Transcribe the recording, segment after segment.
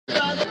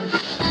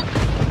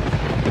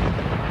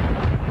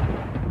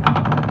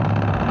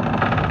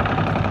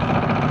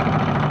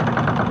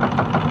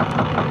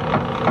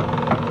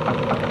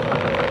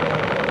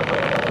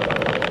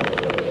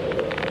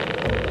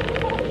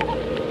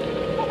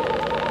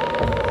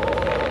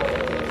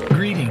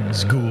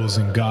Greetings, ghouls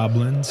and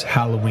goblins,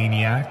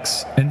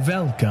 Halloweeniacs, and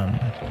welcome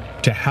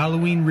to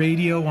Halloween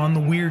Radio on the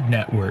Weird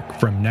Network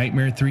from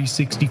Nightmare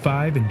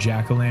 365 and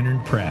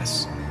Jack-O-Lantern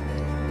Press.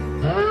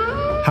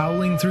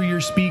 Howling through your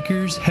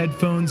speakers,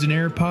 headphones, and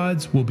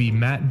AirPods will be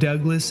Matt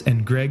Douglas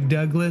and Greg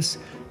Douglas,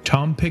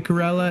 Tom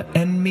Picarella,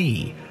 and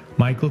me,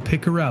 Michael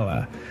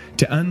Picarella,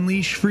 to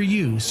unleash for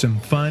you some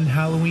fun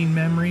Halloween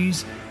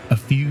memories, a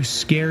few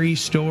scary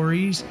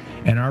stories,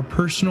 and our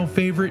personal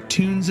favorite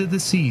tunes of the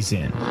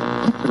season.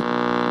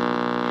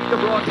 The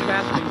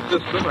Broadcasting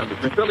System and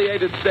its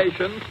affiliated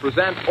stations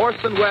present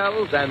Orson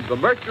Welles and the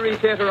Mercury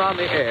Theater on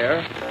the Air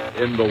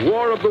in The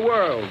War of the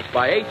Worlds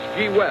by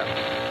H.G. Wells.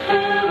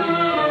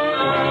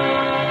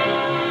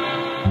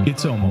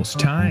 It's almost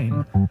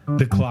time.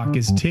 The clock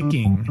is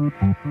ticking.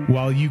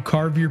 While you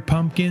carve your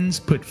pumpkins,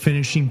 put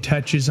finishing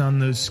touches on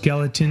those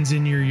skeletons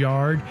in your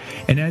yard,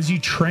 and as you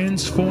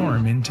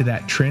transform into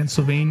that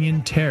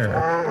Transylvanian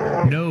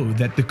terror, know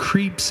that the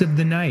creeps of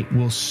the night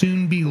will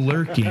soon be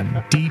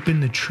lurking deep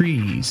in the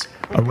trees,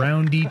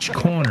 around each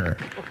corner,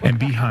 and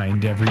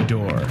behind every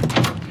door.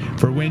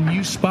 For when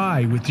you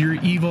spy with your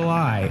evil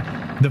eye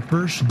the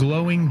first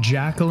glowing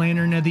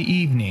jack-o'-lantern of the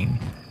evening,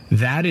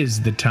 that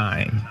is the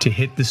time to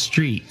hit the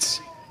streets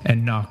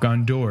and knock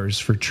on doors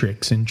for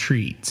tricks and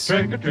treats.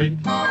 Trick or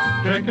treat,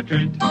 trick or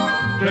treat,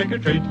 trick or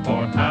treat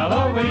for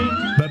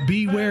Halloween. But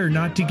beware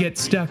not to get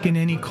stuck in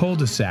any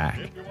cul-de-sac.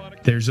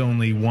 There's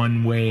only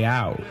one way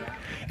out.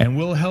 And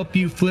we'll help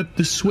you flip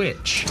the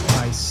switch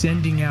by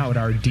sending out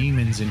our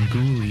demons and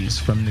ghoulies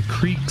from the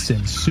creeks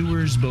and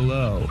sewers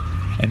below.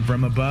 And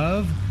from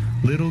above,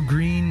 little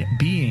green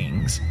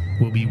beings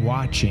will be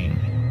watching,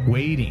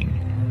 waiting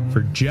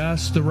for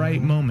just the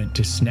right moment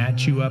to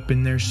snatch you up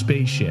in their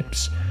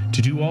spaceships,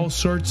 to do all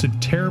sorts of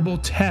terrible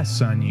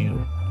tests on you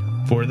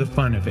for the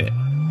fun of it.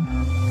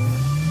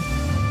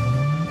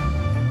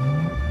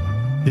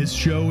 This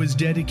show is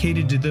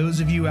dedicated to those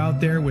of you out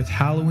there with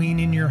Halloween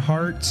in your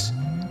hearts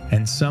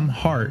and some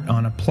heart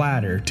on a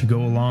platter to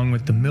go along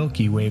with the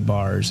Milky Way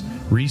bars,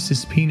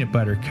 Reese's peanut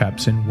butter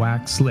cups, and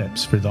wax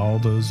lips for all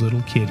those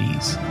little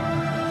kiddies.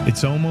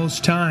 It's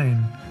almost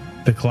time.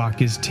 The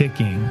clock is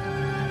ticking.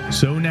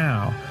 So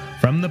now,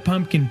 from the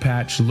pumpkin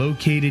patch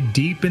located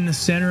deep in the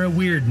center of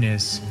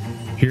weirdness,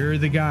 here are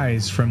the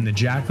guys from the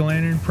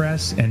Jack-O-Lantern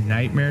Press and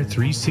Nightmare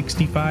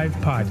 365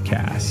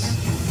 podcasts.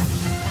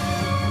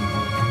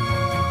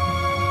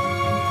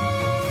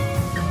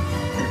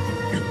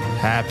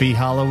 Happy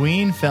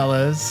Halloween,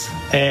 fellas.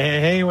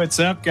 Hey, what's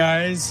up,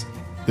 guys?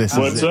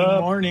 What's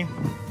up? Morning.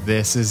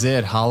 This is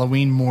it,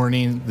 Halloween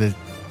morning, the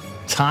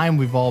time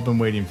we've all been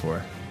waiting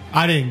for.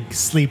 I didn't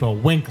sleep a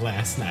wink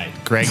last night.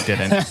 Greg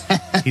didn't.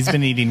 He's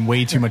been eating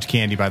way too much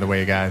candy, by the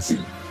way, guys.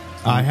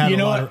 I had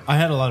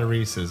a lot of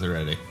Reese's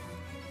already.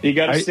 You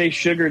got to stay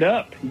sugared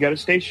up. You got to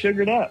stay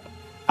sugared up.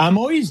 I'm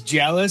always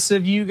jealous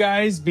of you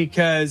guys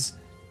because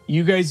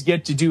you guys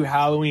get to do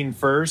Halloween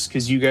first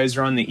because you guys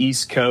are on the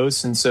East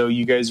Coast, and so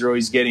you guys are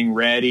always getting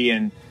ready,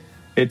 and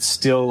it's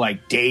still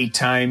like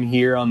daytime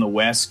here on the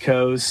West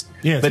Coast.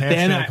 Yeah, it's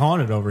hashtag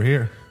haunted over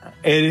here.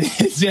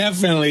 It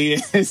definitely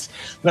is,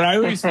 but I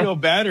always feel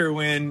better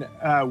when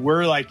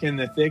we're like in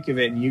the thick of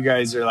it and you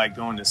guys are like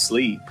going to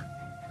sleep.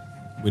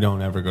 We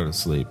don't ever go to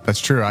sleep.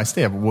 That's true. I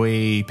stay up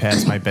way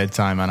past my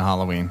bedtime on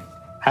Halloween.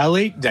 How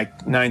late?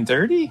 Like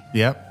 9:30?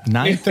 Yep,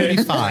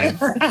 9:35.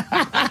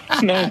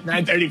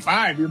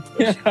 9:35. You're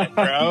pushing it,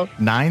 bro.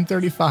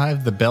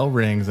 9:35. The bell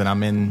rings and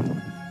I'm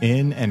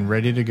in and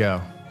ready to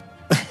go.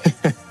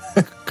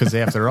 Because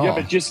after all, yeah,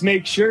 but just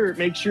make sure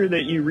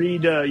that you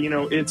read,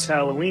 It's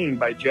Halloween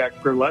by Jack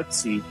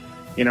Berluzzi.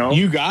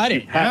 You got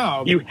it.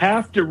 You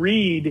have to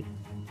read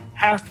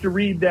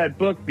that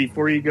book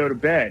before you go to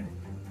bed.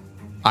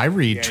 I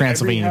read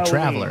Transylvanian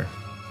Traveler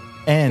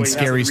and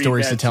Scary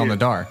Stories to Tell in the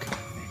Dark.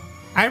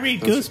 I read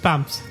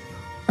Goosebumps.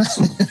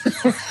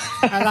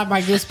 I love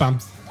my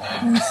Goosebumps.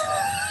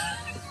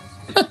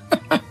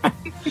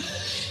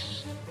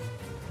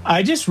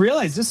 I just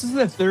realized this is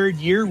the third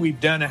year we've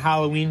done a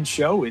Halloween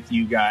show with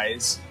you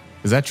guys.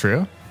 Is that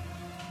true?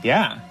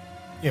 Yeah.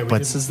 Yeah, but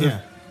this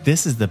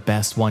is the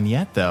best one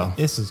yet, though.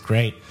 This is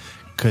great.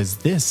 Because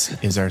this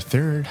is our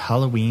third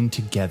Halloween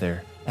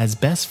together as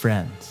best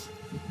friends.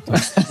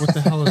 What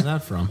the hell is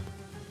that from?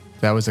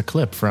 That was a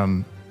clip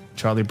from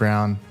Charlie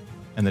Brown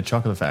and the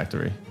Chocolate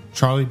Factory.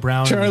 Charlie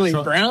Brown and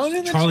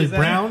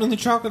the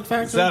Chocolate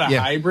Factory? Is that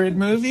a hybrid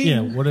movie?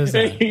 Yeah, what is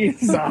that?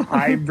 He's a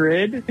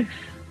hybrid?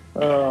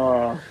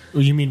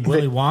 You mean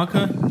Willy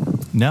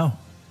Wonka? No.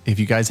 If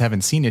you guys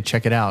haven't seen it,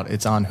 check it out.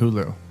 It's on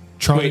Hulu.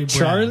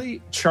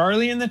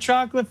 Charlie and the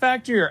Chocolate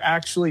Factory, or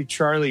actually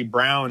Charlie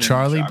Brown?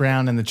 Charlie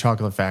Brown and the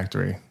Chocolate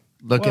Factory.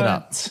 Look it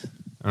up.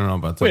 I don't know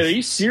about this. Wait, are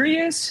you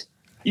serious?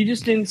 You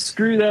just didn't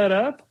screw that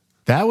up?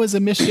 That was a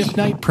Mischief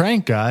Night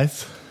prank,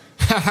 guys.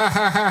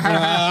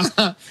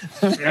 Oh,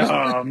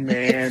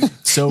 man.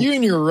 So you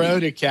and your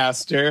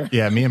Rodecaster.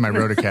 Yeah, me and my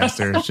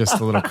Rodecaster is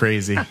just a little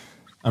crazy.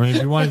 I mean,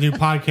 if you want to do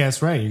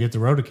podcasts right, you get the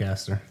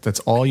Rodecaster. That's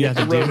all you have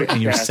to do,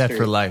 and you're set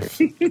for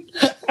life.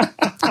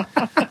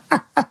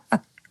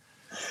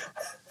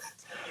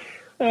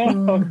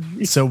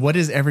 So what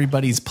is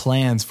everybody's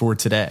plans for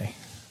today?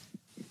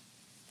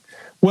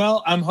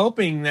 Well, I'm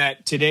hoping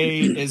that today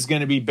is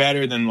going to be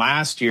better than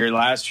last year.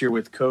 Last year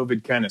with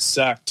COVID kind of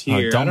sucked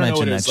here. Don't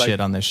mention that shit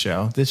on this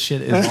show. This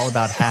shit is all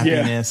about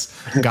happiness,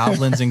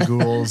 goblins and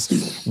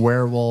ghouls,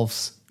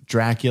 werewolves,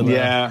 Dracula.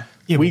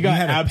 Yeah, we got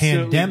had a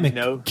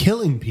pandemic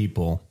killing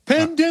people.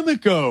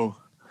 Pandemico.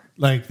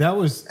 Like that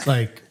was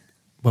like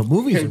what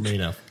movies are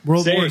made of.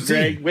 World Say War it, Z.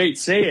 Greg. Wait,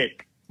 say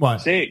it.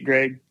 What? Say it,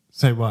 Greg.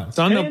 Say what? It's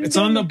on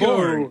the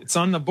board. Pandemico. It's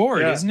on the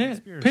board, Yeah. isn't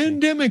it?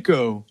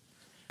 Pandemico.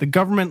 The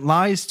government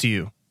lies to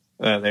you.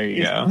 There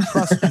you go.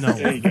 Trust no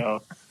There you one.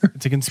 go.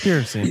 It's a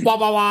conspiracy.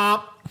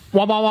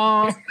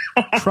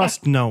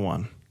 Trust no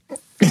one.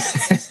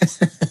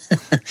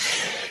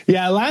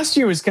 Yeah, last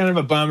year was kind of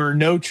a bummer.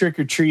 No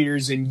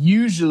trick-or-treaters, and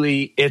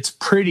usually it's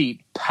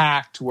pretty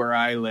packed where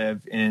I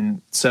live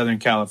in Southern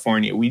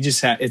California. We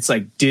just have, it's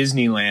like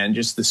Disneyland.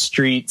 Just the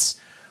streets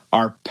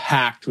are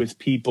packed with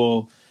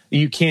people.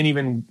 You can't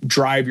even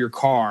drive your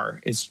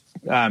car. It's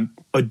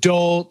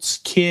adults,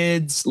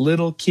 kids,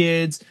 little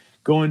kids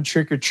going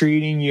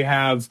trick-or-treating. You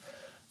have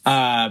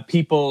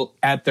people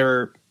at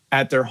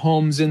their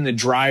homes in the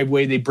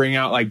driveway. They bring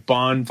out like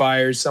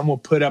bonfires. Some will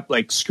put up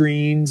like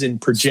screens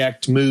and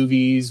project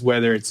movies,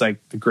 whether it's like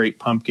The Great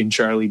Pumpkin,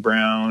 Charlie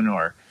Brown,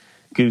 or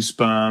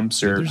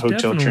Goosebumps, or There's Hotel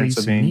definitely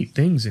some Transylvania. neat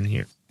things in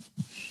here.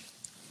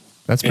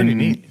 That's pretty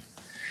neat.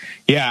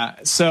 Yeah,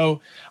 so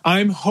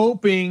I'm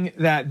hoping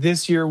that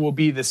this year will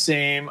be the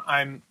same.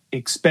 I'm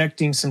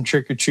expecting some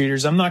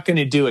trick-or-treaters. I'm not going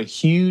to do a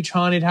huge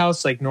haunted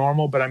house like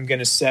normal, but I'm going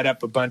to set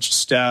up a bunch of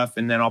stuff,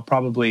 and then I'll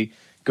probably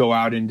go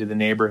out into the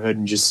neighborhood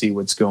and just see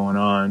what's going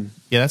on.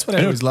 Yeah, that's what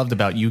I always loved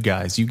about you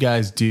guys. You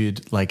guys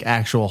did like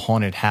actual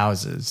haunted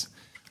houses.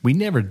 We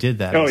never did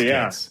that. Oh, as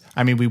yeah. kids.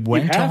 I mean, we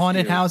went to have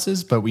haunted to.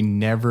 houses, but we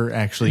never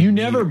actually. You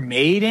never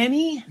made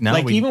any? No,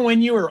 like we- even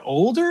when you were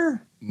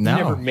older? No.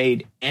 You never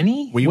made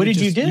any? We What would did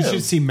you just- do? You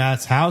should see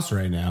Matt's house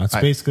right now. It's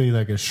basically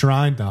like a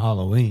shrine to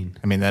Halloween.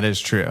 I mean, that is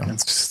true.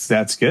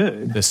 That's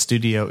good. The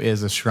studio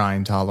is a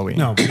shrine to Halloween.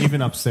 No, but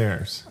even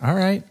upstairs. All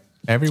right.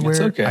 Everywhere.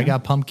 That's okay. I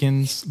got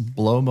pumpkins,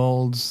 blow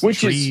molds, Which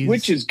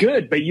trees. is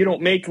good, but you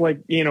don't make like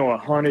a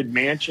haunted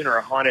mansion or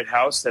a haunted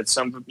house that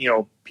some He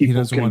people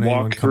doesn't can want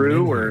anyone walk coming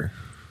through in or here.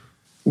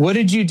 What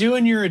did you do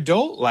in your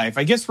adult life?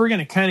 I guess we're going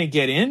to kind of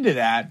get into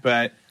that,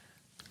 but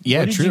Yeah,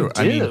 what did true. you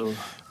I mean, do?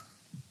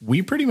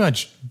 we pretty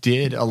much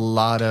did a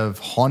lot of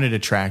haunted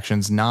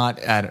attractions, not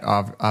at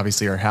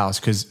obviously our house,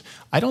 because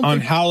I don't On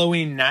think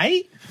Halloween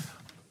night?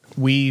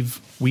 we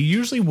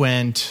usually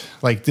went,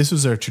 like, this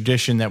was a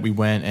tradition that we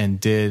went and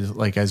did,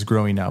 like, as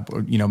growing up.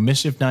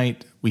 Mischief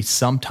night, we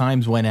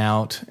sometimes went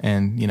out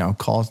and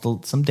caused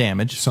some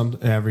damage. Some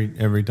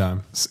every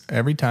time.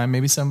 Every time,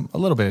 maybe a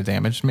little bit of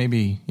damage,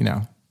 maybe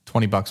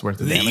 $20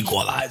 worth of damage.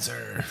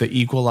 The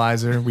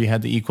equalizer. We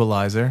had the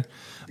equalizer,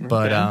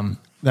 but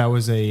That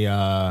was it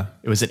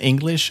was an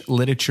English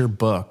literature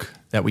book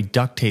that we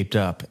duct taped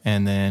up,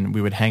 and then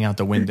we would hang out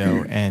the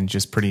window and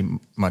just pretty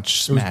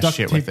much it was smash duct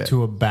shit with taped it.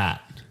 to a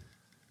bat.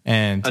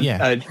 And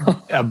yeah,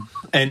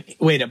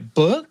 Wait, a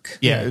book?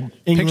 yeah.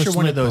 English Picture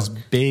one of lit those book.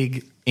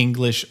 big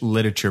English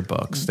literature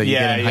books that you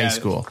Yeah, get in high yeah.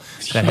 school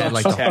that had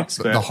like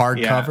Textbook, the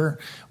hardcover.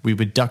 We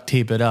would duct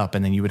tape it up,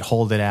 and then you would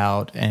hold it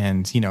out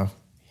and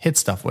hit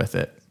stuff with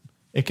it.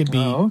 It could be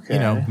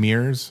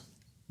mirrors,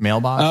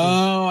 mailboxes.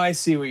 Oh, I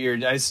see where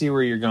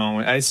you're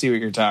going. I see what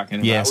you're talking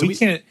about. Yeah, so we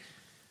can't.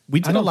 We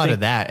I did a don't lot think- of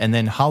that. And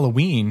then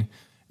Halloween,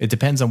 it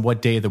depends on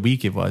what day of the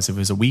week it was. If it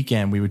was a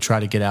weekend, we would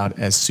try to get out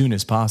as soon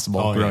as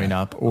possible growing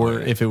up. Or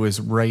if it was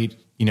right,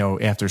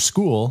 after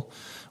school,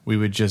 we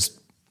would just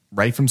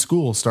right from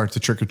school start to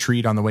trick or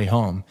treat on the way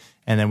home.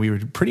 And then we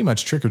would pretty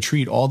much trick or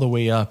treat all the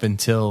way up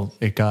until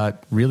it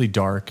got really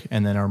dark.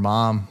 And then our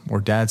mom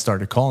or dad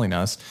started calling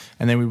us.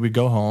 And then we would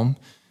go home,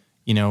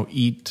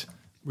 eat.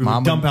 We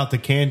would dump out the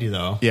candy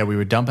though. Yeah, we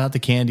would dump out the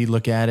candy,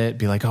 look at it,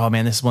 be like, oh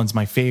man, this one's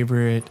my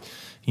favorite.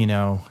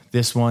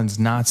 This one's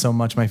not so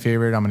much my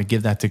favorite. I'm going to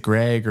give that to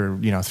Greg, or,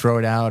 throw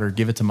it out or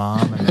give it to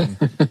mom. And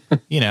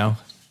then,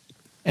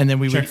 and then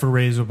we Check would for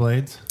razor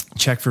blades.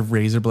 check for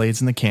razor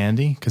blades in the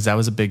candy, because that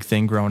was a big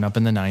thing growing up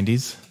in the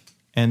 90s.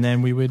 And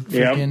then we would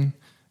freaking,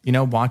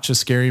 watch a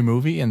scary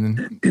movie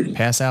and then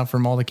pass out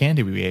from all the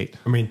candy we ate.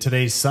 I mean,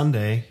 today's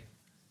Sunday,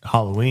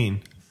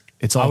 Halloween.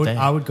 It's all day.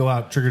 I would go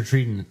out trick or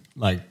treating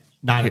like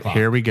 9 o'clock.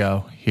 Here we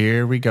go.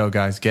 Here we go,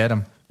 guys. Get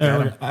them.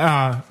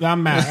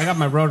 I'm Matt. I got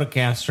my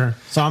Rotocaster,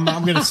 so I'm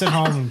going to sit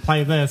home and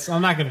play this.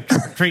 I'm not going to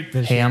trick or treat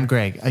this. Hey, year. I'm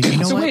Greg. You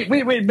know So what?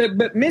 wait,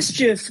 but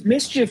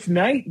mischief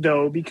night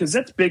though, because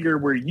that's bigger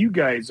where you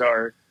guys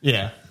are.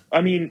 Yeah.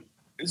 I mean,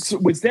 so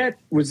was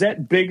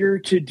that bigger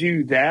to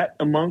do that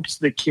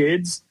amongst the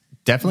kids?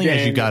 Definitely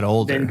as you got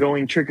older. Than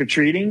going trick or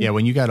treating. Yeah,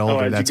 when you got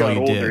older, as that's you all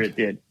got you older, did. It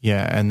did.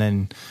 Yeah,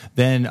 and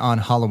then on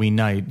Halloween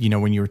night,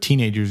 when you were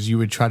teenagers, you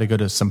would try to go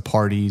to some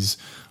parties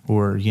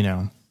or,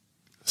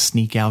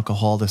 sneak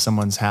alcohol to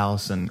someone's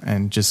house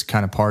and just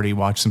kind of party,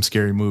 watch some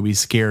scary movies,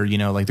 scare,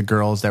 like the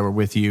girls that were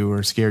with you,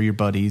 or scare your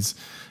buddies.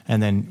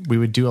 And then we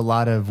would do a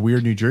lot of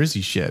weird New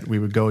Jersey shit. We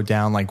would go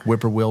down like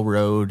Whippoorwill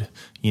Road,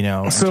 you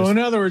know. So in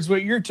other words,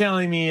 what you're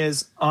telling me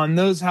is on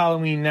those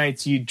Halloween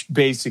nights, you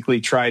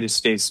basically try to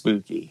stay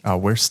spooky. Oh,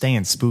 we're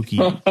staying spooky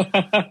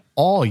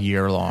all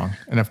year long.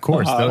 And of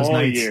course,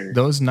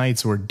 those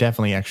nights were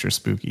definitely extra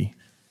spooky.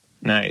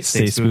 Nice.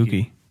 Stay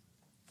spooky.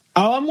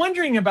 Oh, I'm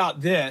wondering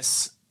about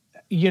this.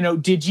 You know,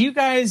 did you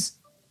guys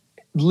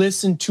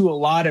listen to a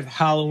lot of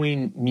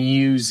Halloween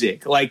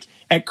music? Like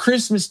at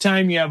Christmas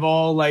time, you have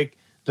all like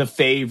the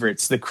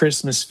favorites, the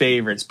Christmas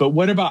favorites. But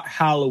what about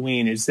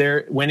Halloween? Is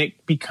there, when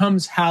it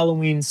becomes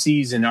Halloween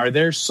season, are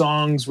there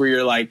songs where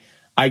you're like,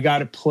 I got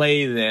to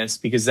play this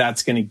because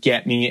that's going to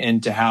get me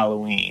into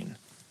Halloween?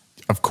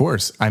 Of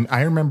course.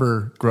 I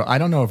remember, I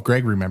don't know if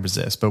Greg remembers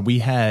this, but we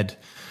had,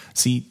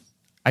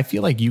 I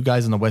feel like you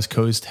guys on the West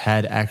Coast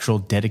had actual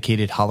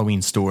dedicated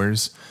Halloween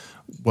stores.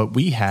 What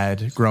we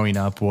had growing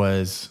up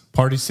was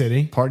Party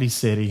City,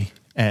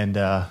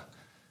 and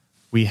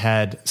we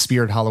had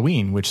Spirit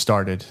Halloween, which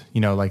started,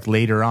 you know, like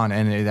later on,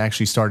 and it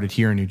actually started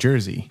here in New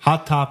Jersey.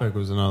 Hot Topic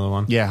was another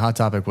one. Yeah, Hot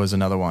Topic was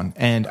another one.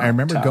 And I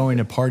remember going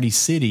to Party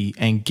City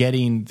and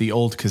getting the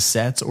old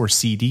cassettes or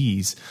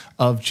CDs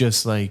of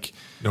just like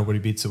Nobody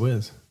Beats the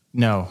Wiz.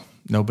 No,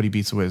 Nobody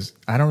Beats the Wiz.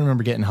 I don't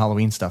remember getting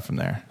Halloween stuff from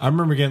there. I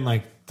remember getting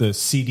like the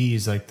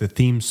CDs, like the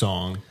theme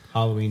song,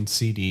 Halloween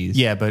CDs.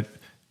 Yeah, but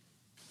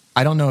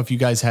I don't know if you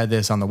guys had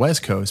this on the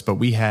West Coast, but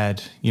we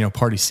had, you know,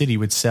 Party City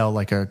would sell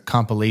like a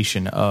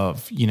compilation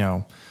of, you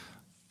know,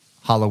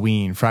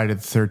 Halloween, Friday the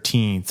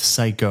 13th,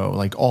 Psycho,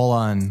 like all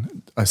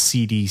on a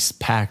CD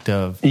packed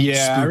of spooky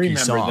I remember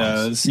songs.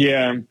 those.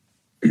 Yeah.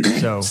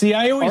 So See,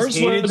 I always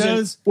hated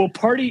those. Well,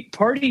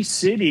 Party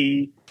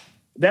City,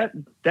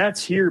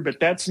 that's here, but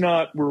that's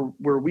not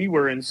where we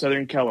were in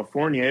Southern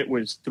California. It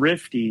was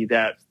Thrifty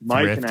that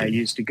Mike and I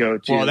used to go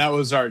to. Well, that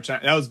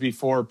was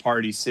before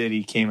Party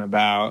City came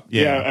about.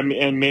 Yeah, I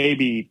mean, and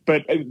maybe,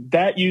 but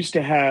that used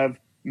to have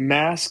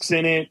masks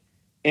in it,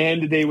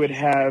 and they would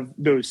have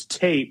those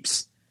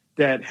tapes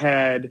that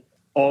had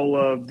all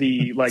of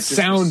the like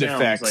sound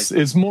effects.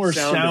 It's more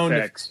sound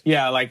effects.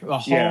 Yeah, like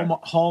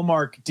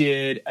Hallmark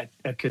did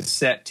a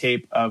cassette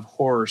tape of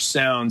horror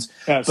sounds.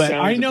 But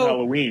I know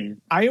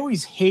Halloween. I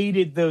always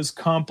hated those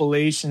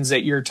compilations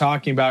that you're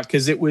talking about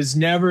because it was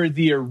never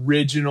the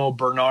original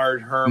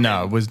Bernard Herrmann.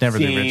 No, it was never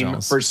the theme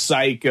original for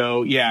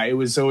Psycho. Yeah, it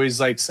was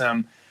always like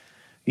some,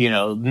 you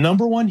know,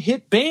 #1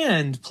 hit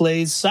band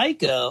plays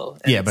Psycho.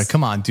 And yeah, but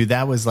come on, dude,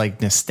 that was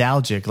like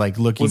nostalgic. Like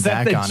looking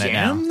back on it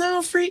now.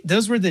 Though,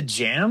 those were the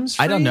jams.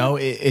 I don't know.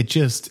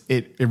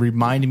 It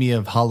reminded me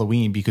of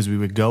Halloween because we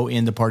would go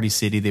into Party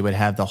City. They would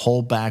have the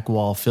whole back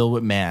wall filled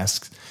with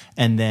masks,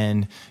 and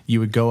then you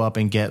would go up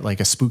and get like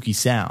a spooky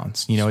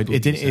sounds. You know,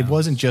 it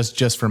wasn't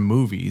just from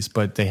movies,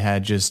 but they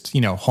had just,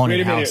 you know,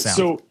 haunted house sounds.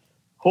 So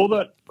hold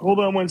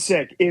on one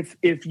sec. If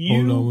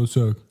you Hold on one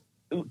sec.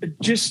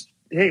 Just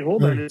hey,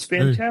 hold on, it's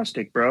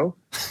fantastic, bro.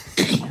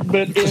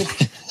 But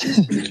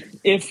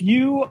if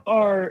you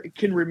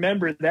can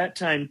remember that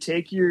time,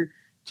 take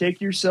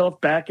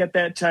yourself back at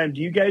that time.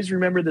 Do you guys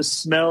remember the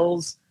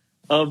smells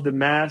of the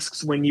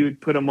masks when you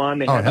would put them on?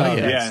 They had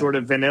that sort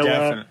of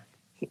vanilla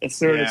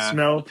sort of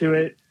smell to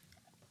it.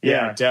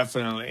 Yeah,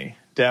 definitely.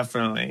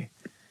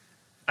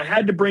 I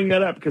had to bring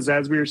that up because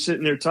as we were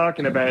sitting there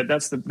talking about it,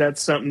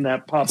 that's something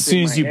that popped as soon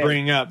in as my you head.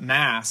 bring up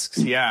masks.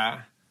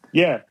 Yeah.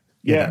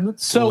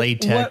 So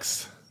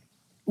latex.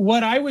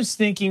 What I was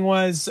thinking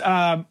was,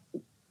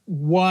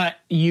 what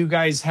you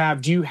guys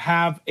have. Do you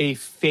have a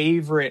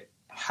favorite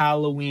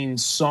Halloween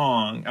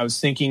song? I was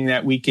thinking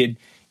that we could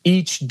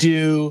each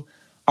do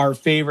our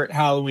favorite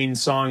Halloween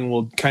song.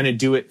 We'll kind of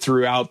do it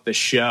throughout the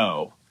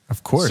show.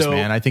 Of course,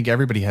 man. I think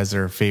everybody has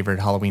their favorite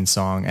Halloween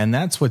song, and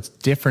that's what's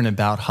different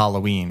about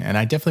Halloween. And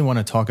I definitely want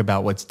to talk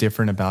about what's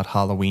different about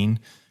Halloween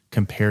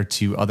compared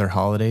to other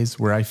holidays,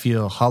 where I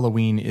feel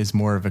Halloween is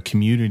more of a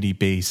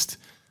community-based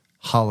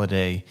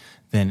holiday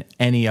than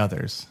any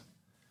others.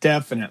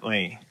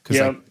 Definitely.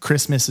 Because like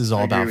Christmas is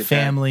all about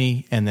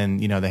family, and then,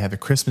 you know, they have the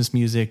Christmas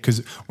music. Because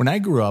when I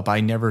grew up, I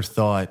never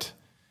thought,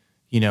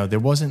 you know, there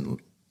wasn't,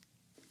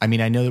 I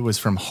mean, I know it was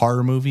from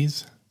horror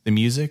movies, the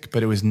music,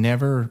 but it was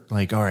never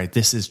like, all right,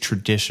 this is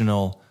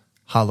traditional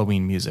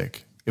Halloween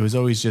music. It was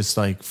always just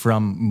like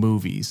from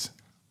movies.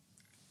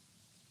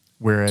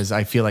 Whereas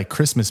I feel like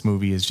Christmas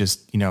movie is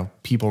just, you know,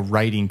 people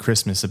writing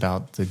Christmas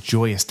about the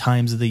joyous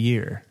times of the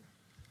year.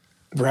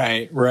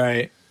 Right.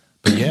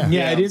 But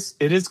yeah,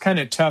 it is kind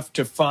of tough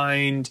to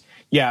find.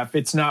 Yeah, if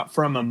it's not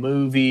from a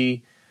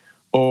movie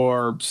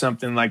or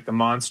something like the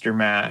Monster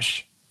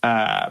Mash,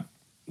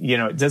 you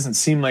know, it doesn't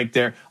seem like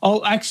they're.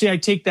 Oh, actually, I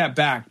take that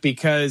back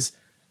because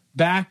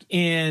back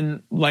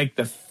in like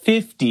the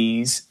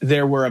 50s,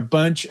 there were a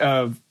bunch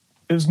of.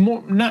 It was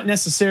more not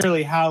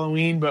necessarily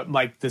Halloween, but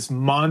like this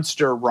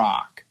monster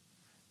rock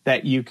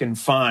that you can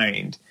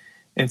find.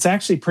 And it's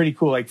actually pretty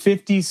cool. Like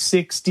 50s,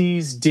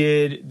 60s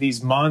did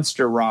these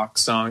monster rock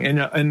songs.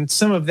 And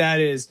some of that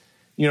is,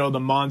 you know, the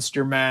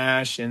Monster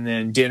Mash and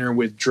then Dinner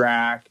with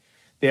Drac.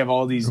 They have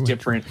all these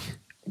different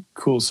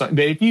cool song.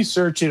 But if you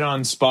search it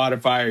on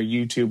Spotify or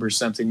YouTube or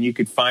something, you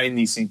could find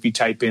these things. If you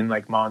type in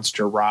like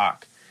Monster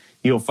Rock,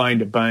 you'll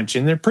find a bunch,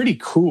 and they're pretty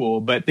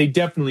cool, but they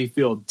definitely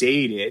feel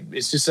dated.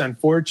 It's just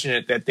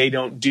unfortunate that they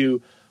don't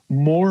do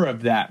more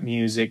of that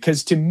music.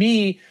 Because to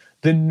me,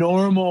 the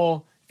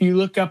normal, if you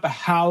look up a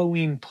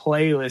Halloween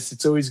playlist,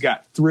 it's always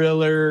got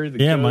Thriller,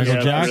 the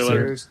Michael Jackson.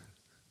 Thrillers.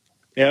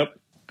 Yep.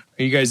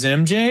 Are you guys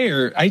MJ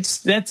or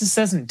that just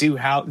doesn't do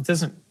it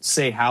doesn't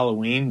say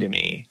Halloween to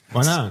me.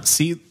 Why not?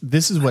 See,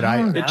 this is what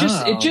I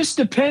It just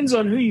depends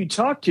on who you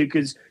talk to,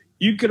 because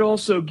you could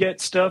also get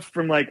stuff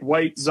from like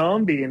White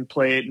Zombie and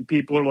play it, and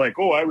people are like,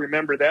 "Oh, I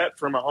remember that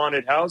from a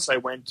haunted house I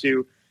went to at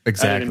an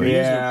exactly.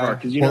 amusement park."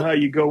 Because you know how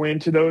you go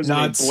into those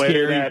Not and they blare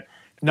scary. that,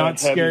 Not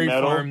that heavy Scary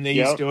metal. Farm. They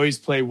used to always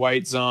play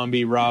White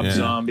Zombie, Rob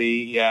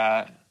Zombie.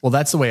 Yeah. Well,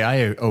 that's the way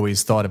I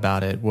always thought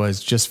about it,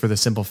 was just for the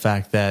simple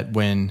fact that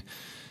when,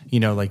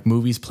 like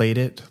movies played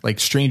it, like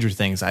Stranger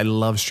Things, I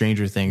love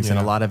Stranger Things, and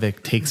a lot of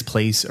it takes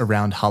place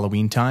around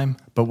Halloween time.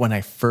 But when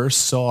I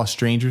first saw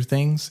Stranger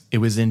Things, it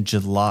was in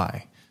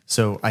July.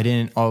 So I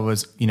didn't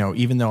always,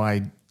 even though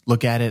I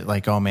look at it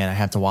like, oh man, I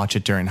have to watch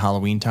it during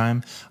Halloween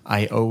time,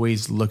 I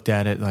always looked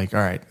at it like,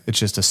 all right, it's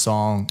just a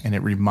song and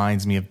it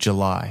reminds me of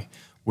July.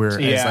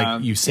 Whereas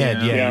like you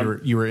said,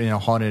 you were in a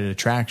haunted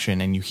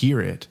attraction and you hear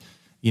it,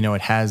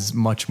 it has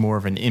much more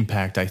of an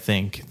impact, I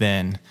think,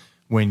 than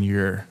when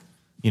you're,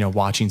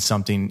 watching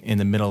something in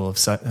the middle of,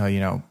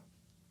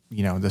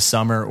 the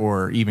summer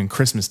or even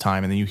Christmas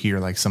time, and then you hear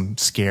like some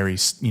scary,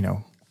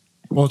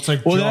 Well, it's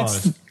like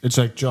Jaws. It's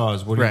like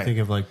Jaws. What do you think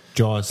of like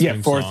Jaws? Yeah,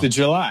 4th of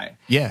July.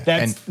 Yeah,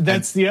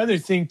 that's the other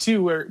thing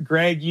too. Where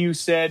Greg, you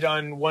said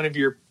on one of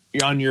your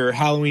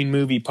Halloween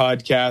movie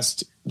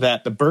podcast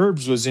that The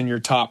Burbs was in your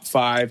top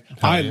 5.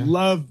 I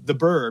love The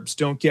Burbs.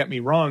 Don't get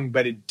me wrong,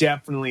 but it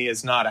definitely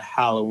is not a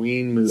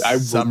Halloween movie. I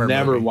would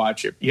never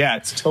watch it. Yeah,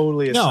 it's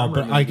totally a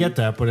summer movie. I get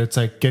that, but it's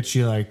like gets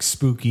you like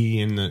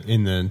spooky in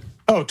the.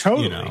 Oh,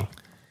 totally.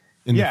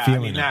 The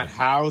feeling that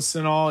house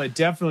and all, it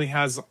definitely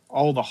has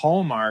all the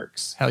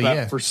hallmarks.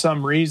 But for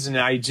some reason,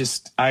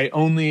 I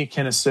only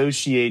can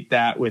associate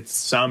that with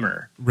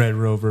summer. Red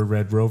Rover,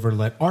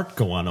 let art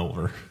go on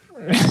over.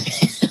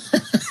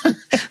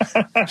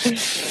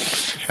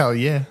 Hell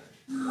yeah.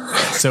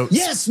 So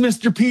yes,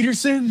 Mr.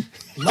 Peterson.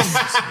 Love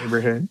this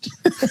neighborhood.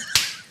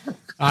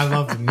 I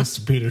love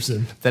Mr.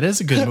 Peterson. That is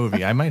a good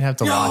movie. I might have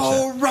to watch it.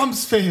 Oh,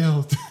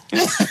 Rumsfeld.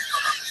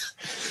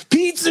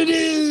 Pizza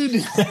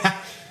dude.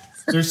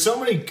 There's so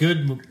many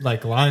good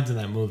like lines in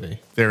that movie.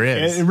 There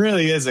is. It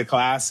really is a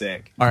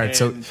classic. All right,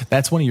 so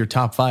that's one of your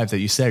top 5 that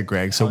you said,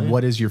 Greg. So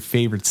what is your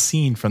favorite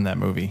scene from that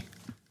movie?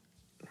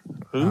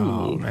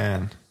 Oh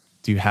man.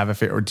 Do you have a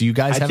favorite, or do you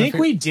guys have a favorite? I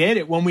think we did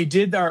it when we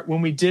did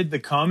the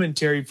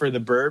commentary for The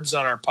Burbs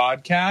on our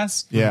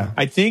podcast. Yeah.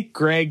 I think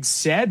Greg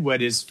said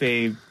what his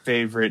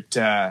favorite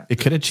it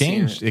could have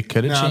changed. It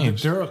could have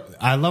changed.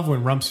 I love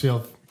when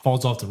Rumsfeld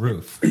falls off the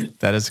roof.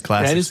 That is a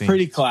classic. That is scene.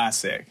 Pretty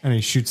classic. And he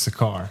shoots the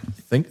car.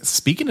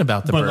 Speaking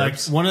about the Burbs, like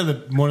one of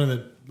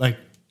the like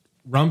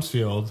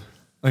Rumsfeld,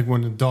 like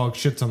when the dog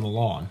shits on the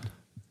lawn.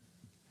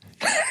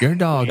 Your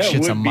dog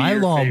shits on my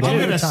lawn. I'm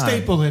gonna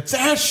staple its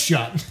ass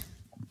shut.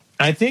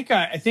 I think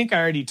I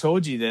already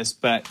told you this,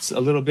 but a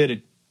little bit of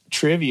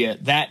trivia.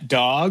 That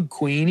dog,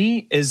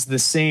 Queenie, is the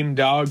same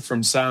dog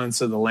from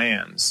Silence of the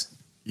Lambs.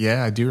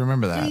 Yeah, I do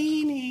remember that.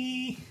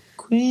 Queenie.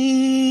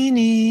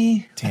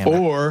 Damn it.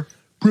 Or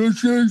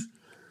Precious,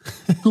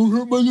 don't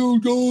hurt my little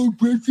dog,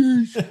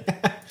 Precious.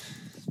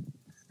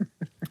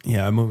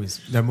 Yeah,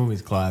 that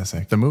movie's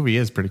classic. The movie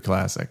is pretty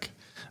classic.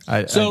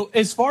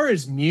 As far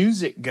as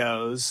music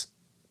goes,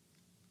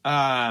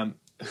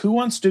 who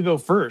wants to go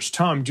first?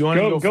 Tom, do you want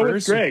to go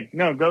first? With Greg.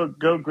 No,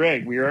 go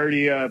Greg. We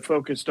already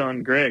focused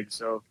on Greg,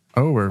 so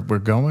we're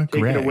going with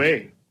Greg. Take it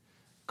away.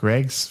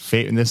 Greg's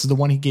favorite, and this is the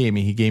one he gave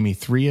me. He gave me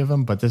 3 of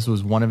them, but this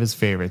was one of his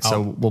favorites.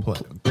 So we'll play.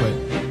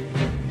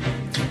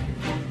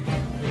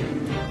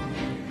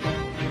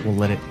 We'll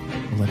let it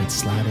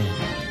slide in.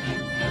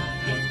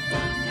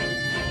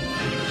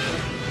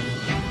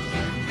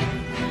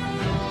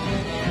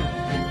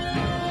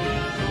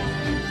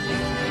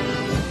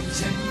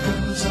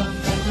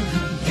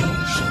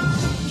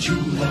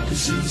 To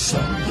see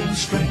something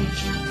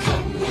strange,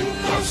 come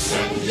with us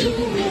and you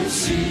will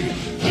see.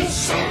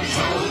 It's our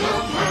town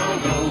of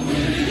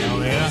Halloween.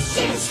 Oh yeah,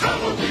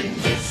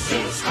 this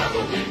is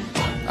Halloween.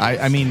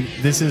 I mean,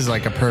 this is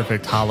like a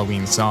perfect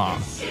Halloween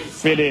song.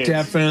 It is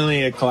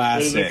definitely a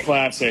classic. It is a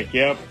classic.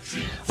 Yep.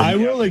 I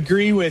will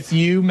agree with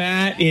you,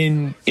 Matt,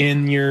 in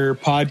your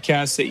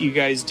podcast that you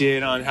guys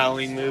did on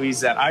Halloween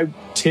movies, that I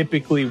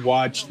typically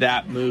watch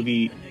that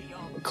movie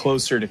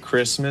closer to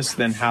Christmas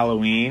than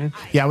Halloween.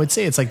 Yeah, I would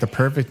say it's like the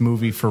perfect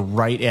movie for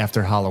right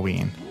after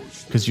Halloween,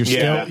 because you're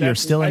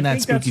still in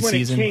that spooky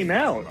season. It came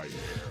out.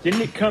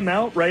 Didn't it come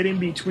out right in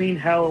between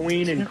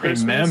Halloween and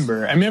Christmas?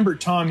 I remember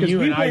Tom,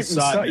 you and I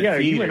saw it in the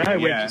theater. You and I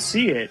went to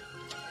see it.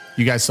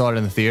 You guys saw it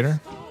in the theater?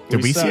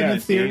 Did we see it in the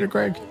theater,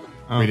 Greg?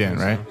 We didn't,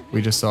 right? So.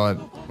 We just saw it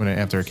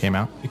after it came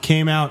out. It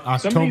came out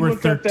October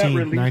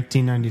 13th,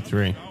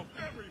 1993.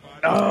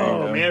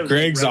 Oh man, it was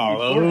Greg's right all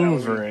before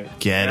over Halloween. it.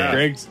 Get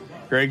it.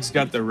 Greg's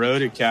got the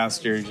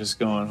Rodecaster just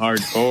going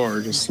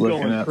hardcore, just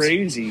looking Going up.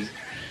 crazy.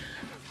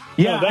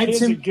 Yeah, No, that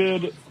it's is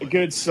a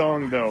good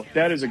song though.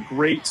 That is a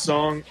great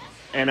song,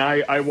 and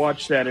I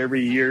watch that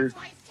every year.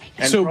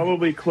 And So-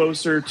 probably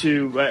closer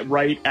to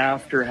right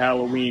after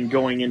Halloween,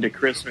 going into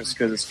Christmas,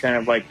 because it's kind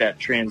of like that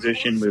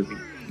transition movie.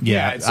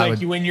 Yeah, it's I like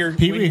would- when you're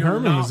Pee when Wee you're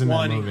Herman not was in that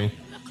wanting- movie.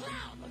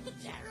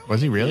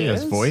 Was he really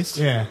his Yes. voice?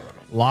 Yeah,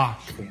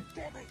 Locke.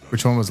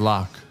 Which one was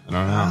Locke? I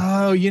don't know.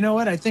 Oh, you know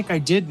what? I think I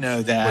did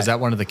know that. Was that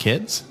one of the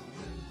kids?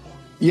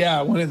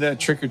 Yeah, one of the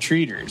trick or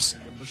treaters.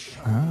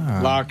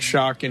 Lock,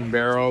 shock, and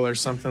barrel, or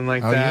something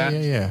like Oh that.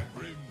 yeah.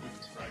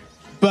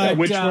 But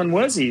Which one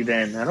was he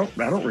then? I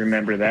don't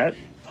remember that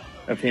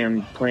of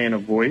him playing a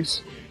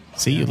voice.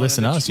 See, you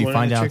listen to us, you one of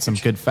find the out trick or some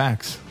good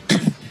facts.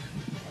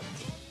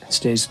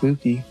 Stay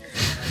spooky.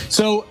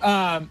 So,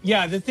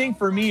 yeah, the thing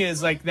for me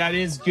is like that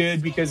is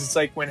good because it's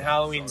like when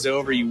Halloween's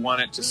over, you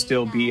want it to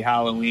still be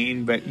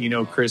Halloween, but you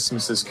know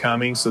Christmas is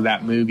coming, so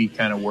that movie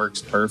kind of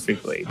works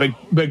perfectly.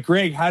 But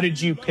Greg, how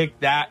did you pick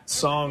that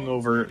song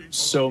over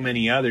so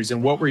many others,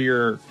 and what were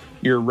your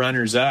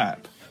runners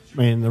up? I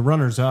mean, the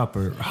runners up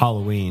are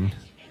Halloween,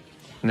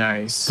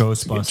 Nice,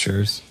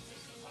 Ghostbusters.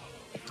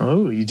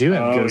 Oh, you do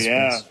have Oh Ghostbusters.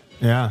 yeah,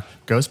 Yeah,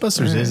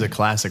 Ghostbusters is a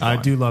classic I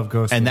one. do love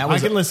Ghostbusters. And that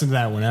was I can listen to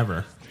that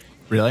whenever.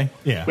 Really?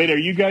 Yeah. wait, are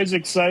you guys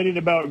excited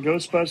about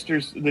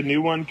Ghostbusters, the new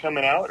one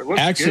coming out? It looks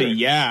Actually, good.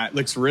 yeah, it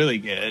looks really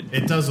good.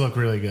 It does look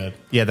really good.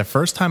 Yeah, the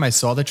first time I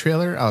saw the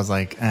trailer, I was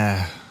like,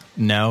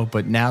 no.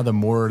 But now the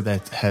more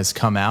that has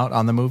come out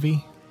on the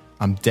movie,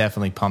 I'm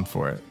definitely pumped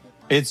for it.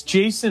 It's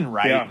Jason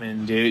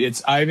Reitman, dude.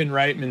 It's Ivan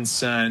Reitman's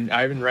son.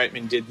 Ivan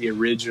Reitman did the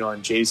original,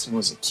 and Jason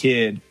was a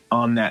kid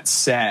on that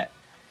set.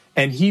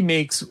 And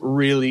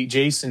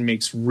Jason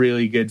makes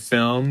really good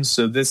films.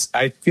 So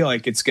I feel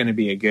like it's going to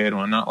be a good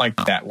one. Not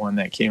like that one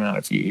that came out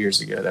a few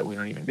years ago that we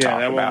don't even Yeah, talk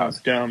that one about. was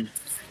dumb.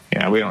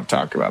 Yeah, we don't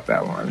talk about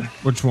that one.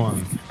 Which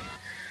one?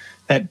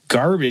 That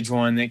garbage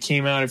one that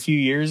came out a few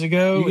years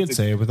ago. You could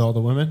say it with all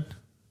the women.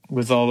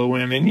 With all the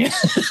women. Yeah.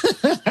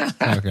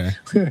 Okay.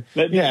 Yeah,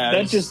 That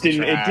it's just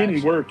didn't. trash. It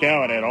didn't work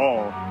out at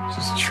all.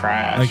 Just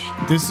trash.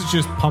 Like this is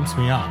just pumps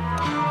me up.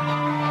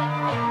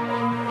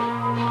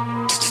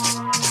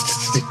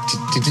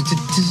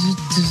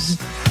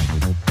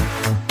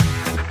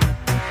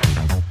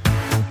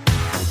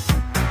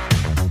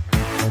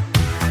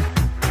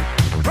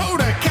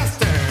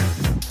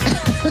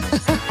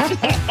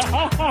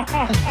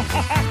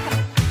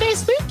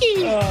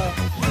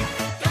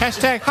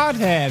 Hashtag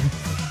hothead.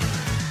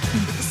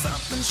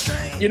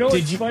 You know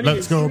what's funny? Let's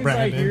as go, soon as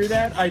I Brandon. hear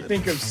that, I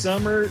think of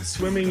summer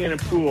swimming in a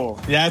pool.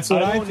 That's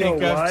what I don't think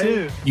know of why.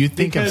 too. You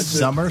think of Because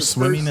summer it's the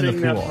swimming first in the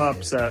thing pool. that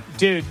pops up.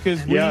 Dude,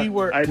 because Yeah,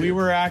 I we do.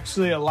 were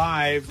actually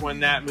alive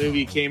when that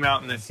movie came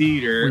out in the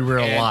theater. We were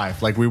and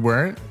alive. Like we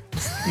weren't.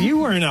 You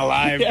weren't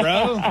alive,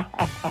 bro.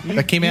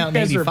 That came out in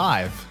guys are-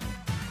 85.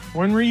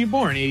 When were you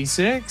born?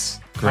 86?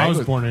 I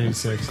was born in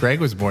 '86. Greg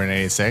was born in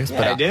 86, Yeah,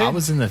 but I did. I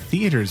was in the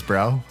theaters,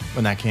 bro,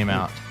 when that came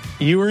out.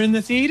 You were in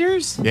the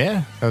theaters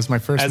Yeah, that was my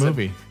first As a-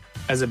 movie.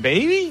 as a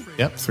baby?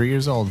 Yep, 3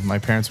 years old. My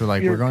parents were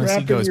like, You're we're going to see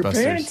crapping your pants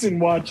Ghostbusters.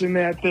 and watching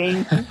that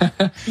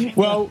thing.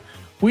 Well,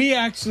 we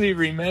actually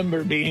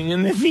remember being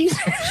in the theater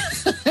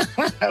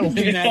when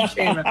that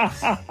came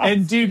out.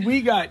 And dude,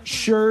 we got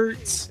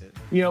shirts.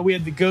 You know, we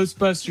had the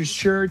Ghostbusters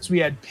shirts. We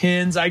had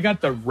pins. I got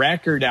the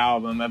record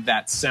album of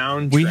that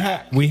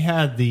soundtrack. We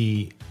had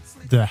the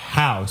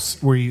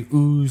house where you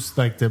ooze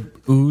like the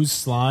ooze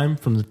slime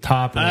from the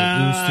top and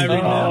it oozed I to the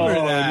ground.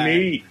 remember that.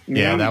 Neat.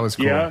 Yeah, that was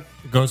cool. Yeah.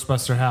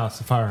 Ghostbuster house,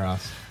 the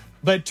firehouse.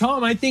 But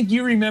Tom, I think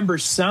you remember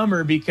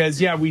summer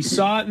because we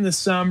saw it in the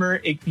summer.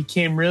 It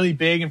became really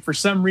big, and for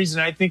some reason,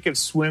 I think of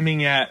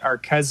swimming at our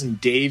cousin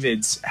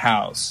David's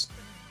house.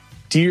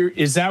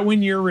 Is that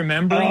when you're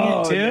remembering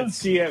it too?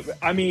 See,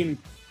 I mean,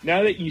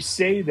 now that you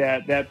say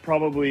that, that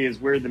probably is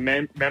where the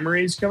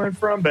memory is coming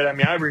from. But I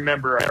mean, I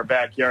remember our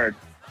backyard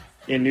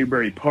in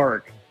Newbury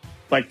Park.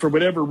 Like for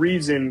whatever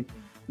reason,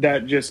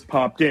 that just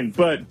popped in.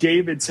 But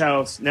David's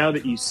house. Now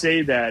that you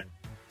say that,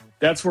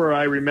 that's where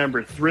I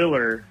remember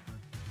Thriller.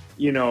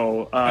 You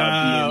know,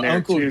 being there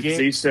Uncle too. 'Cause Gabe-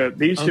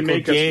 they used to Uncle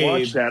make Gabe. us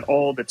watch that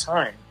all the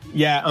time.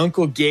 Yeah,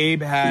 Uncle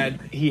Gabe had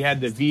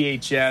the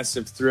VHS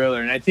of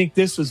Thriller, and I think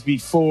this was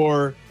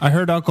before I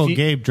heard Uncle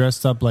Gabe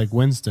dressed up like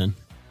Winston.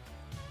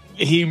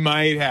 he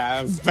might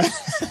have,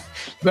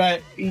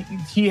 but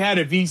he had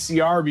a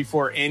VCR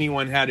before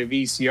anyone had a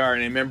VCR,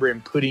 and I remember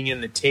him putting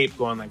in the tape,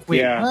 going like, "Wait,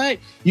 Yeah. what?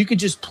 You could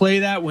just play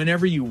that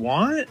whenever you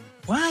want?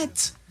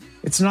 What?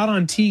 It's not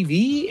on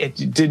TV." It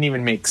didn't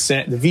even make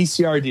sense. The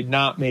VCR did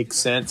not make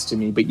sense to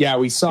me. But yeah,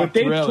 we saw But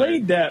they Thriller.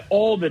 played that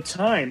all the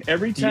time.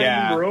 Every time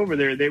Yeah. we were over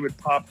there, they would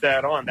pop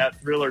that on.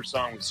 That Thriller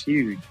song was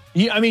huge.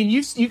 I mean,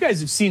 you guys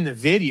have seen the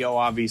video,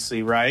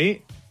 obviously,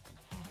 right?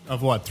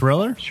 Of what?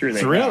 Thriller? Sure,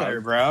 they Thriller,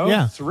 have. bro.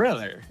 Yeah.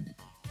 Thriller.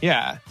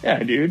 Yeah.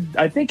 Yeah, dude.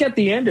 I think at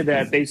the end of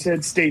that, they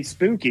said "Stay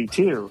spooky"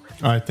 too.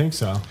 I think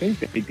so. I think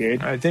they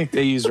did. I think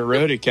they used a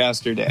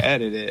Rodecaster to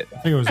edit it. I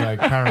think it was like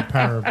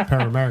Para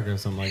America or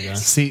something like that.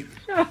 See,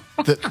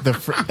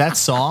 that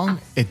song,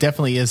 it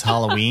definitely is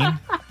Halloween,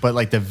 but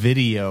like the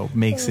video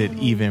makes it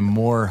even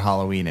more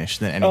Halloweenish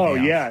than anything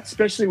else. Yeah,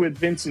 especially with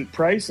Vincent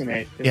Price in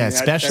it. Yeah,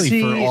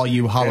 especially for all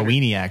you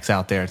Halloweeniacs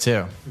out there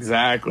too.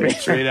 Exactly,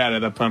 straight out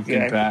of the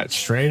pumpkin patch.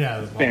 Straight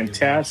out of the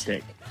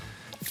Fantastic.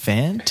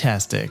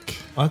 Fantastic.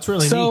 Oh, that's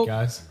really neat,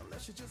 guys.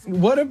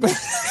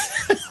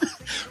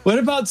 What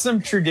about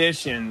some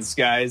traditions,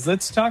 guys?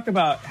 Let's talk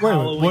about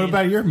Halloween. What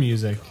about your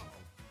music?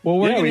 Well,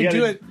 we're going to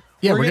do it.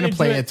 Yeah, we're going to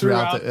play it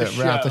throughout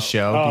the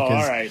show. Oh,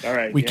 because all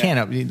right. We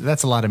can't.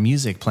 That's a lot of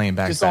music playing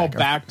back. Just all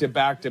back to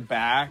back to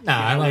back. Nah,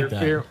 I like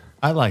that.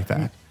 I like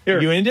that. Here,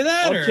 you into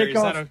that? I'll kick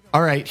off.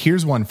 All right,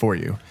 here's one for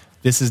you.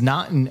 This is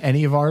not in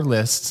any of our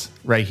lists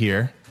right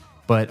here,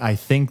 but I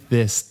think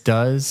this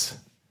does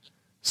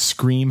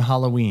scream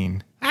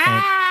Halloween.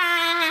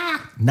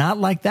 Not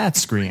like that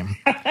scream,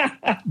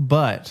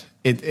 but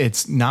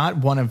it's not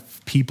one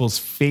of people's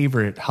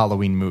favorite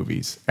Halloween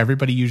movies.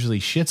 Everybody usually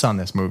shits on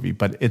this movie,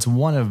 but it's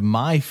one of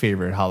my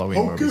favorite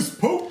Halloween movies. Hocus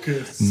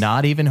Pocus.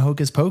 Not even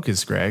Hocus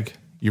Pocus, Greg.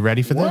 You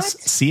ready for this?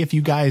 See if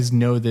you guys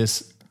know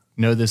this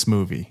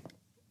movie.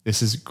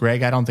 This is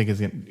Greg. I don't think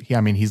it's. I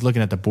mean, he's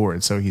looking at the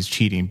board, so he's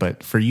cheating.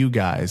 But for you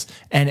guys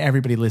and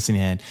everybody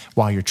listening in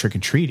while you're trick or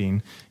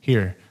treating,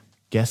 here,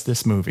 guess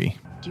this movie.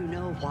 Do you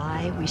know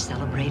why we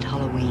celebrate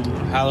Halloween?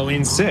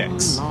 Halloween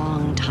 6.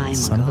 Long time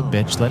Son ago. of a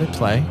bitch, let it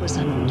play. It was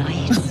a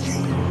night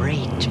of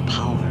great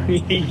power.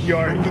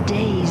 When the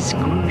days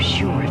grew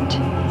short,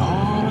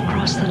 all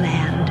across the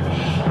land,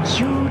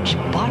 huge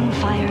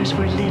bonfires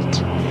were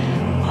lit.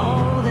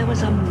 Oh, there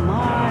was a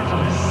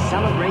marvelous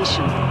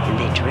celebration, and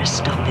they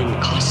dressed up in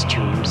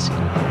costumes,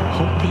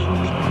 hoping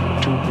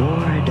to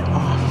ward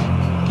off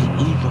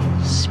the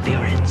evil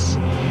spirits,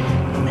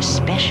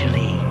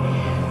 especially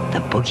the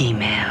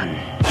boogeyman.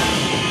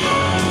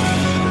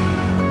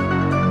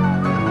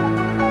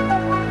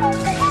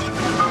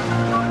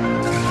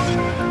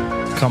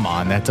 Come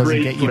on, that doesn't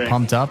Great get you flick.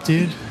 pumped up,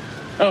 dude?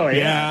 Oh, yeah.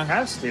 Yeah. It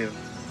has to.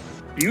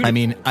 Beautiful. I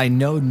mean, I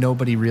know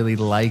nobody really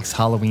likes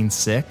Halloween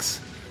 6.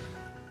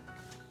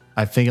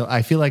 I feel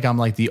like I'm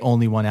like the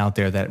only one out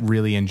there that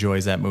really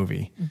enjoys that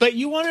movie. But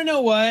you want to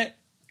know what?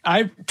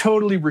 I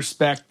totally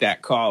respect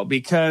that call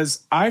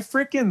because I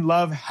freaking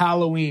love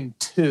Halloween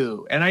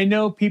 2. And I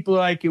know people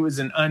like it was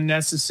an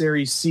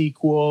unnecessary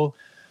sequel.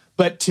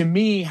 But to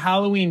me,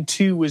 Halloween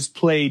 2 was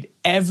played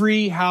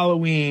every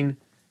Halloween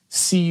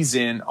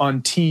season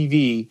on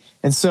TV.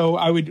 And so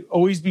I would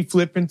always be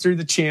flipping through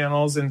the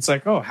channels and it's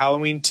like, oh,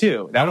 Halloween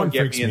 2. That'll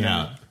get freaks me in me there.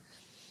 out.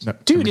 No,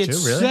 Dude, number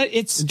it's two, really?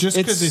 it's Just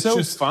because it's so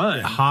just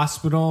fun.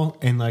 hospital,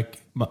 and like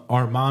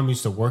our mom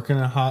used to work in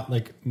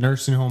a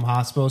nursing home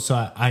hospital,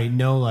 so I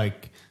know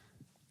like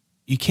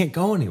you can't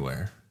go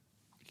anywhere.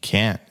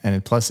 Can't.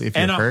 And plus, if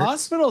you're and hurt, a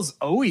hospital's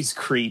always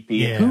creepy.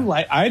 Yeah. Who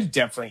I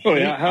definitely. Oh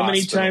hate yeah, how many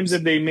hospitals. times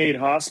have they made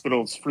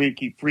hospitals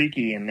freaky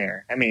in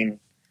there? I mean,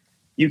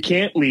 you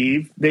can't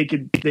leave. They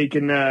can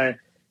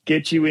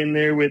get you in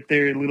there with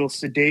their little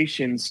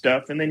sedation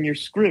stuff, and then you're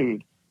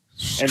screwed.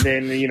 And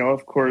then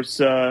of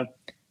course,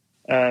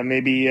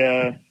 maybe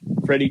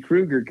Freddy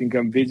Krueger can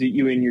come visit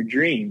you in your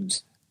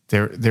dreams.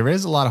 there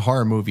is a lot of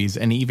horror movies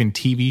and even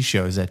TV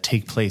shows that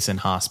take place in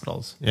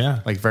hospitals.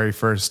 Yeah, Like very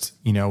first,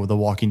 The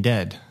Walking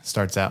Dead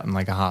starts out in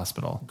like a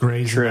hospital.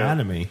 Grey's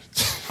Anatomy,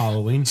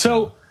 Halloween.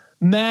 So,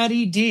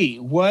 Maddie D,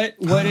 what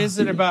is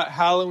it about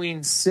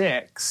Halloween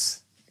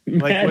 6?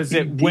 Like, was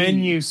it when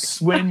you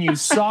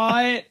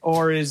saw it,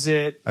 or is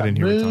it I a didn't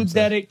hear what Tom mood said.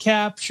 that it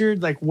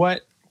captured? Like,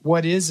 what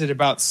is it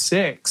about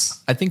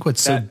 6? I think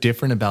what's so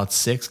different about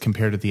 6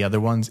 compared to the other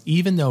ones,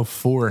 even though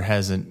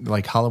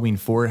Halloween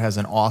 4 has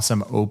an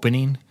awesome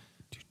opening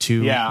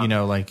to,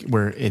 like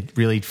where it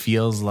really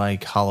feels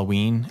like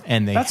Halloween.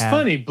 And That's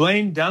funny.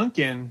 Blaine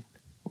Duncan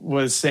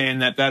was saying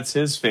that that's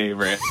his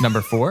favorite.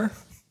 Number 4?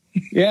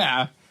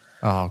 Yeah.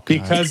 Oh, God.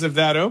 Because of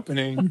that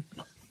opening.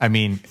 I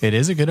mean, it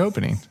is a good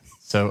opening.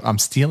 So I'm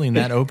stealing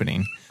that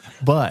opening.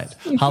 But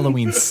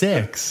Halloween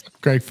 6,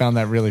 Greg found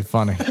that really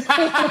funny.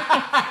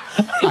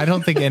 I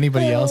don't think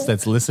anybody else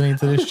that's listening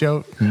to this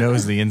show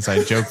knows the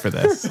inside joke for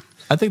this.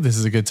 I think this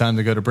is a good time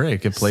to go to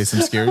break and play some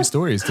scary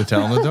stories to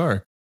tell in the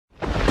dark.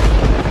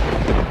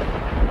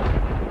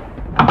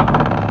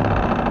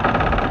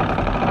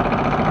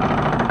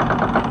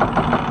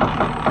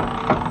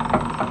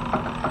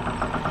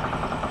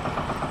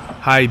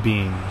 High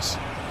beams.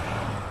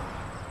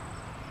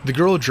 The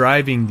girl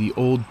driving the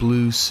old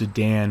blue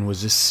sedan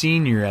was a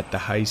senior at the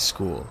high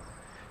school.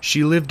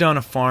 She lived on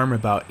a farm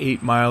about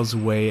 8 miles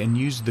away and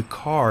used the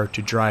car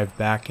to drive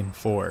back and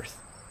forth.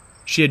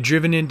 She had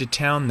driven into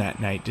town that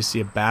night to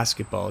see a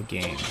basketball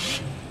game.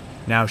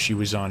 Now she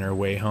was on her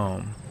way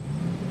home.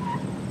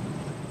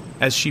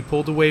 As she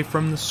pulled away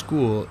from the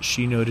school,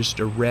 she noticed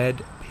a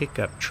red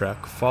pickup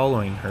truck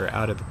following her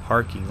out of the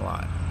parking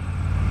lot.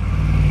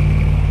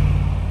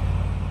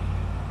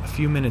 A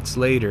few minutes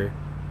later,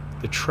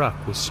 the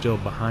truck was still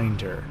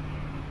behind her.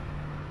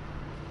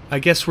 I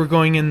guess we're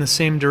going in the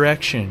same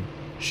direction,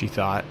 she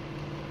thought.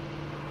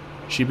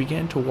 She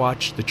began to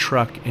watch the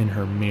truck in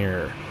her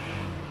mirror.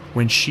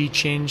 When she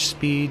changed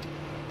speed,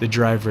 The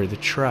driver of the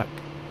truck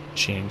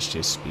changed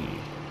his speed.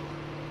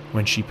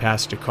 When she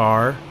passed a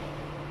car,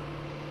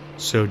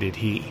 so did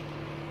he.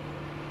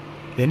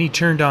 Then he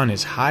turned on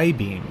his high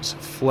beams,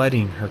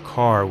 flooding her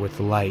car with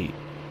light.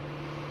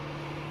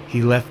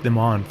 He left them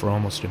on for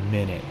almost a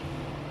minute.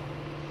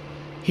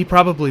 He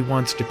probably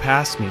wants to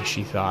pass me,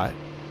 she thought,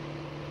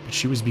 but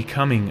she was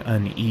becoming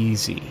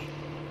uneasy.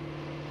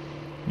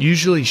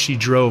 Usually she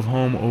drove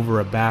home over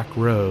a back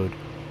road.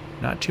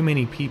 Not too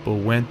many people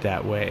went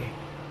that way,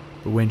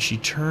 but when she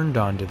turned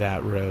onto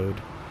that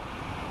road,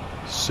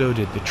 so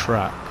did the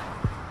truck.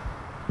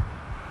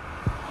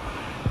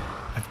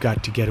 I've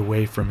got to get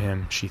away from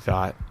him, she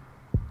thought.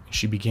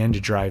 She began to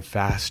drive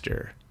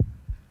faster.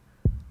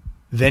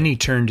 Then he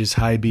turned his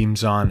high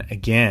beams on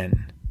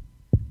again.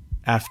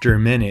 After a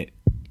minute,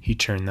 he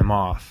turned them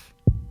off.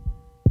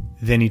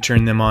 Then he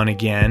turned them on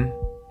again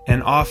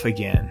and off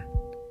again.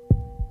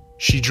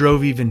 She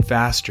drove even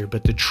faster,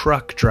 but the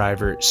truck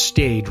driver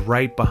stayed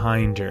right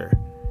behind her.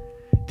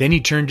 Then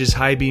he turned his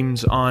high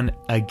beams on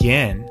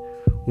again.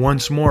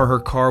 Once more, her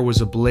car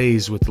was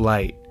ablaze with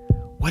light.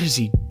 What is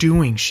he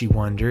doing, she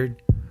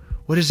wondered.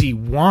 What does he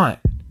want?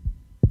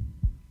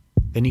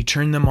 Then he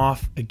turned them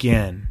off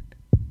again.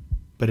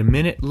 But a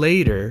minute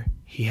later,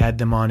 he had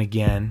them on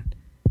again,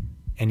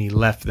 and he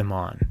left them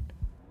on.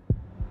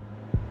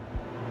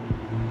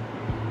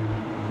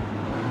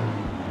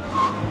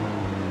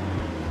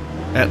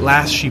 At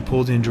last, she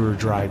pulled into her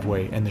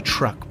driveway, and the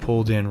truck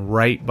pulled in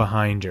right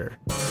behind her.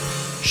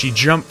 She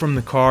jumped from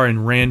the car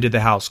and ran to the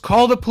house.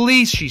 "Call the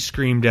police!" she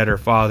screamed at her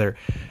father.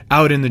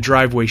 Out in the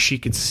driveway, she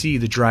could see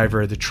the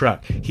driver of the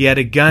truck. He had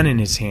a gun in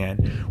his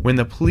hand. When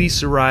the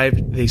police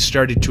arrived, they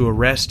started to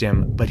arrest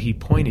him, but he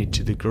pointed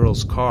to the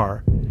girl's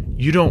car.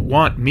 "You don't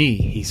want me,"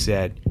 he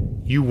said.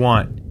 "You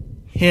want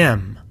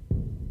him."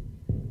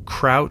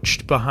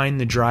 Crouched behind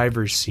the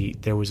driver's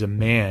seat, there was a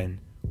man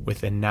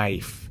with a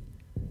knife.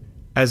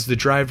 As the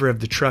driver of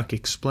the truck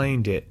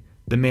explained it,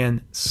 the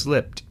man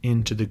slipped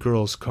into the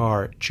girl's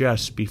car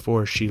just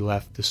before she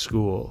left the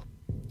school.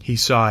 He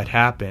saw it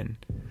happen,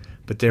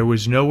 but there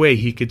was no way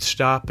he could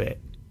stop it.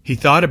 He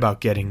thought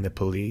about getting the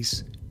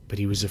police, but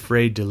he was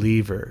afraid to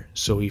leave her,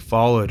 so he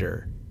followed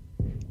her.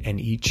 And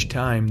each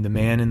time the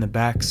man in the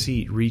back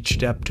seat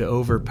reached up to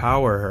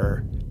overpower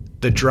her,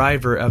 the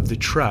driver of the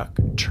truck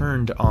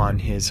turned on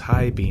his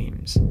high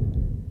beams.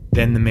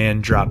 Then the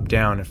man dropped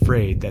down,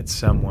 afraid that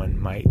someone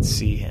might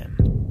see him.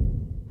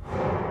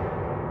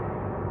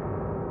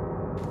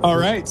 All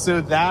right,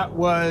 so that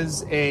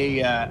was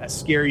a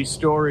scary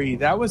story.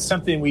 That was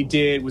something we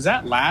did. Was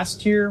that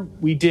last year?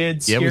 We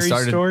did scary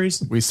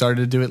stories? We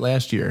started to do it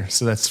last year.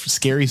 So that's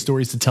Scary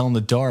Stories to Tell in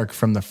the Dark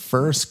from the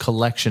first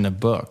collection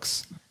of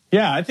books.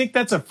 Yeah, I think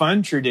that's a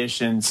fun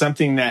tradition,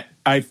 something that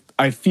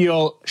I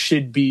feel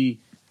should be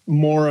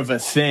more of a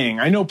thing.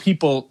 I know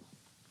people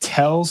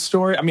tell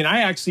stories. I mean,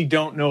 I actually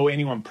don't know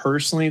anyone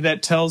personally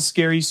that tells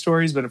scary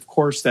stories, but of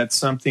course that's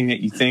something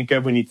that you think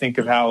of when you think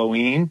of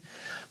Halloween.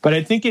 But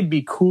I think it'd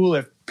be cool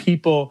if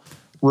people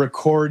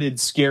recorded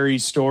scary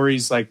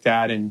stories like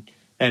that and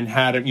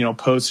had them,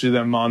 posted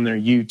them on their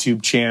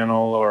YouTube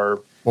channel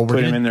or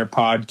put them in their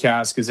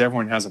podcast, because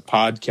everyone has a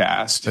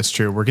podcast. That's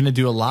true. We're going to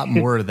do a lot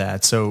more of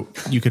that. So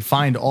you could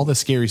find all the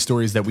scary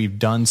stories that we've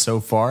done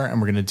so far,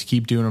 and we're going to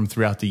keep doing them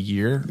throughout the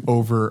year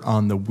over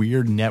on the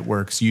Weird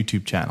Network's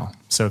YouTube channel.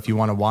 So if you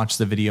want to watch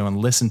the video and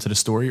listen to the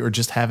story, or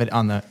just have it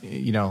on the,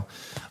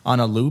 on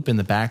a loop in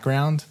the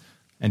background,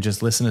 and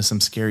just listen to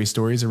some scary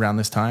stories around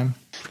this time.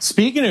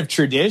 Speaking of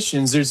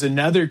traditions, there's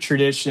another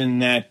tradition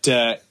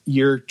that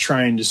you're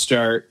trying to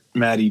start,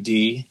 Matty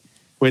D,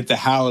 with the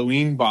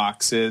Halloween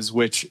boxes,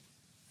 which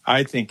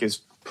I think is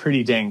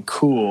pretty dang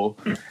cool.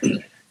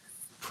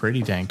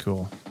 Pretty dang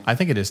cool. I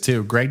think it is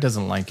too. Greg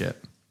doesn't like it.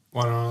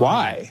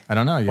 Why? I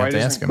don't know. You have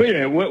to ask him. Wait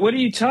a minute. What are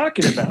you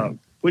talking about?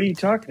 What are you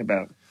talking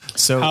about?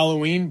 So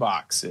Halloween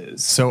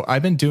boxes. So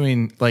I've been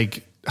doing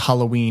like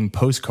Halloween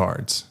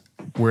postcards,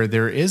 where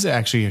there is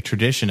actually a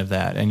tradition of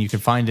that, and you can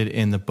find it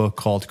in the book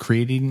called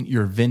Creating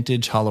Your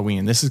Vintage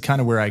Halloween. This is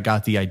kind of where I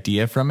got the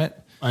idea from it.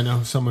 I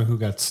know someone who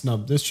got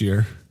snubbed this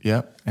year.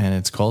 Yep, and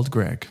it's called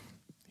Greg.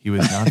 He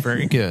was not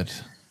very good,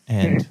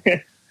 and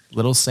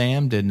little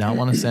Sam did not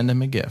want to send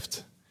him a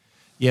gift.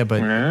 Yeah,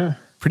 but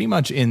pretty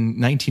much in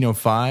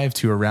 1905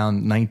 to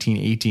around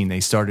 1918, they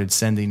started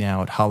sending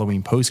out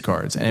Halloween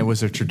postcards, and it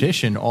was a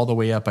tradition all the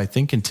way up, I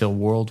think, until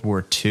World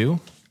War II.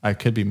 I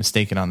could be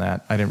mistaken on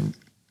that. I didn't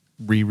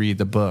reread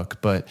the book,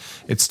 but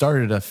it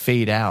started to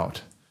fade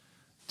out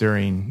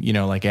during,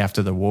 like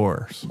after the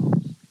wars.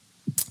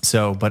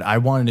 So, but I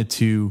wanted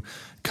to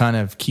kind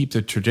of keep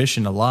the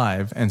tradition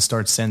alive and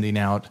start sending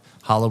out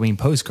Halloween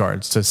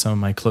postcards to some of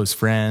my close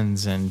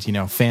friends and,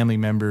 family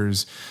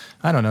members.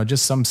 I don't know,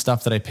 just some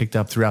stuff that I picked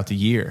up throughout the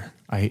year.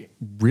 I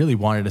really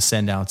wanted to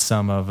send out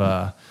some of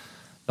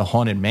the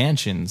Haunted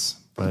Mansions,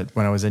 but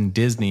when I was in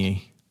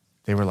Disney,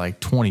 they were like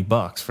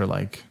 $20 for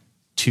like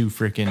 2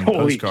 freaking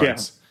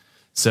postcards. Yeah.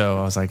 So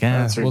I was like,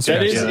 we'll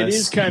it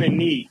is kind of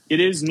neat. It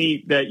is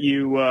neat that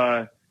you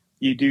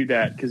do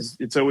that, because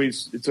it's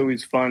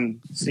always fun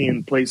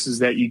seeing places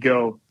that you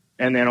go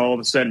and then all of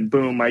a sudden,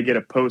 boom, I get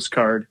a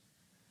postcard.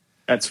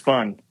 That's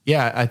fun.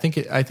 Yeah, I think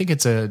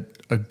it's a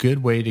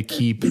good way to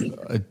keep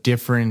a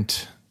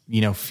different,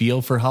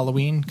 feel for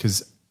Halloween,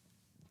 because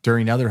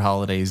during other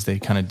holidays they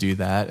kind of do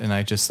that, and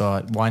I just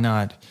thought, why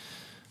not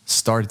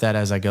start that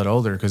as I got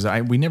older? Because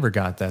we never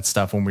got that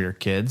stuff when we were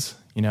kids.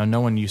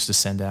 No one used to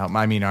send out.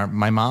 I mean,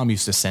 my mom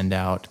used to send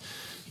out,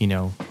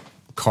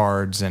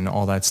 cards and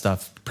all that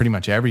stuff pretty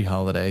much every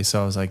holiday.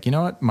 So I was like, you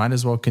know what, might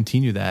as well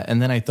continue that.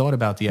 And then I thought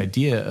about the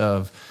idea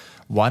of,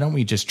 why don't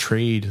we just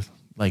trade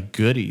like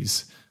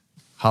goodies,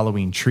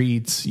 Halloween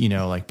treats,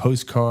 like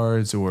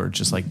postcards or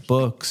just like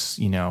books,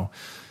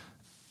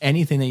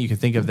 anything that you could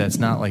think of that's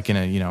not like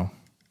gonna,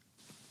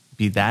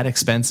 be that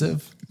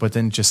expensive, but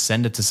then just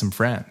send it to some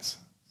friends.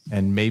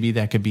 And maybe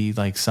that could be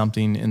like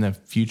something in the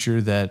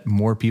future that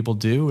more people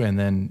do. And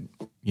then,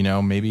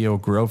 maybe it'll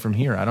grow from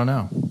here. I don't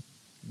know.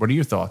 What are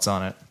your thoughts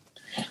on it?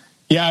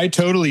 Yeah, I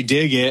totally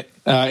dig it.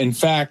 In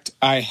fact,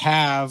 I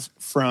have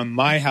from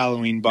my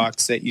Halloween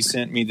box that you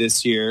sent me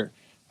this year,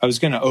 I was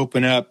going to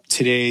open up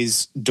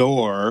today's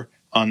door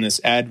on this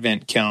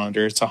advent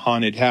calendar. It's a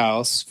haunted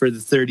house for the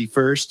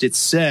 31st. It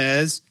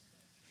says,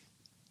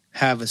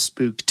 have a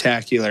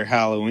spooktacular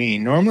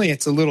Halloween. Normally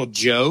it's a little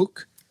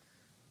joke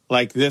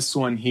like this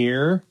one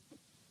here.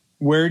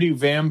 Where do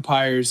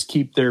vampires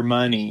keep their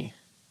money?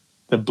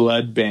 The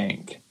blood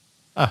bank.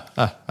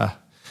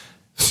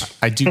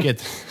 I do get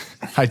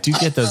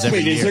those every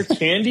Wait, year. is there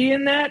candy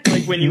in that?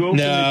 Like when you open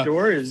the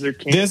door, is there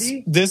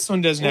candy? This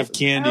one doesn't have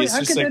candy. It's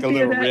just like a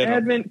little riddle.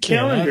 Advent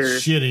calendar.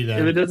 that's shitty,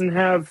 then. If it doesn't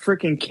have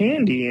freaking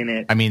candy in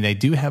it. I mean, they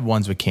do have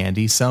ones with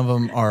candy. Some of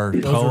them are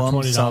Those are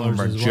poems. Some of them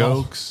are $20 as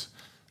well. jokes.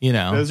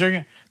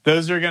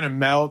 Those are going to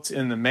melt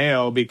in the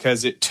mail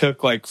because it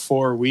took like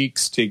 4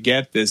 weeks to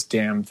get this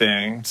damn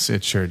thing.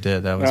 It sure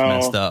did. That was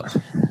messed up.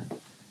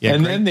 Yeah,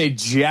 and then they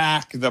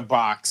jack the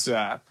box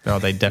up. Oh,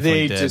 they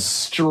definitely did. They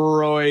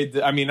destroyed.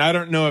 I mean, I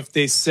don't know if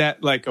they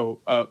set like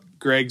a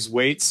Greg's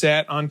weight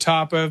set on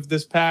top of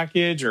this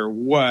package or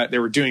what. They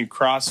were doing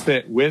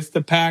CrossFit with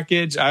the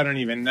package. I don't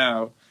even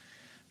know,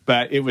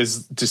 but it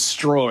was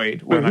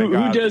destroyed.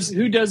 Who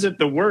does it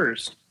the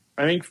worst?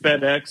 I think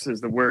FedEx is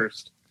the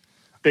worst.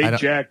 They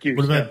jack your.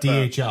 What about stuff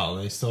DHL? up.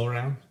 Are they still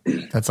around?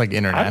 That's like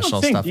international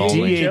I don't stuff think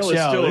only. DHL is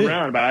still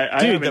around, but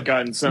I haven't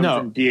gotten some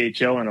from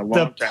DHL in a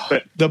long time.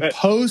 But the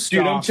post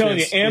dude, office I'm telling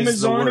you,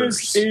 Amazon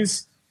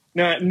is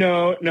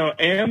no.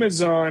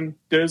 Amazon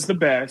does the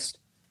best.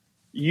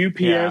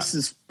 UPS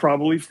is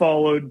probably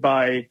followed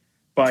by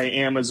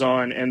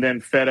Amazon, and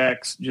then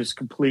FedEx just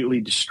completely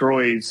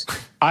destroys.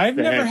 I've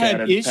never heck out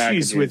had of issues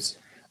packages. with.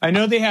 I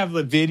know they have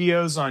the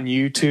videos on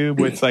YouTube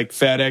with like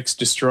FedEx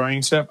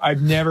destroying stuff. I've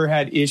never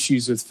had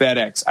issues with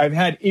FedEx. I've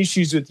had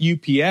issues with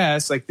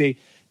UPS, like they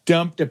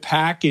dumped a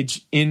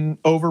package in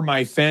over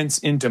my fence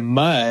into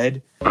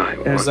mud.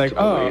 And it's like,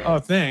 oh,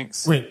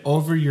 thanks. Wait,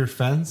 over your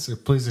fence?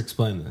 Please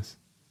explain this.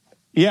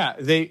 Yeah,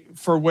 they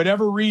for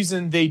whatever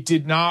reason they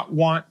did not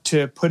want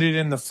to put it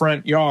in the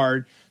front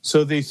yard,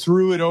 so they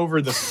threw it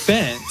over the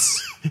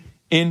fence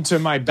into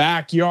my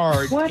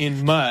backyard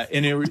in mud,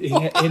 and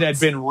it had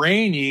been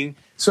raining.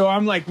 So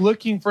I'm like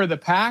looking for the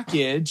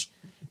package,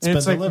 and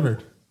it's like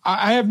delivered.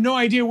 I have no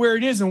idea where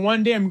it is. And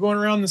one day I'm going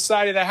around the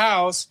side of the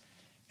house,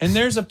 and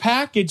there's a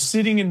package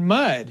sitting in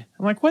mud.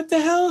 I'm like, what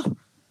the hell?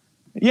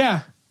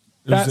 Yeah,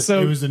 it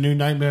was the new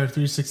Nightmare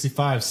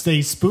 365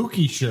 Stay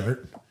Spooky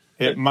shirt.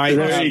 It might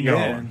have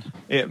been.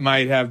 It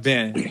might have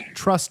been.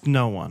 Trust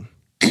no one.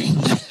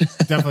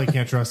 Definitely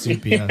can't trust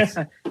UPS.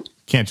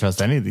 Can't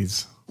trust any of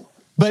these.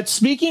 But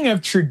speaking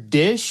of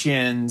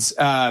traditions,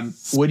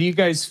 what do you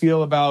guys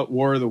feel about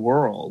War of the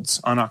Worlds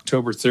on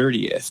October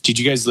 30th? Did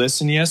you guys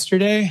listen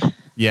yesterday?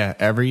 Yeah,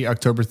 every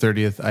October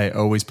 30th, I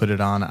always put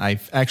it on. I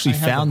actually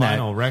found that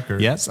vinyl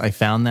record. Yes, I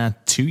found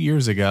that 2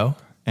 years ago,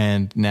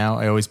 and now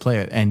I always play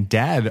it. And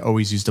Dad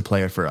always used to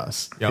play it for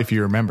us, if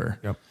you remember.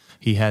 Yep.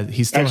 He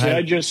still Actually, had.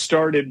 I just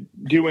started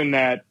doing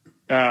that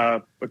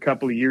a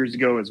couple of years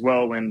ago as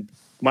well when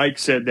Mike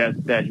said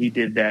that he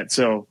did that.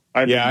 So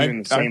I've been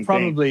doing the same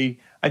thing.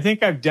 I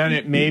think I've done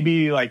it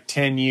maybe like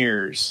 10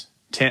 years.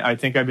 I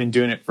think I've been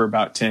doing it for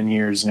about 10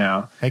 years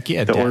now. Heck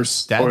yeah, The Dad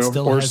still has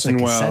the Orson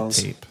cassette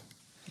Welles. tape.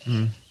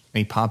 And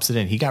he pops it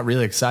in. He got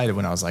really excited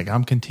when I was like,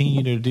 I'm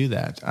continuing to do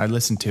that. I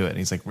listened to it. And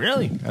he's like,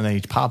 really? And then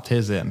he popped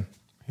his in.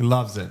 He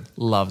loves it.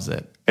 Loves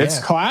it. It's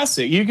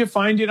classic. You can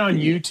find it on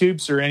YouTube.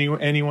 So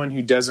anyone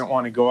who doesn't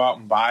want to go out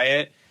and buy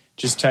it,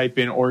 just type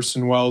in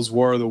Orson Welles'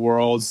 War of the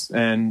Worlds,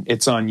 and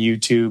it's on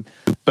YouTube.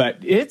 But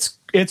it's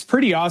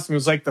pretty awesome. It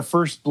was like the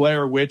first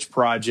Blair Witch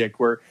Project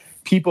where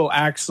people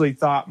actually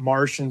thought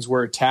Martians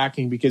were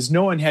attacking because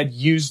no one had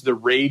used the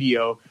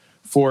radio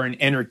for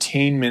an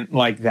entertainment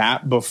like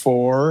that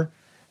before.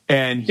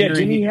 And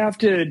didn't he have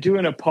to do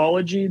an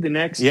apology the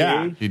next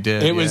day? He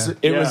did. It was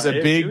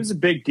a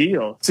big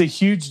deal. It's a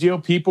huge deal.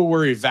 People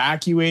were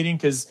evacuating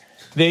because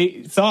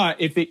they thought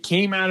if it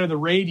came out of the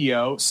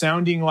radio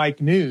sounding like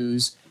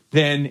news,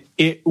 then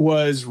it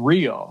was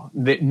real.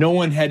 That no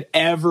one had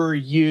ever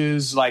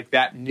used like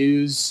that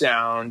news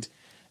sound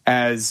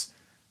as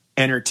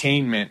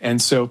entertainment.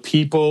 And so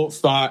people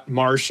thought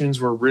Martians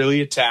were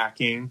really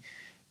attacking,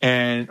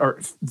 or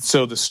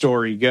so the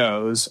story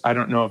goes. I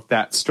don't know if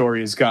that story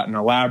has gotten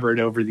elaborate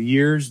over the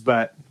years,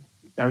 but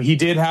he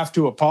did have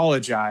to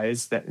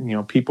apologize that,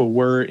 people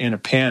were in a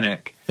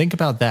panic. Think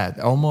about that.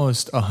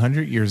 Almost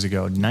 100 years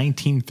ago,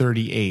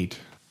 1938,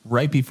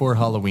 right before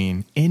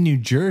Halloween, in New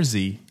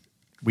Jersey,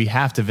 we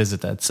have to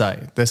visit that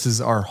site. This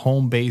is our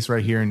home base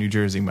right here in New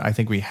Jersey. I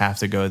think we have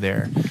to go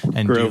there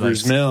and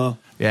Grover's Mill.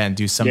 Yeah, and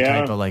do some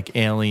type of like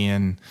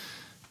alien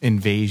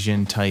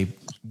invasion type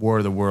War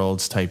of the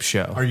Worlds type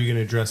show. Are you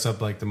going to dress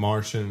up like the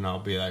Martian and I'll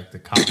be like the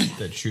cop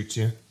that shoots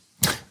you?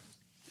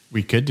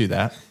 We could do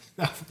that.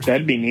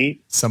 That'd be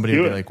neat. Somebody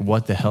would be like,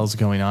 what the hell's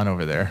going on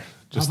over there?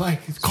 Just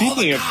like,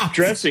 speaking of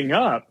dressing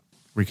up,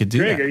 we could do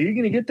Greg, that. are you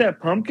going to get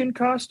that pumpkin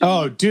costume?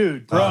 Oh,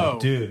 dude, bro.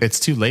 Dude. It's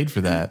too late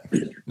for that.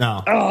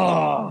 No.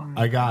 Oh.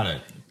 I got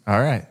it. All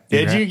right.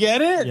 Did you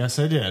get it? Yes,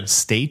 I did.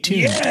 Stay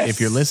tuned if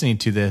you're listening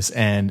to this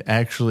and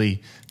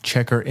actually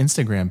check our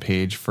Instagram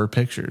page for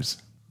pictures.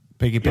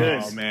 Piggy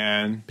pics. Oh,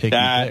 man. Piggy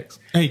pics.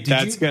 Hey,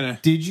 gonna.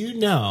 Did you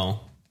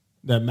know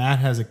that Matt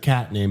has a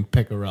cat named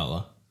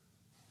Picarella?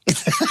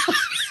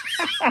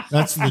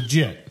 That's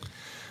legit.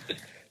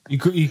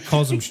 He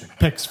calls him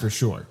Pix for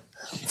short.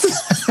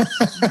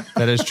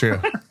 That is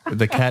true.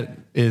 The cat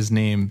is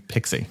named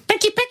Pixie.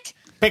 Picky pick.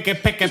 Picky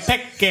picky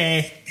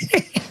picky.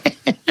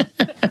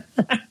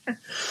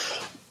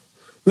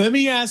 Let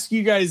me ask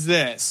you guys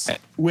this.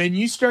 When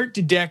you start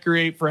to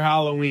decorate for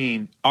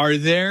Halloween, are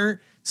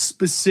there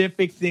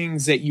specific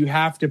things that you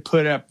have to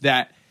put up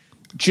that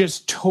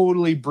just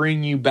totally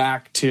bring you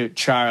back to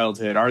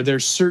childhood? Are there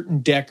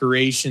certain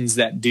decorations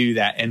that do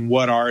that, and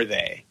what are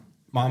they?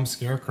 Mom's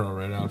scarecrow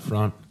right out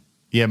front.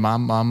 Yeah,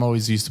 mom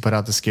always used to put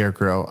out the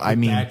scarecrow.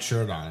 Dad's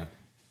shirt on it.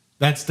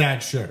 That's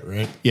Dad's shirt,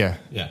 right? Yeah.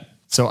 Yeah.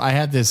 So I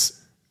had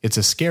this, it's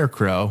a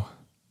scarecrow,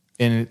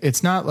 and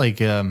it's not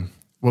like,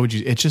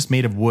 it's just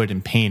made of wood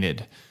and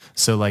painted.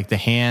 So like the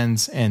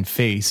hands and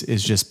face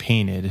is just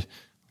painted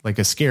like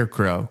a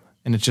scarecrow,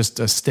 and it's just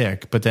a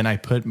stick. But then I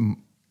put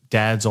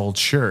Dad's old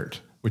shirt,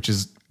 which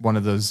is one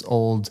of those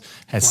old,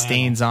 has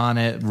stains on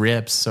it,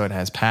 rips, so it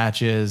has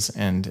patches,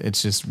 and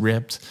it's just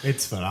ripped.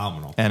 It's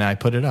phenomenal. And I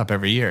put it up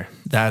every year.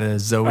 That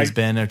has always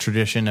been a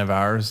tradition of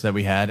ours that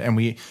we had.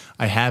 And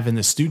I have in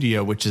the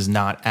studio, which is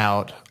not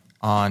out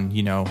on,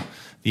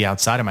 the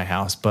outside of my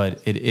house, but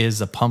it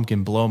is a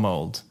pumpkin blow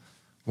mold.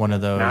 One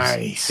of those.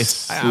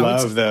 Nice.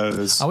 Love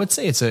those. I would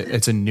say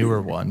it's a newer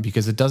one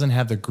because it doesn't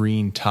have the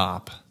green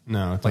top.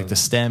 No, like the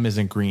stem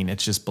isn't green;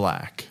 it's just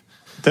black.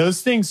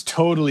 Those things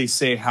totally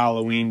say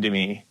Halloween to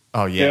me.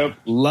 Oh yeah, yep.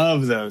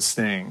 Love those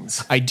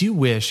things. I do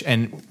wish,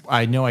 and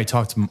I know I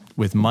talked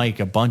with Mike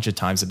a bunch of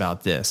times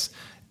about this.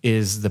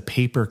 Is the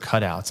paper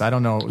cutouts? I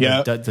don't know.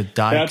 Yeah, the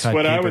die that's cut.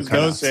 What paper I was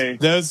going to say.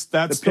 That's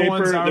the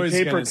ones I was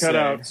the paper gonna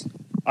cutouts. Say.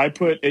 I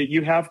put.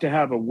 You have to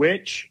have a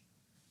witch,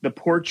 the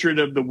portrait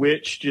of the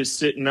witch just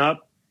sitting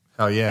up.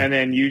 Oh yeah, and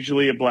then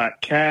usually a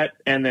black cat,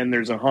 and then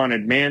there's a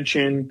haunted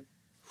mansion.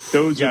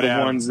 Those are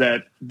the ones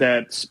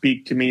that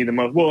speak to me the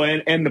most. Well,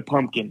 and the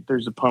pumpkin.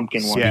 There's a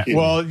pumpkin one. Yeah. Too.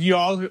 Well, you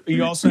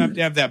also have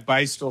to have that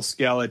Beistel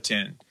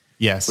skeleton.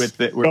 Yes.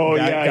 That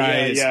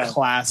guy is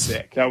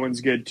classic. That one's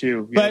good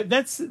too. Yeah.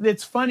 But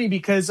it's funny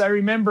because I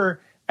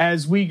remember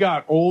as we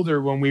got older,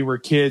 when we were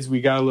kids,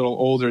 we got a little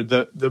older.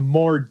 The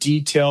more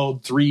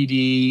detailed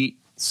 3D,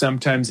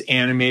 sometimes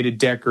animated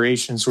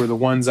decorations were the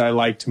ones I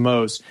liked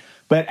most.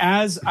 But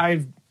as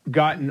I've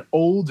gotten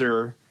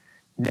older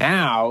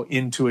now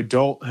into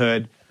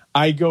adulthood,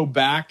 I go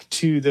back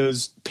to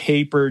those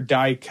paper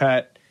die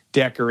cut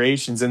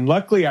decorations. And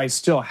luckily I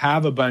still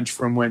have a bunch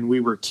from when we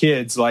were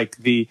kids. Like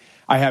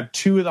I have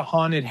 2 of the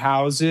haunted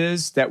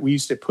houses that we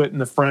used to put in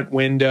the front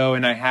window.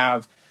 And I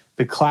have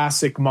the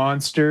classic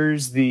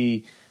monsters,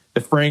 the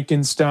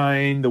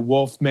Frankenstein, the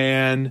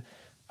Wolfman.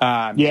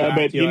 But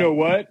you know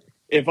what?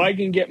 If I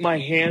can get my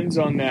hands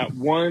on that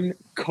one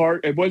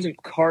it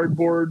wasn't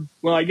cardboard.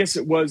 Well, I guess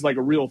it was like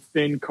a real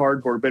thin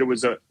cardboard, but it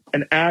was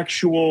an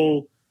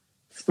actual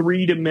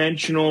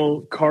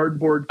 3-dimensional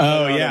cardboard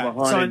cutout of a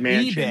haunted it's on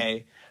mansion.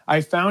 eBay.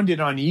 I found it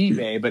on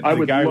eBay, but I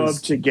would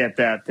love to get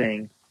that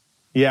thing.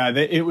 Yeah,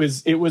 it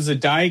was a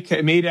die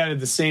cut made out of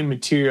the same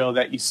material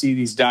that you see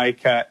these die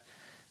cut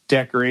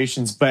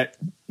decorations, but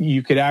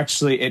you could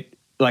actually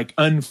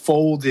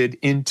unfolded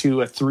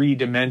into a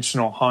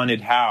 3-dimensional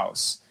haunted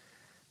house.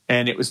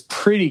 And it was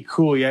pretty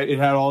cool. Yeah, it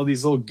had all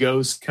these little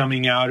ghosts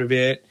coming out of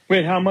it.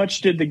 Wait, how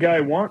much did the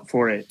guy want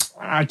for it?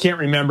 I can't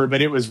remember,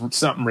 but it was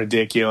something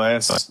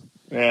ridiculous.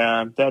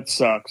 Yeah, that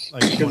sucks.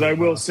 Because I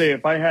will say,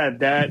 if I had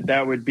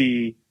that'd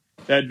be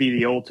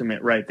the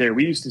ultimate right there.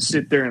 We used to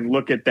sit there and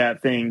look at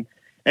that thing,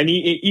 and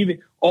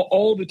even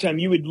all the time,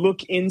 you would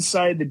look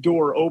inside the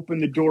door, open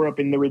the door up,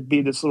 and there would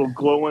be this little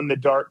glow in the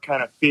dark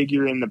kind of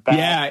figure in the back.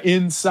 Yeah,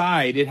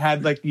 inside it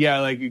had like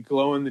a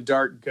glow in the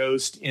dark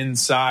ghost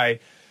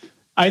inside.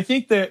 I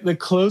think that the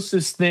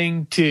closest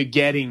thing to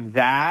getting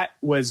that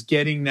was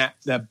getting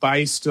that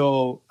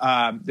Beistel.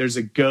 There's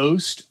a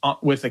ghost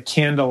with a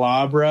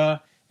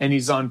candelabra, and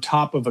he's on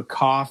top of a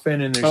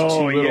coffin and there's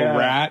two little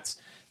rats.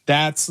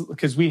 That's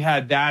because we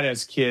had that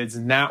as kids,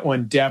 and that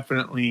one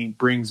definitely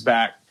brings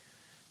back.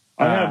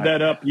 I have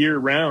that up year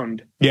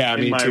round. Yeah,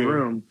 in me my too.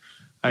 room.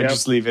 I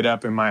just leave it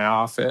up in my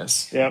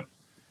office. Yep.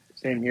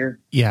 Same here.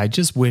 Yeah, I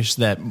just wish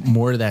that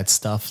more of that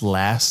stuff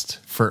lasts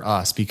for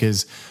us,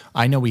 because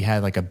I know we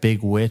had like a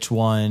big witch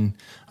one,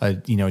 a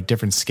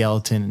different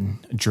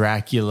skeleton,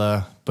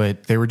 Dracula,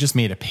 but they were just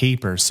made of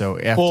paper. So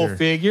after full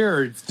figure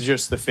or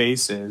just the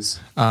faces?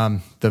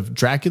 The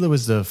Dracula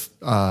was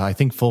I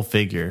think full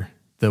figure.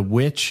 The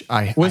witch,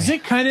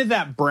 it kind of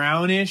that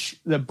brownish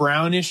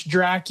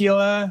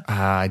Dracula?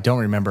 I don't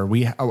remember.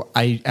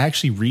 I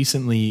actually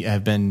recently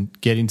have been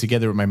getting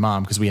together with my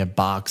mom because we have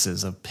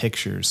boxes of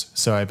pictures.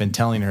 So I've been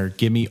telling her,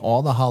 give me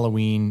all the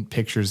Halloween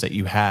pictures that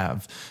you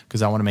have,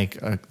 because I want to make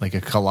a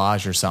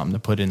collage or something to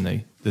put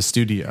in the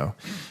studio.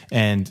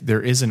 And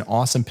there is an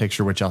awesome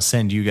picture, which I'll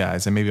send you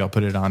guys, and maybe I'll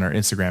put it on our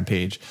Instagram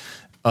page,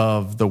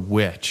 of the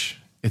witch.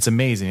 It's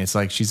amazing. It's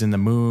like she's in the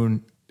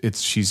moon.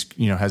 She's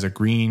has a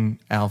green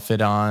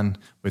outfit on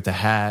with the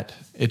hat.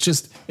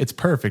 It's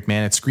perfect,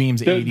 man. It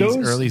screams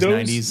 80s, early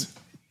 90s.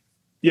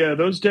 Yeah,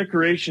 those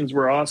decorations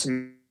were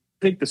awesome.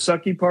 I think the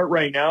sucky part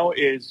right now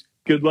is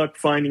good luck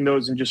finding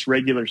those in just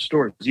regular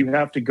stores. You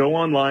have to go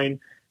online,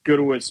 go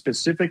to a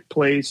specific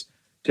place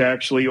to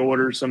actually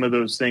order some of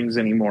those things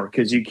anymore,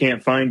 because you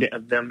can't find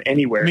them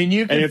anywhere. I mean,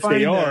 you can and if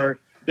find they are,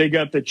 they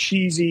got the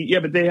cheesy. Yeah,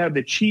 but they have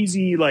the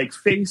cheesy like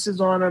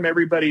faces on them.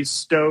 Everybody's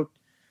stoked.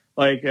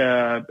 Like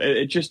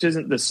it just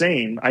isn't the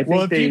same. I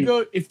think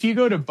if you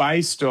go to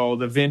Bystol,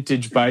 the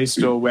vintage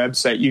Bystol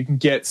website, you can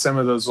get some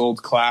of those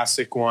old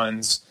classic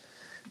ones.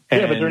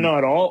 Yeah, but they're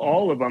not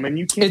all of them, and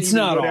you can't even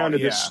go down to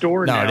the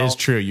store now. No, it is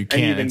true. You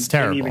can't. It's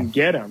terrible. And even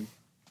get them.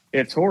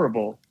 It's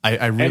horrible.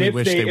 I really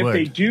wish they would.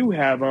 If they do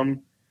have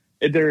them,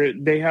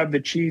 they have the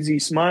cheesy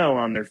smile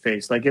on their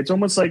face. Like it's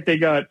almost like they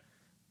got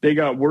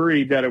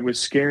worried that it was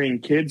scaring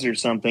kids or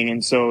something,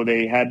 and so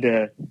they had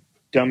to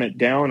dumb it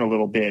down a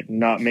little bit and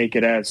not make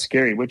it as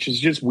scary, which is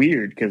just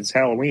weird because it's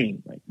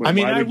Halloween. Like,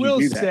 I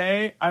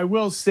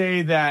will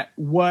say that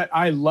what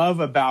I love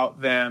about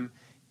them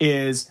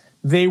is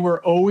they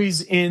were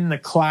always in the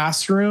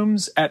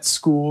classrooms at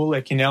school,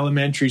 like in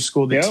elementary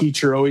school. The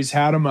teacher always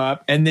had them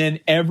up, and then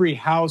every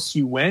house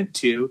you went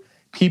to,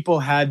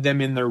 people had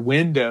them in their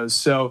windows.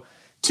 So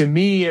to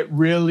me, it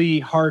really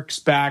harks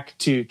back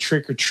to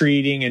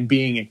trick-or-treating and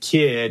being a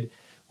kid,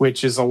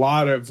 which is a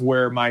lot of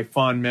where my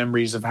fond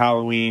memories of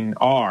Halloween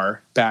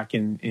are back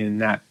in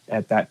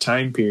that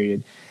time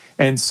period.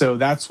 And so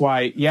that's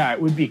why, it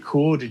would be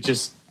cool to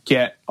just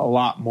get a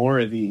lot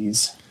more of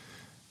these.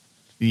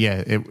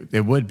 Yeah,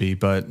 it would be,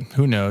 but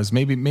who knows?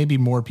 Maybe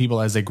more people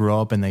as they grow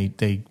up and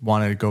they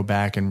want to go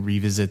back and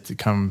revisit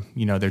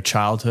their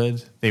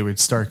childhood, they would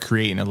start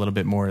creating a little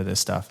bit more of this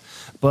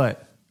stuff.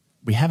 But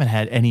we haven't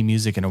had any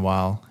music in a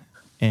while,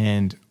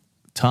 and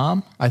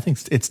Tom, I think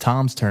it's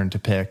Tom's turn to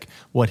pick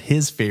what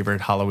his favorite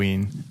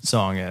Halloween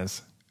song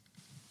is.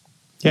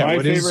 Yeah, my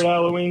favorite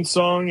Halloween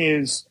song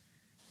is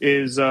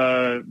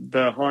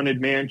the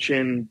Haunted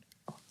Mansion.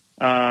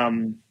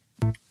 Well,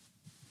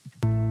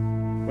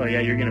 yeah,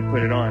 you're gonna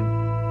put it on.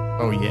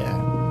 Oh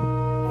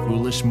yeah,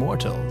 Foolish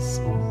Mortals.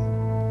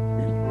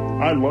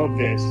 I love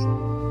this.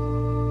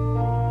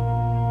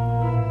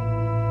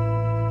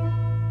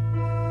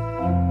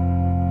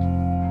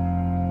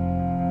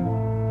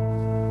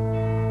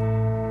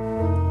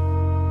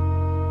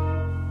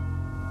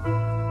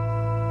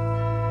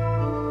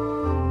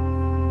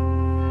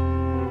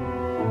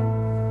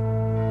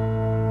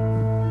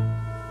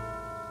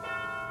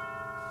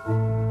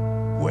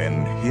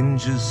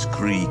 Hinges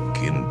creak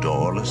in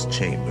doorless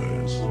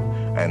chambers,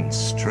 and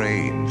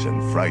strange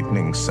and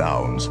frightening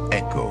sounds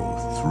echo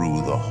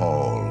through the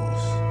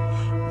halls.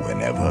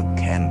 Whenever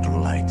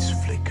candlelights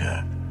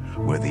flicker,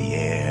 where the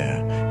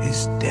air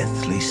is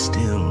deathly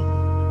still,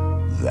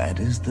 that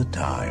is the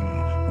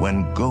time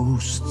when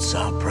ghosts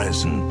are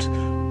present,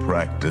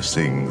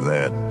 practicing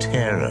their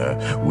terror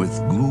with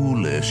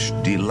ghoulish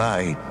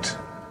delight.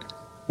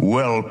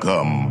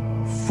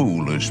 Welcome,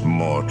 foolish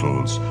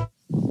mortals.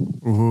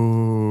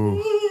 Ooh.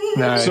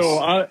 Nice.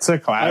 So it's a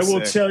classic. I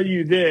will tell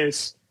you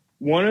this.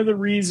 One of the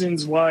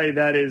reasons why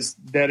that is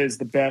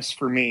the best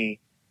for me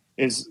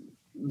is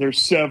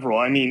there's several.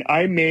 I mean,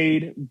 I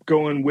made,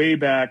 going way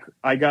back,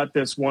 I got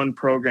this one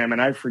program, and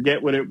I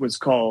forget what it was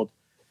called,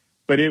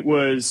 but it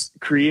was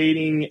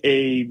creating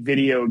a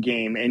video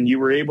game, and you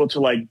were able to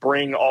like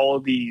bring all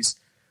of these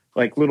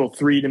like little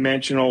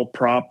 3-dimensional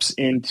props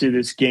into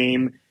this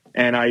game.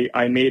 And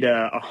I made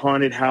a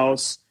haunted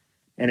house,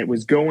 and it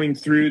was going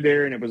through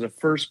there, and it was a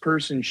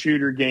first-person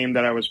shooter game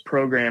that I was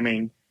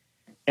programming.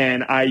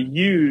 And I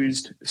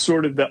used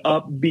sort of the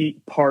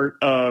upbeat part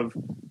of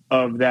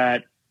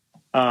that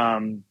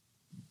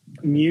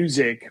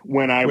music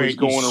when I was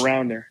going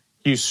around there.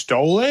 You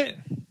stole it?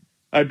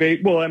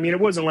 Well, I mean, it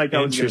wasn't like I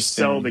was going to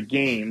sell the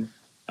game.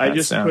 I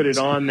just put it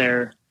on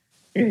there.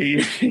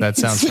 That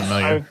sounds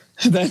familiar.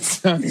 That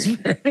sounds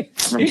very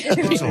familiar.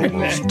 It's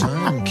almost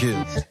time,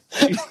 kid.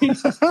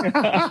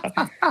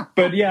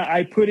 But yeah,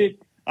 I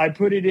I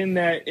put it in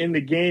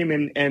the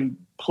game and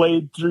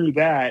played through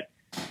that.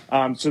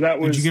 So that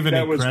was Did you give that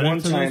any was credit one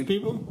to time. those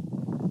people?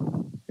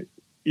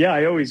 Yeah,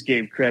 I always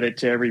gave credit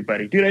to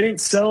everybody, dude. I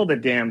didn't sell the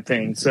damn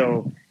thing,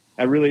 so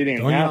I really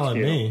didn't Don't have yell at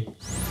to. me.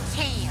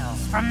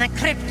 Tales from the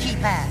Crypt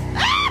Keeper.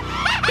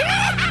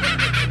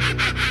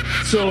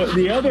 So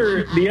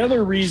the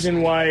other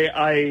reason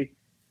why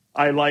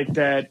I like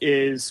that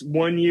is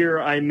one year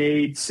I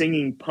made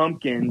Singing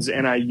Pumpkins,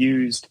 and I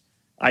used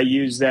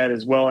that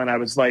as well, and I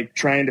was like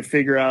trying to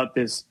figure out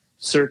this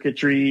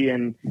circuitry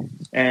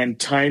and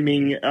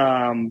timing,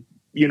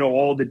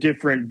 all the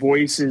different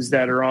voices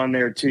that are on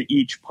there to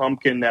each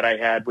pumpkin that I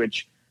had,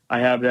 which I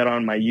have that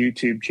on my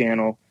YouTube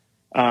channel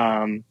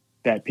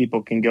that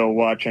people can go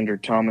watch under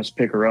Thomas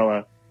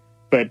Picarella.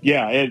 But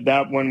yeah,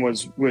 that one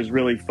was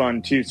really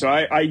fun too. So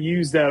I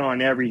use that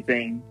on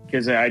everything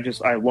because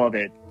I love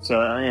it. So,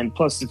 and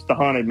plus it's the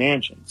Haunted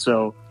Mansion.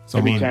 So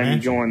every time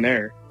you go in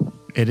there,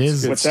 it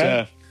is. What's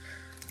that?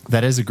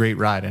 That is a great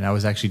ride. And I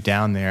was actually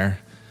down there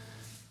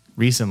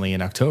recently in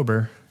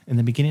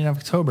the beginning of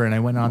October, and I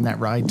went on that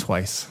ride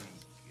twice.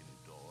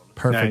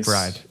 Perfect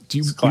ride.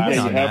 You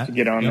have to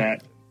get on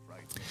that.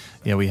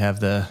 Yeah,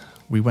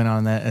 we went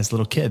on that as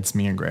little kids,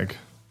 me and Greg.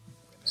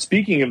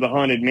 Speaking of the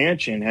Haunted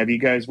Mansion, have you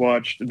guys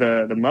watched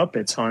the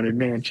Muppets Haunted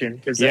Mansion?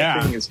 Because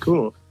that thing is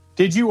cool.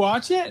 Did you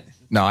watch it?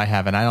 No, I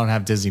haven't. I don't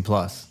have Disney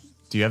Plus.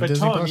 Do you have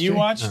Disney Tom, Plus? you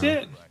watched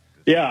it?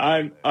 Yeah,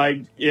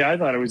 I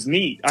thought it was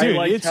neat. Dude, I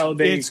liked how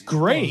it's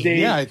great.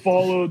 They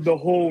followed the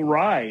whole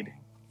ride.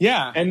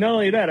 Yeah. And not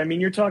only that, I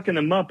mean, you're talking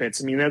the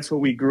Muppets. I mean, that's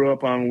what we grew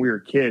up on when we were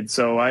kids.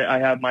 So I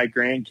have my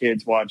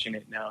grandkids watching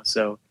it now.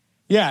 So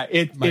yeah,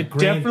 it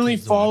definitely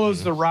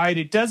follows the ride.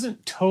 It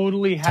doesn't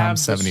totally have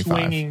the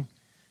swinging.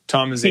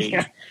 Tom is 8.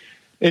 Yeah.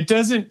 It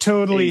doesn't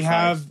totally 85.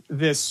 Have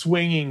this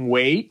swinging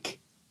wake,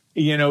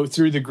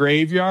 through the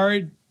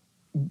graveyard.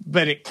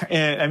 But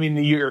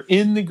you're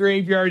in the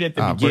graveyard at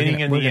the beginning and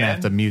the end. We're gonna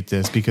have to mute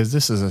this because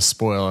this is a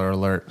spoiler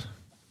alert.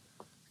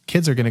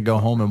 Kids are gonna go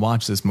home and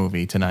watch this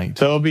movie tonight.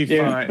 They'll be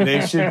fine.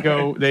 They should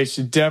go. They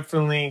should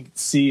definitely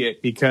see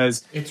it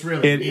because it's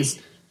really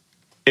neat.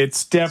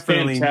 It's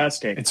definitely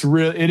fantastic.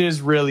 It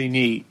is really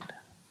neat.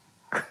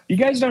 You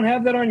guys don't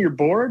have that on your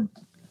board?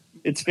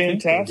 It's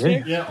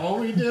fantastic. Yeah, all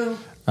we do.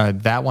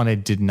 That one I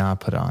did not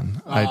put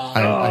on.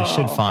 I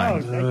should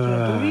find. I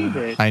can't believe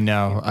it. I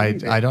know.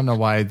 I don't know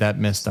why that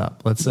messed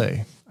up. Let's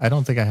see. I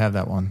don't think I have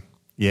that one.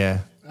 Yeah.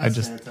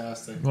 That's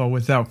fantastic. Well,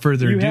 without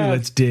further ado,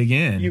 let's dig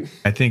in.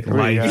 I think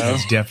life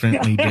has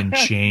definitely been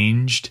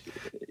changed.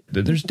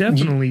 There's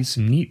definitely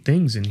some neat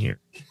things in here.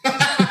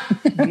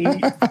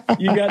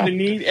 You got the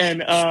neat and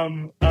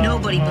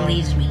nobody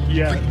believes me.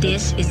 Yeah, but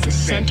this is the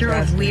center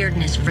of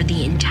weirdness for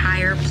the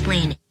entire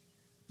planet.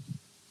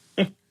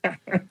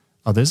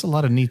 Oh, there's a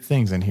lot of neat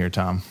things in here,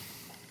 Tom.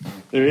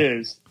 There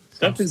is.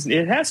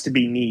 It has to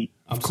be neat.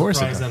 Of course,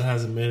 surprised that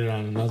hasn't made it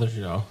on another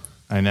show.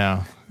 I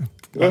know.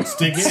 Let's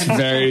dig in.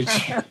 Very.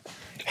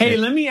 Hey,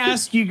 let me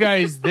ask you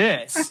guys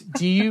this: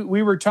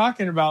 we were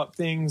talking about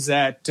things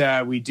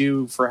that we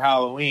do for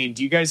Halloween.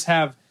 Do you guys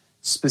have?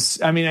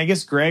 I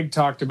guess Greg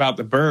talked about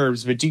The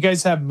Burbs, but do you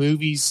guys have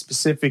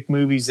specific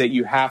movies that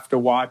you have to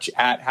watch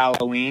at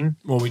Halloween?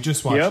 Well, we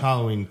just watched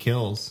Halloween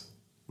Kills.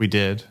 We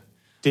did.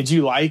 Did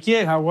you like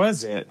it? How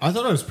was it? I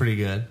thought it was pretty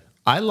good.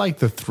 I like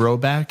the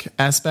throwback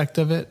aspect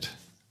of it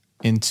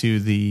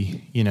into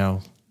the,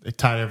 it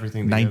tied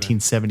everything together.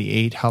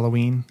 1978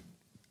 Halloween.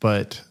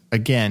 But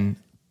again,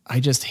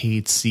 I just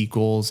hate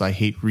sequels. I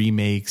hate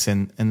remakes.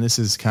 And this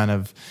is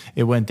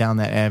it went down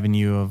that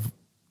avenue of,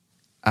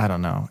 I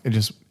don't know.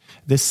 This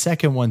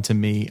second one to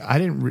me, I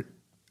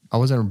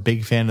wasn't a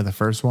big fan of the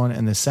first one.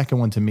 And the second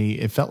one to me,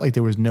 it felt like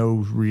there was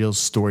no real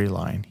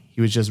storyline. He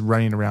was just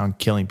running around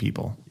killing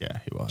people. Yeah,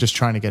 he was. Just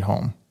trying to get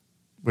home,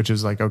 which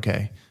is like,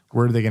 okay,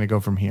 where are they going to go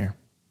from here?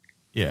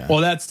 Yeah. Well,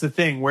 that's the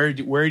thing. Where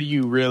do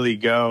you really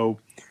go?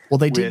 Well,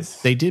 they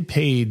did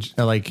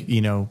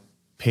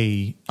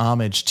pay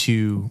homage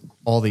to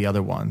all the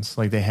other ones.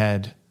 Like they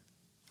had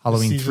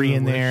Halloween 3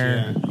 in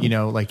there.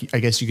 I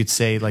guess you could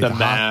say like the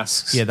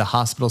masks. The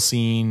hospital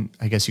scene.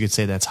 I guess you could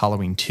say that's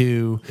Halloween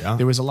 2. Yeah.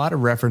 There was a lot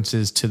of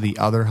references to the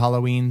other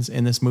Halloweens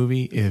in this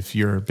movie. If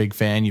you're a big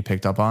fan, you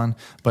picked up on.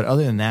 But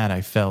other than that,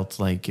 I felt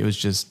like it was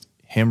just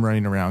him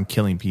running around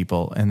killing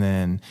people. And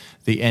then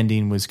the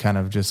ending was kind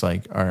of just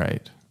like, all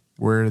right,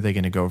 where are they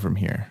going to go from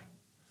here?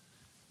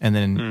 And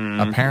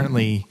then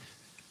apparently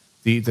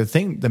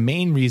the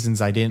main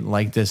reasons I didn't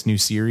like this new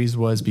series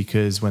was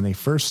because when they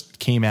first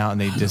came out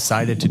and they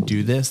decided to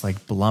do this,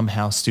 like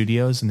Blumhouse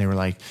Studios, and they were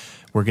like,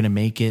 we're going to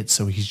make it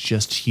so he's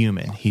just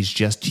human. He's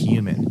just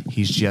human.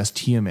 He's just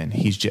human.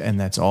 And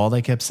that's all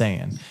they kept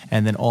saying.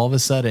 And then all of a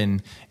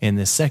sudden in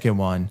the second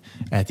one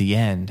at the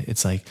end,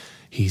 it's like,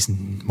 he's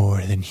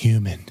more than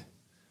human.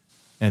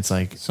 And it's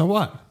like, so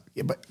what?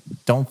 Yeah, but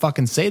don't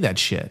fucking say that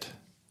shit.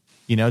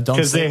 Don't,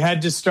 because they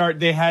had to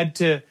start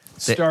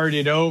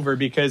it over,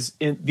 because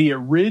in the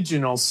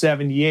original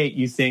 78,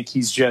 you think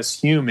he's just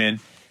human,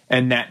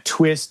 and that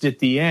twist at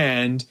the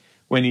end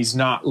when he's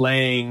not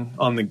laying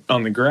on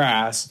the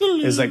grass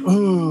is like,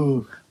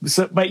 ooh,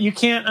 So, but you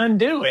can't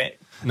undo it.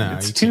 No,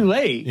 it's too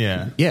late.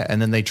 Yeah. Yeah, and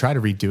then they try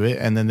to redo it,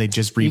 and then they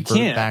just revert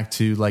can't. back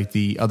to like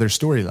the other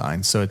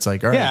storyline. So it's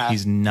like, all right, Yeah.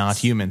 he's not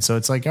human. So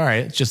it's like, all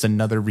right, it's just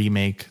another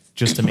remake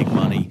just to make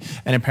money.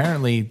 And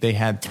apparently they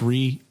had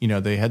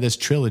they had this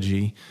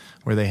trilogy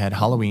where they had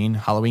Halloween,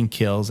 Halloween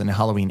Kills, and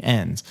Halloween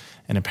Ends.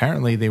 And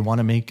apparently they want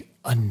to make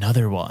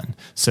another one.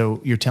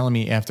 So you're telling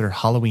me after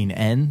Halloween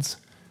Ends,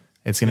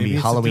 it's going to be Maybe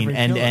it's a Halloween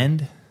different killer.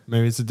 End?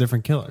 Maybe it's a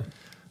different killer.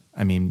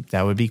 I mean,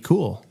 that would be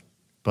cool.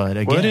 But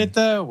again, Would it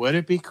though? Would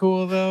it be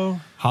cool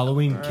though?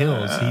 Halloween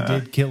Kills. He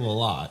did kill a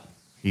lot.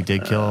 He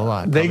did kill a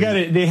lot. They Probably- got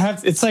it. They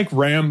have. It's like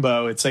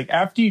Rambo. It's like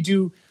after you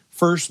do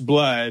First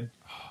Blood,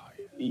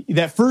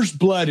 that First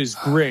Blood is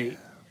great.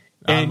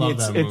 I love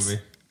that movie.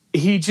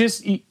 He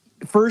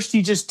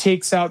just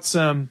takes out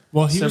some.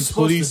 Well, he some was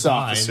supposed police to die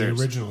in officers.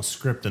 the original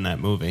script in that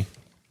movie.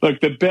 Look,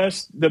 the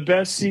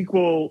best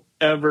sequel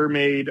ever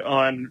made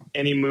on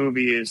any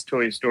movie is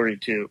Toy Story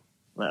 2.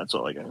 That's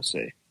all I gotta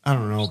say. I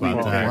don't know about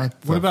Okay. that.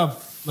 What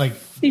about like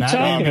you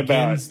Batman talking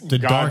about? Begins, The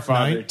Dark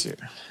Godfather Knight?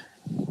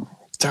 2.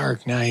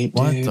 Dark Knight.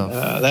 What Dude.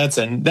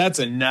 the that's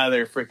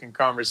another freaking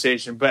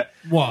conversation. But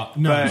What?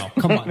 No,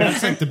 come on.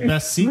 That's like the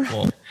best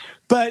sequel.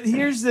 But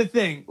here's the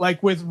thing,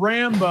 like with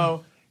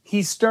Rambo,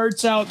 he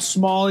starts out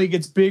small, he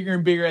gets bigger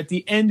and bigger. At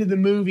the end of the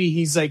movie,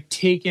 he's like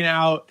taking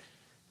out,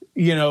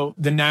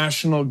 the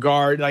National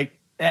Guard. Like,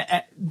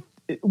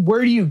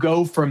 where do you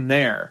go from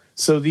there?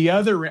 So the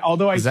other,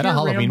 although I Is that a hear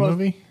Halloween Rambo-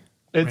 movie?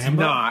 It's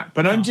Rambo? not.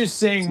 But I'm just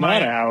saying, It's my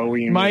not a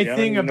Halloween my movie. I don't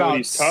thing even know what about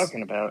he's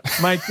talking about.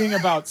 my thing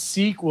about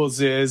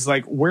sequels is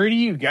like, where do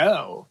you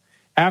go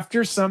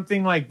after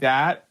something like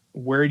that?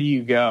 Where do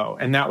you go?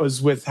 And that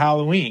was with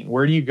Halloween.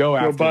 Where do you go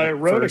after? Go buy a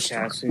the first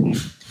one? Rotocast and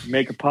you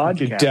make a You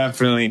podcast.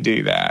 definitely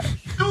do that.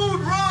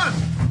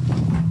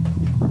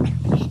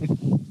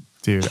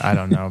 Dude, I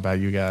don't know about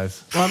you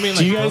guys. Well, I mean, Do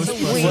like you guys-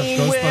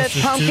 Ghostbusters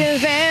 2.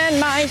 Pumpkins and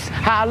mice,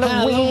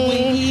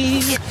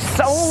 Halloween,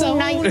 so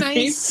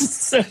nice.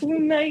 So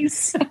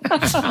nice.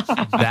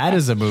 That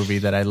is a movie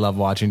that I love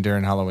watching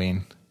during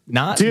Halloween.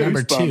 Not Dude,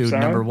 number 2, Goosebumps, huh?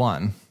 number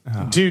 1.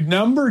 Dude,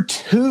 number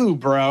 2,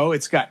 bro.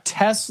 It's got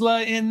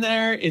Tesla in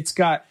there. It's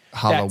got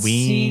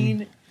Halloween.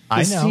 That scene,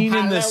 I the know. scene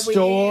in the Halloween.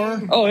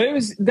 store. Oh,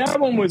 that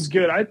one was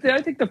good. I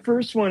think the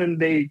first one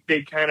they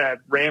kind of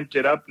ramped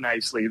it up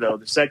nicely though.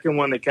 The second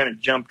one they kind of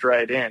jumped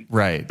right in.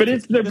 Right.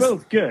 But they're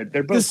both good.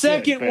 They're both The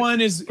second good, but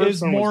one is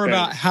first one was more better.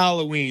 about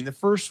Halloween. The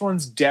first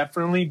one's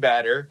definitely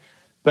better,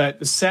 but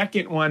the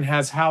second one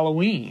has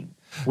Halloween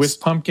with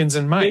pumpkins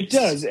and mice. It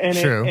does, and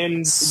True. and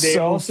they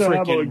So also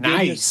have a freaking good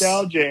nice.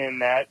 nostalgia in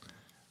that.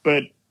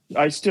 But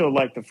I still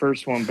like the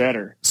first one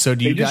better. So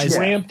do They you just guys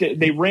ramped it.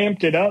 They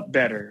ramped it up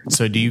better.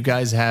 So do you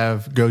guys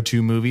have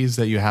go-to movies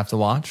that you have to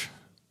watch?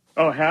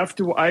 Oh, have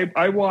to.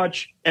 I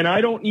watch, and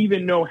I don't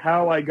even know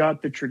how I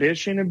got the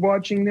tradition of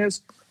watching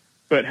this,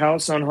 but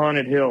House on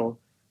Haunted Hill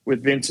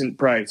with Vincent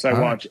Price. I All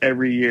right. watch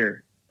every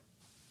year.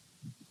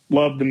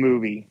 Love the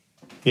movie.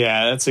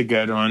 Yeah, that's a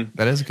good one.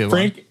 That is a good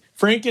one.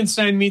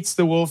 Frankenstein Meets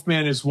the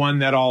Wolfman is one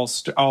that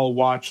I'll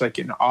watch like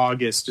in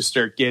August to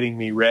start getting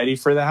me ready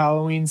for the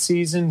Halloween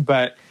season.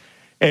 But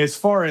as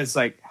far as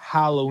like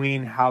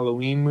Halloween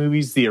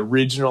movies, the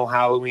original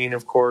Halloween,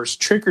 of course,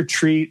 Trick or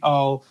Treat,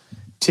 I'll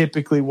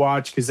typically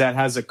watch because that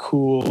has a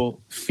cool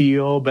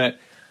feel. But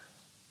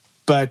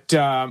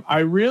I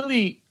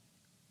really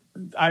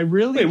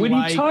Wait, what are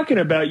like- you talking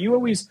about? You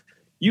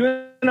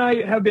and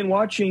I have been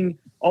watching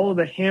all of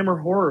the Hammer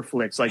horror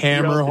flicks, like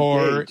Hammer throughout the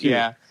horror, day, too.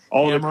 yeah.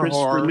 all Hammer the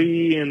Christopher horror.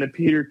 Lee and the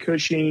Peter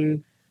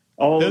Cushing,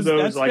 all Those- of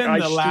those. that's Like been I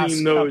the last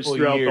stream those couple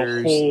throughout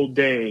years. the whole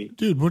day.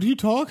 Dude, what are you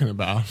talking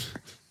about?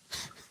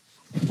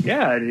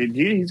 Yeah, dude,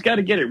 he's got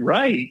to get it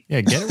right.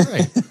 Yeah, get it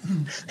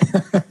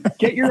right.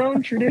 Get your own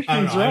I, traditions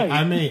don't know,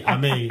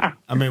 right.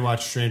 I may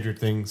watch Stranger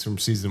Things from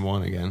season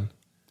 1 again.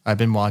 I've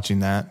been watching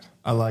that.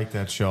 I like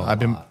that show. a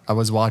lot. I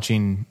was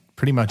watching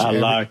pretty much I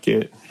like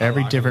it.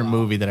 every like it different a lot.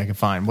 movie that I could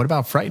find. What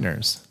about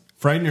Frighteners?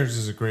 Frighteners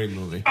is a great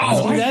movie.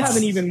 Oh, I That's-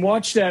 haven't even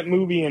watched that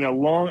movie in a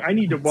long. I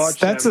need to watch.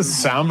 That's that a movie.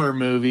 summer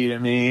movie to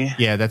me.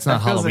 Yeah, that's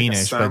not That feels like a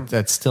Halloweenish, sum- but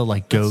that's still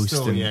like That's Ghost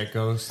still, and yeah,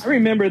 Ghost. I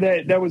remember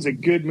that was a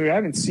good movie. I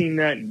haven't seen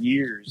that in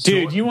years.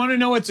 Dude, you want to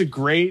know what's a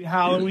great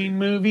Halloween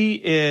movie?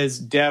 Is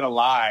Dead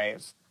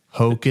Alive.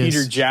 Hocus.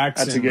 Peter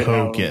Jackson. That's a good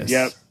Hocus.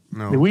 Halloween.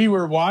 Yep. We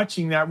were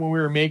watching that when we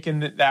were making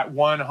that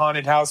one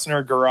haunted house in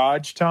our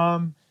garage,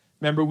 Tom.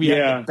 Remember we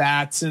Yeah. had the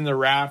bats in the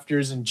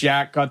rafters and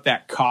Jack got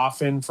that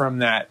coffin from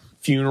that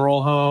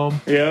funeral home.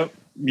 Yep.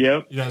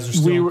 You guys are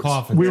still We were,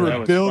 coughing. we too. were That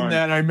was building fun.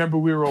 that. And I remember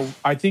we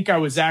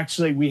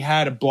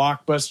had a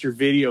Blockbuster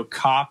Video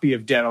copy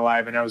of Dead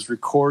Alive and I was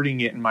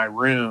recording it in my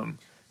room.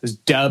 I was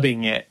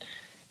dubbing it.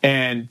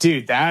 And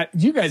dude,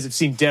 you guys have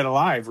seen Dead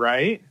Alive,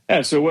 right?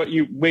 Yeah. So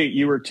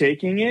you were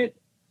taking it?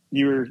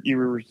 You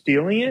were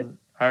stealing it?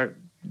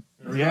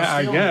 Yeah,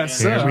 I guess.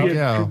 Here so. we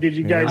go. Did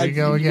you Here guys? we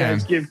go did you again.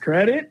 guys give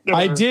credit?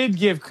 I did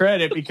give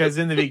credit because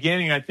in the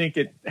beginning, I think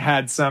it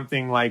had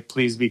something like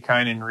 "Please be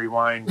kind and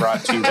rewind,"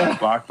 brought to you by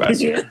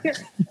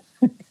Blockbuster.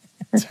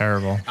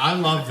 Terrible. I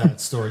love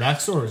that story.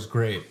 That story is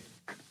great.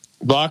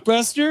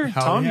 Blockbuster?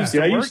 Hell Tom yeah. used to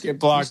I work used at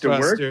to work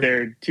Blockbuster.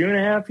 there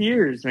 2.5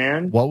 years,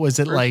 man. What was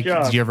it First like?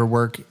 job. Did you ever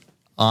work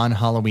on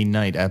Halloween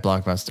night at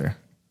Blockbuster?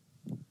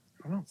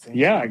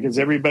 Yeah, because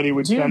everybody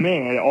would come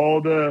in, and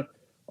all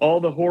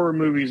the horror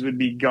movies would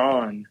be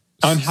gone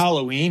On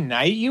Halloween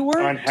night you worked?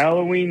 on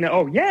Halloween.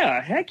 Oh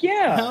yeah, heck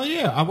yeah! Hell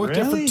yeah. I worked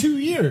there Really? for 2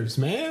 years,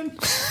 man.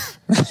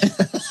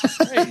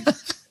 Hey,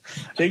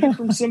 take it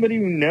from somebody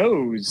who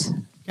knows.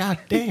 God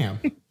damn.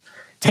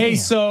 Hey,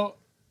 so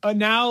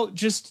now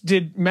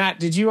Matt,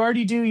 did you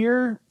already do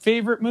your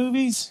favorite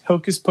movies?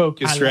 Hocus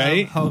Pocus,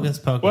 right? Hocus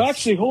Pocus. Well,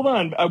 actually, hold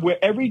on.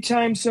 Every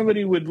time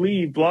somebody would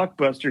leave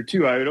Blockbuster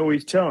too, I would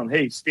always tell them,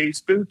 "Hey, stay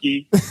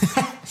spooky."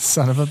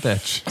 Son of a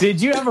bitch.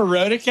 Did you have a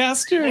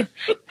Rodecaster?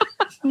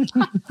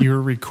 You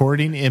were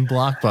recording in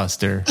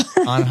Blockbuster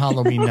on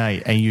Halloween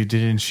night and you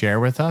didn't share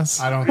with us?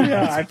 I don't think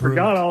Yeah, that's I approved.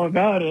 forgot all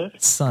about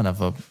it. Son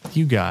of a...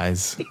 You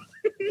guys.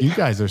 You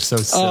guys are so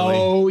silly.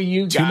 Oh,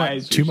 you Too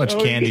guys. too much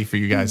candy for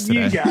you guys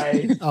today. You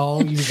guys.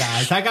 Oh, you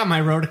guys. I got my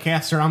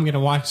Rodecaster. I'm going to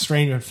watch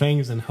Stranger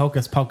Things and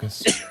Hocus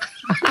Pocus.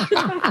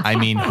 I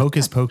mean,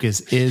 Hocus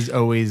Pocus is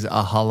always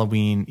a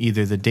Halloween,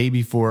 either the day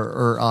before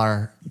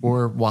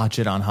or watch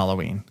it on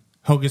Halloween.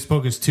 Hocus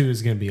Pocus 2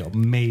 is going to be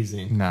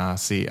amazing. Nah,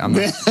 see, I'm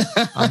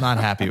not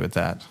happy with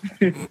that.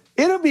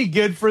 It'll be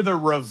good for the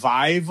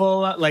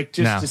revival, like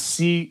just No. to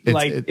see,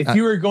 It's- if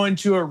you were going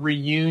to a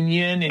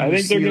reunion and I you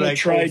think they're see, going to like,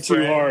 try old too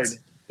friends. hard.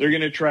 They're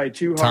going to try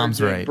too hard Tom's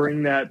to right.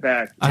 bring that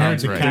back. I heard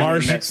Tom's the right.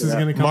 Cat Mix is it up.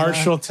 going to come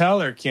Marshall back.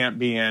 Teller can't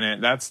be in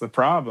it. That's the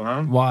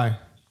problem. Why?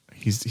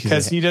 He's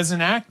Because he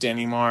doesn't act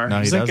anymore. No,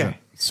 he he's like doesn't.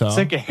 So? He's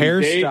like a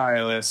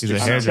hairstylist. He's a or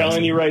I'm something.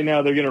 telling you right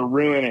now, they're going to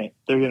ruin it.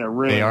 They're going to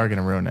ruin They it. are going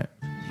to ruin it.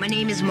 My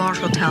name is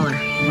Marshall Teller.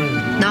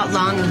 Not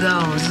long ago,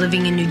 I was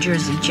living in New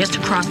Jersey, just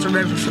across the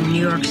river from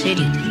New York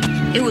City.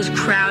 It was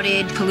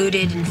crowded,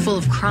 polluted, and full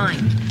of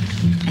crime.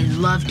 I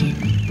loved it.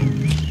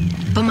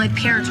 But my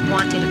parents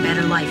wanted a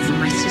better life for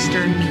my sister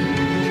and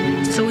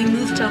me. So we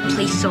moved to a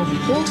place so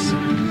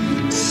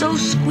wholesome, so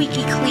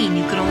squeaky clean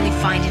you could only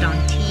find it on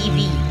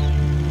TV.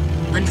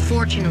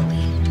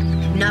 Unfortunately,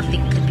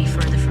 nothing could be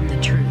further from the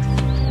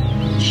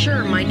truth.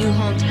 Sure, my new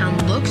hometown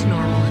looks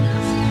normal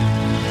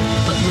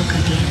enough, but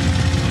look again.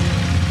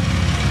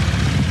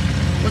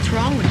 What's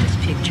wrong with this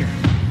picture?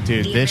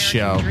 Dude, The this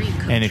show, American dream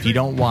come and if you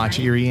true, don't watch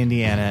right? Erie,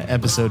 Indiana,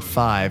 episode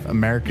 5,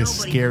 America's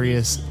Nobody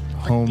Scariest knows, but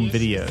Home this is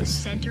the Videos.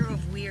 center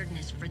of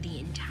weirdness for the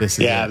entire This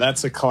is Yeah, it.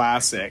 that's a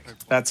classic.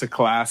 That's a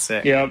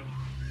classic. Yep.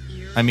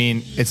 I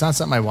mean, it's not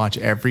something I watch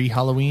every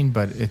Halloween,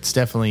 but it's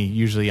definitely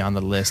usually on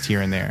the list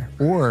here and there.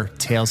 Or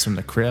Tales from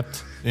the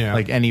Crypt. Yeah.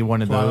 Like any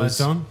one of Twilight those.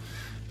 Zone?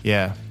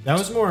 Yeah. That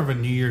was more of a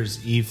New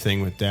Year's Eve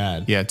thing with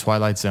Dad. Yeah,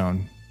 Twilight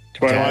Zone.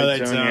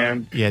 Twilight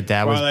Zone. Yeah,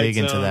 Dad was Twilight big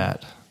into Zone.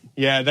 that.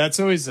 Yeah, that's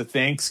always a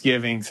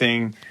Thanksgiving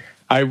thing.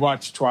 I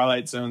watch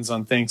Twilight Zones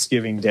on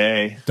Thanksgiving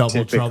Day. Double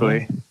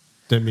typically. Trouble.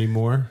 Demi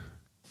Moore.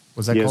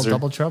 Was that Yes, called sir.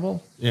 Double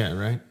Trouble? Yeah,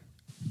 right?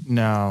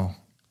 No.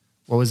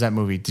 What was that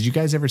movie? Did you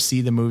guys ever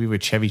see the movie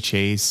with Chevy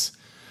Chase?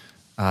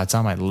 It's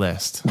on my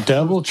list.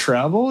 Double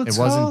Trouble? It it's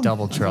wasn't called?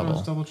 Double That was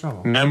Trouble. Double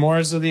Trouble.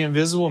 Memoirs of the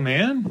Invisible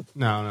Man?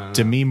 No.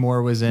 Demi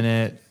Moore was in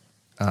it.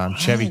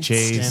 Chevy What?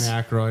 Chase.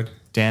 Dan Aykroyd.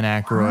 Dan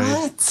Aykroyd.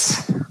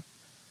 What?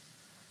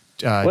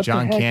 What the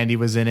John heck? Candy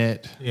was in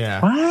it.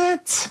 Yeah.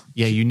 What?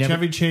 Yeah, you never.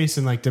 Chevy Chase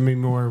and like Demi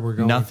Moore were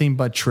going. Nothing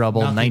But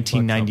Trouble, Nothing But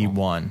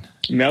 1991.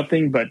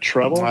 Nothing but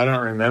trouble. I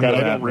don't remember God, I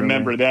that don't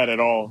remember that at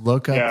all.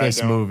 Look up Yeah, I this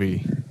don't.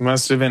 movie.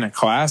 Must have been a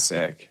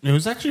classic. It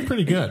was actually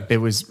pretty good. It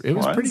was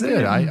Was pretty it?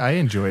 good. I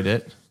enjoyed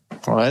it.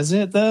 Was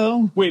it,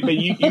 though? Wait, but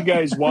you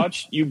guys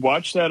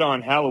watched that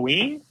on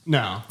Halloween?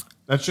 No.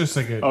 That's just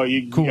like a Oh,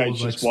 you cool guys like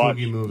just spooky watched.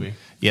 movie.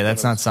 Yeah,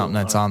 that's not something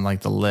that's on like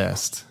the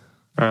list.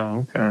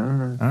 Oh, okay.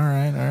 All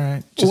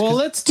right. Well,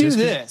 let's do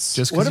this.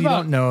 Just What because you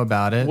about- don't know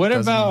about it. What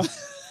doesn't- about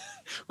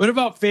what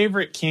about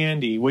favorite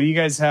candy? What do you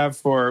guys have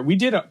for?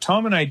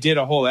 Tom and I did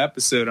a whole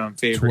episode on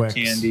favorite Twix.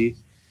 candy.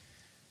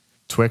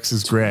 Twix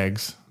is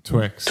Greg's.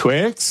 Twix.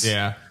 Twix?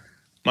 Yeah.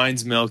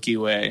 Mine's Milky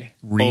Way.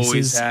 Reese's.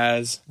 Always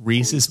has.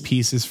 Reese's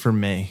Pieces for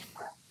me.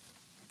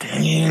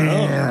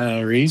 Yeah,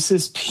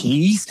 Reese's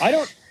Piece. I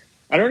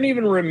don't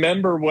even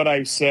remember what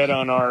I said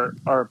on our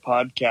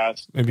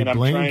podcast. Maybe and I'm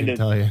Blaine trying can to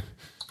tell you.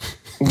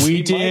 We might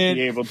be did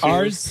able to.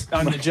 ours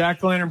on the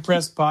Jack Lantern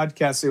Press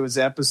podcast. It was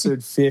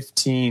episode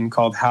 15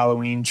 called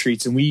Halloween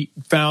Treats, and we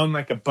found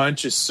like a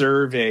bunch of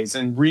surveys.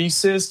 And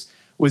Reese's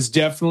was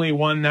definitely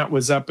one that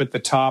was up at the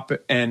top,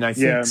 and I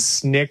think Yeah.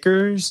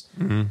 Snickers.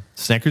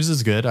 Snickers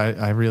is good.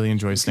 I really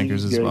enjoy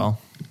Snickers as good. well.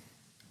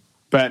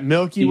 But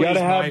Milky You Way gotta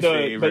is my have the,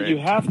 favorite. but you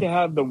have to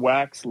have the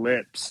wax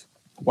lips,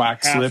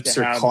 Wax have lips to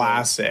are have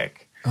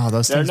classic. Oh,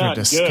 those They're things were not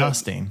good.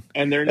 disgusting.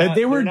 and they're not.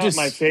 they were they're not dis-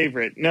 my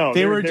favorite. No,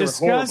 They they're- were they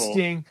horrible.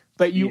 disgusting,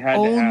 but You you had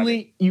to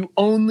have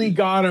only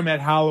got them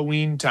at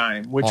Halloween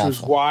time, which was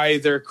Awful. why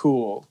they're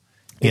cool.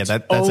 Yeah, It's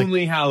that's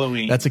only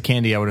Halloween. That's a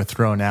candy I would have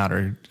thrown out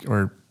or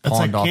That's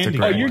pawned like off candy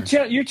to Oh,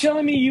 Greg. you're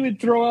telling me you would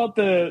throw out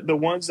the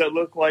ones that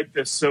look like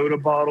the soda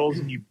bottles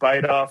and you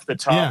bite off the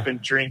top Yeah.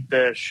 and drink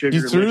the sugar?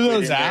 You threw liquid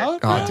those in there? out?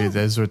 Oh, dude,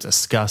 those were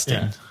disgusting.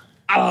 Yeah.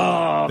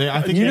 Oh,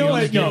 I think you they know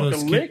only what? give No, those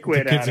the kid- liquid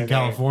the kids out in of there.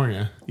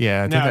 California.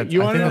 Yeah, I Now, think,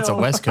 you I wanna think that's a know-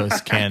 West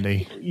Coast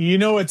candy. You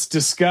know what's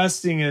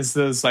disgusting is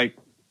those like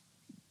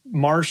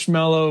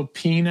marshmallow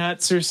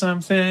peanuts or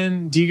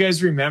something. Do you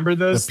guys remember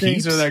those The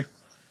things? Peeps? Or like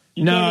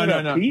You no, talking no,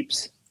 about no,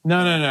 Peeps?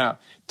 no.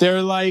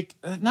 They're like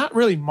not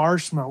really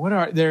marshmallow. What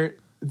are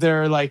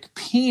they're like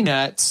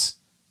peanuts,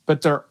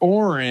 but they're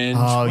orange.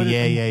 Oh, What are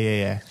yeah, they?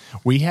 yeah.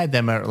 We had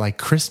them at like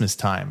Christmas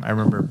time. I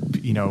remember,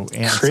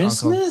 aunts,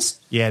 Christmas? uncles,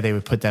 yeah, they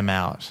would put them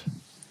out.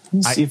 Let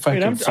me see if I Wait,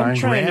 can I'm find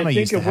trying Grandma to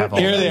used think to of have what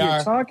the all Here they hell are.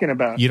 you're talking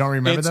about. You don't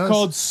remember It's those?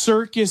 called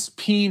Circus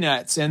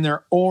Peanuts, and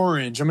they're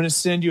orange. I'm going to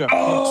send you a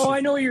Oh, picture. I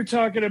know what you're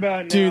talking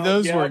about now. Dude,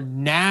 those Yeah. were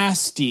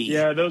nasty.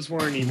 Yeah, those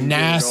weren't even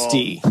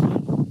nasty. Good at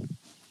all.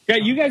 Yeah,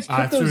 you guys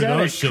I put threw those out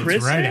those at shits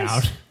Christmas? right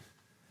out.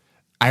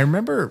 I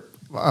remember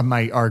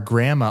our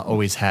grandma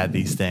always had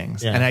these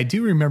things, Yeah. and I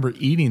do remember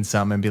eating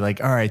some and be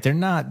like, "All right, they're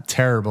not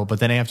terrible," but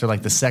then after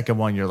like the second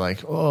one, you're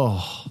like,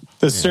 "Oh,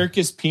 The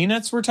Circus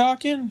Peanuts we're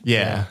talking?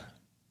 yeah,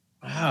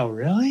 Wow,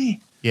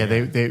 really? yeah."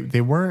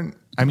 They weren't.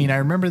 I mean, I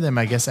remember them,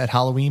 I guess, at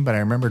Halloween, but I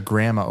remember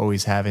Grandma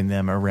always having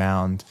them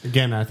around.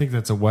 Again, I think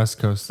that's a West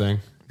Coast thing.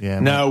 Yeah,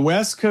 No,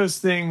 West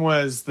Coast thing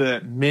was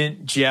the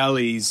mint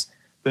jellies.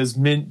 Those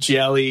mint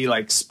jelly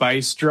like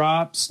spice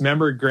drops.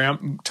 Remember Grandma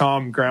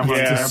and Grandpa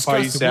used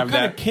Disgusting. to have What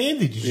kind that. of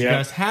candy did you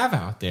guys have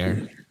out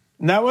there?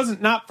 And that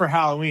wasn't not for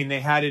Halloween. They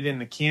had it in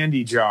the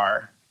candy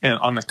jar and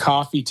on the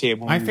coffee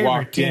table My when we favorite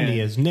walked candy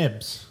in. is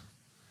Nibs.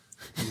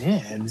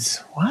 Nibs?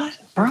 What?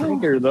 I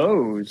think they're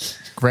those.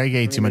 Greg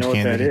ate too even much know what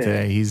candy that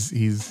is.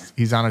 today.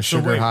 He's on a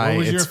sugar wait, what high.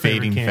 was your It's favorite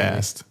fading candy?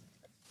 fast.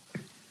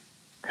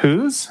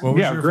 Whose? What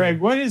was Yeah, your Greg,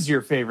 favorite? what is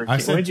your favorite I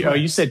candy? said Oh,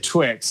 you Twix. said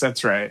Twix.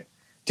 That's right.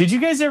 Did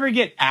you guys ever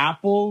get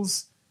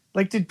apples?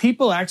 Like, did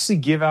people actually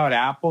give out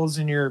apples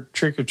in your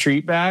trick or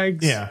treat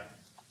bags? Yeah.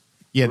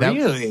 Yeah, that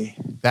Really?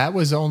 that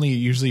was only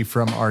usually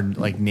from our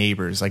like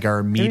neighbors, like our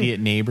immediate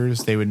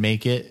neighbors. They would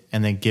make it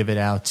and then give it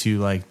out to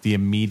like the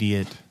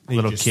immediate You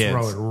little just kids.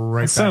 throw it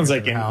right That sounds back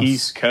like into an the house.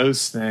 East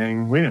Coast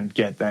thing. We didn't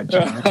get that,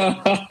 John.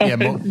 Yeah,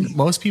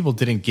 most people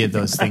didn't give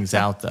those things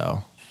out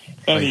though.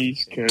 An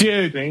East Coast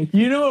Dude, thing.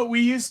 you know what we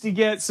used to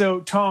get?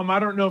 So, Tom, I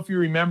don't know if you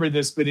remember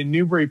this, but in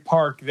Newbury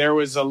Park, there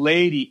was a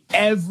lady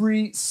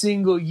every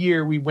single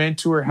year we went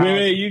to her house.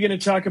 Wait, you going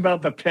to talk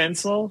about the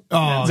pencil?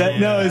 Oh,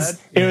 No,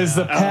 it was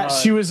the pet. Uh,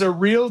 She was a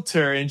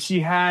realtor, and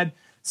she had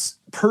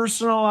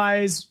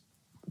personalized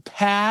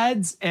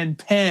pads and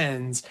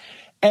pens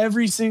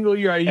every single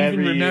year. I even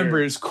Every remember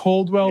year. it's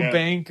Coldwell Yeah.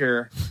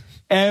 Banker.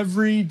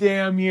 Every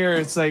damn year,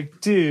 it's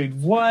like,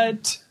 dude,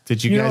 what?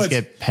 Did you know guys what's-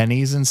 get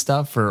pennies and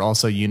stuff for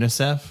also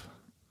UNICEF?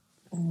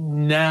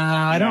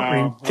 Nah, I don't No,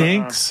 really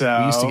think so.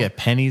 We used to get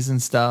pennies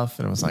and stuff,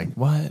 and it was like,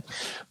 what?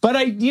 But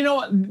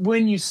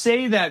when you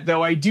say that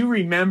though, I do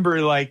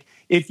remember like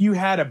if you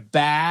had a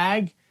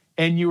bag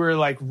and you were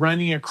like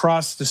running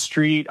across the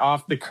street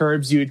off the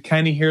curbs, you would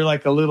kind of hear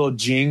like a little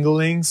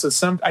jingling.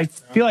 So I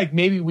feel like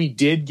maybe we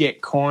did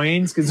get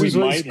coins because We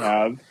might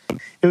have.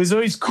 it was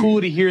always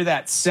cool to hear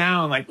that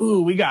sound. Like,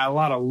 ooh, we got a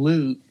lot of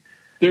loot.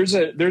 There's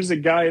a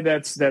guy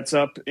that's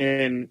up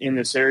in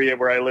this area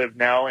where I live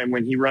now, and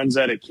when he runs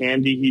out of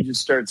candy, he just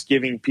starts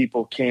giving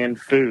people canned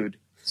food.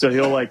 So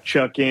he'll like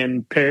chuck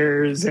in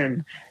pears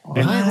and corn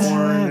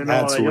and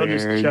That's all that.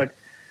 weird.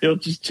 He'll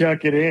just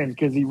chuck it in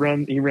because he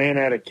ran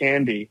out of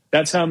candy.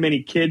 That's how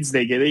many kids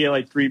they get. They get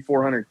like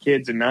 300-400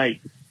 kids a night.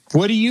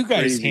 What do you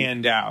guys Crazy.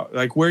 hand out?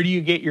 Like, where do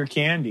you get your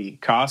candy?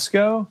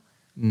 Costco?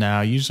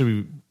 No,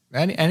 usually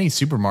any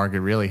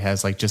supermarket really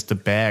has like just the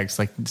bags.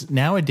 Like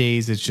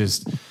nowadays, it's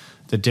just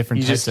the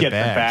different You types just of get the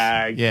bags.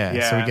 bag.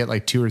 Yeah, so we Yeah. get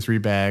like 2 or 3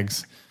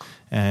 bags,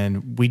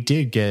 and we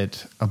did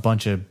get a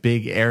bunch of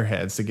big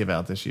Airheads to give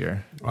out this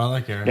year. I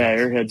like Airheads. Yeah,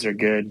 Airheads are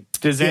good.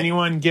 Does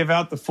anyone give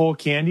out the full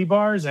candy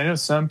bars? I know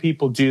some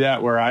people do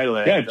that where I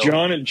live. Yeah,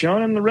 John and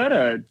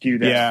Loretta do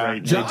that. Yeah,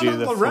 right John now. John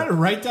and Loretta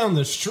right down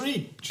the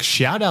street.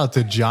 Shout out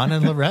to John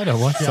and Loretta.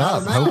 What's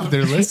up? Hope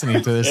they're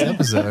listening to this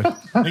episode.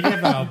 They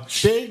give out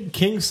big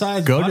king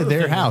size. Go to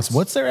their house.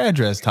 What's their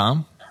address,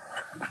 Tom?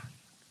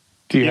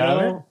 Do you You have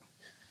it? know,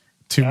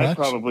 Too I much?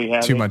 probably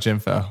have Too it. much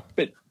info.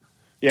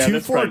 Yeah,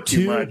 that's probably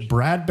too 242 much.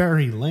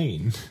 Bradbury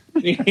Lane.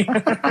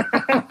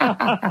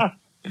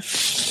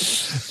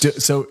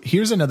 So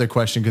here's another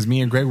question, because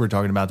me and Greg were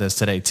talking about this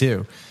today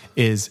too,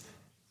 is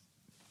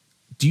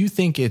do you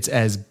think it's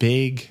as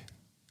big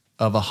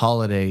of a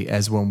holiday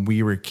as when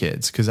we were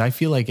kids? Because I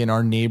feel like in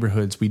our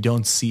neighborhoods, we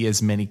don't see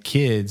as many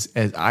kids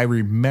as I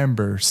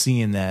remember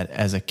seeing that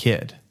as a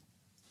kid.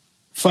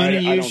 Funny I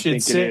you don't should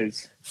think say. it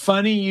is.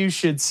 Funny you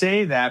should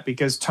say that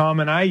because Tom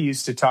and I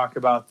used to talk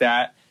about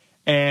that.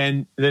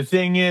 And the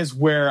thing is,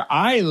 where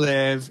I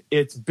live,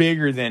 it's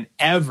bigger than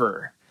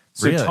ever.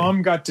 So Really?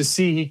 Tom got to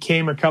see. He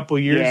came a couple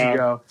years Yeah.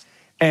 ago,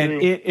 and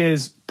True. it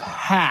is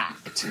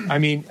packed. I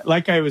mean,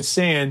 like I was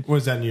saying,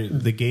 Was that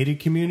the gated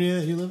community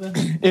that you live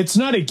in? it's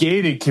not a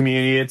gated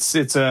community. It's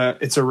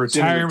a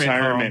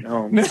retirement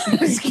home. No,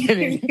 just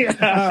kidding.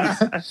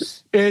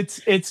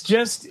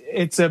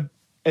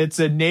 It's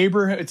a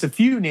neighborhood. It's a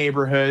few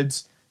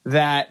neighborhoods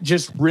that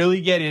just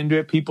really get into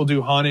it. People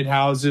do haunted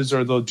houses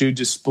or they'll do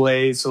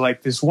displays. So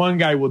like this one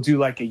guy will do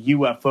like a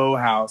UFO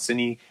house, and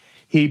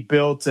he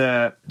built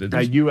a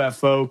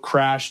UFO,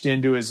 crashed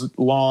into his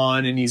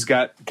lawn, and he's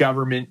got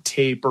government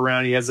tape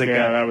around. He has like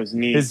that was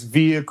neat. His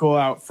vehicle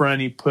out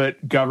front. He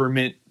put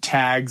government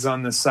tags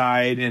on the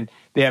side, and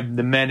they have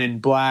the Men in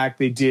Black.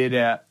 They did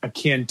a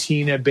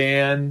Cantina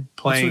band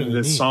playing really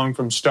the neat. song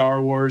from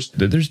Star Wars.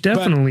 There's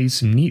definitely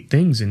some neat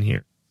things in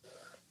here.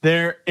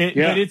 But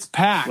it's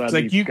packed. Glad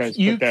Like you guys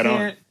put that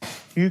on.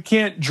 You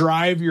can't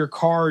drive your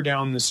car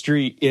down the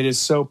street. It is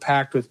so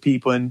packed with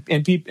people, and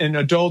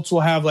adults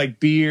will have like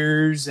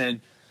beers and.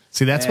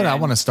 See, that's what I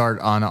want to start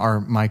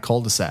on my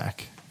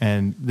cul-de-sac.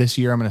 And this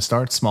year I'm going to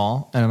start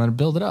small and I'm going to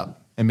build it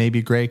up, and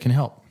maybe Gray can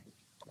help.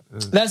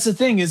 That's the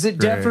thing, is it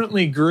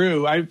definitely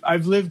grew.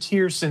 I've lived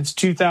here since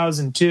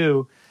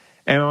 2002,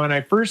 and when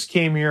I first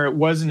came here, it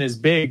wasn't as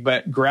big,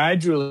 but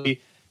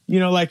gradually,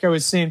 like I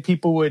was saying,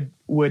 people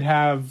would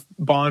have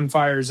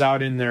bonfires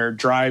out in their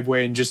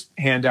driveway and just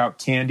hand out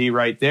candy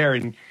right there,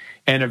 and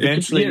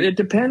eventually it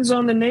depends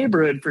on the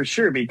neighborhood for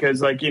sure,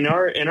 because like in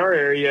our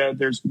area,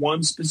 there's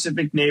one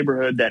specific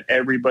neighborhood that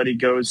everybody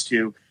goes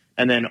to,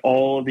 and then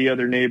all the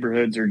other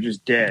neighborhoods are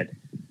just dead.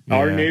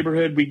 Our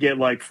neighborhood, we get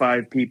like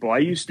 5 people. I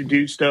used to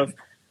do stuff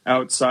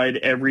outside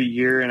every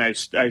year, and I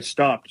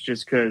stopped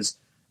just because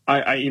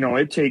I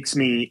it takes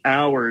me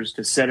hours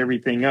to set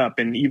everything up,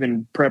 and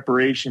even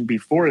preparation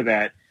before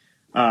that.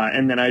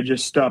 And then I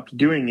just stopped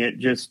doing it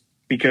just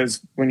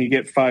because when you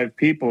get 5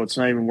 people, it's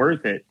not even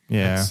worth it.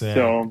 Yeah.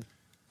 So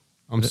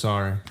I'm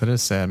sorry. That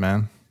is sad,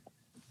 man.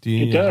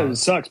 It does.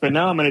 It sucks. But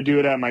now I'm going to do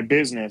it at my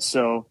business.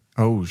 So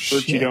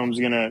Virtue Dome's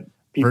going to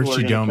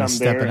Virtue Dome is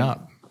stepping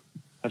up.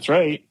 That's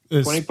right.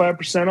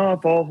 25%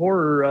 off all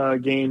horror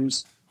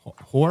games.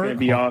 Horror? It'd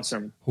be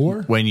awesome.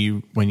 Horror? When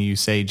you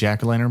say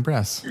Jack-o'-lantern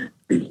Press.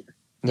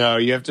 No,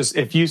 you have to.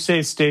 If you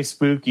say "Stay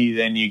Spooky,"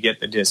 then you get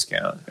the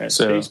discount.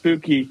 So Stay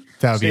Spooky.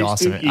 That would be Stay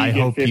awesome. Spooky, I you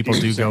get hope people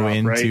do 50% go off,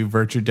 into right?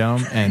 Virtue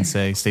Dome and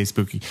say "Stay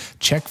Spooky."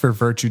 Check for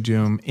Virtue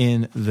Dome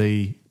in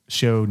the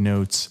show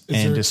notes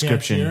and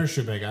description.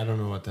 I don't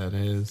know what that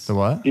is. The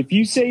what? If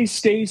you say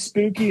 "Stay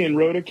Spooky" and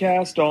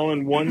Rotocast all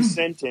in one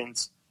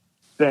sentence,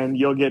 then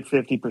you'll get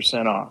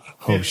 50% off.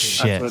 Oh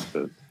shit!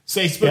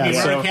 Say Spooky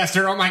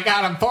Rotocaster. Oh my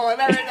god, I'm pulling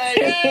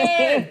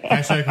everything.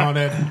 Hashtag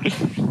haunted.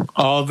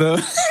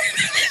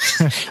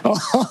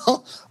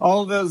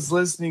 All those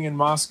listening in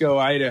Moscow,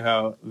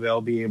 Idaho,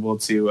 they'll be able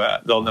to.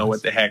 They'll know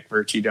what the heck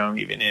Virtue Dome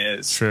even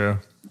is. True.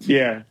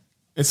 Yeah,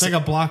 it's like a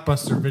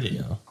Blockbuster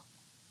video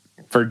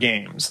for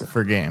games.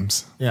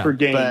 Yeah, for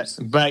games.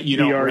 But you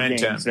don't VR rent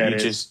games, them. that You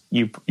is. just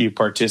you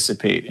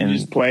participate in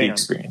just play the 'em.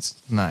 experience.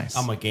 Nice.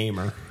 I'm a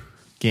gamer.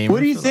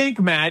 What do you think,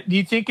 Matt? Do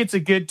you think it's a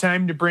good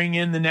time to bring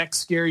in the next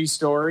scary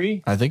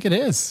story? I think it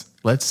is.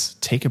 Let's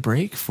take a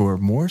break for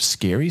more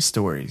scary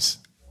stories.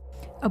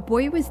 A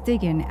boy was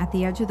digging at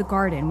the edge of the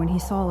garden when he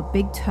saw a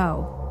big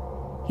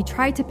toe. He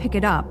tried to pick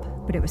it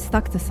up, but it was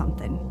stuck to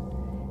something.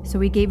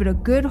 So he gave it a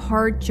good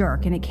hard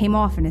jerk and it came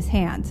off in his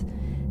hand.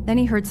 Then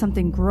he heard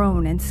something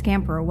groan and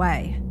scamper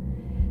away.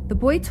 The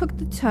boy took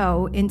the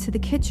toe into the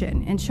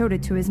kitchen and showed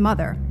it to his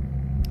mother.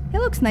 "It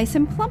looks nice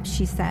and plump,"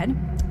 she said.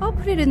 "I'll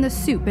put it in the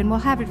soup and we'll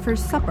have it for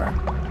supper."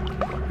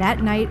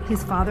 That night,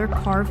 his father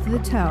carved the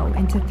toe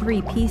into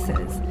 3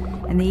 pieces,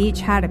 and they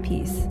each had a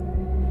piece.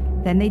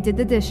 Then they did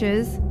the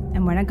dishes,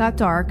 and when it got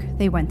dark,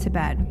 they went to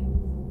bed.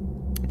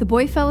 The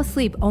boy fell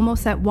asleep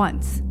almost at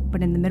once,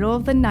 but in the middle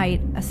of the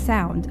night, a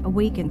sound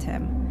awakened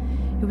him.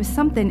 It was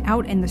something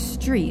out in the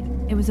street.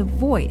 It was a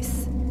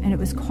voice, and it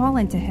was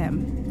calling to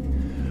him.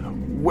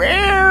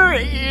 "Where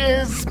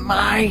is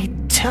my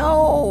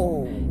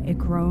toe?" It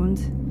groaned.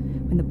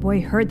 When the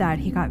boy heard that,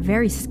 he got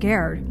very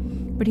scared,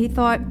 but he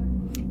thought,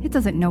 "It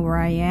doesn't know where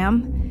I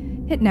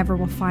am. It never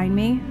will find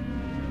me."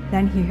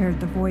 Then he heard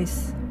the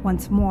voice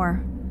once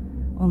more,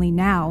 only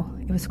now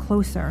it was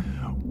closer.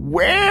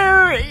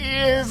 "Where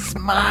is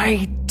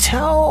my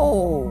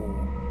toe?"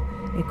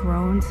 It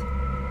groaned.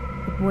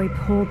 The boy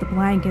pulled the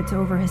blankets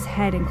over his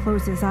head and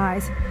closed his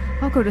eyes.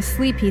 "I'll go to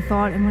sleep," he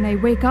thought, "and when I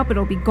wake up,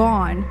 it'll be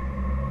gone."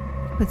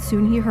 But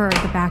soon he heard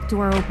the back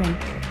door open,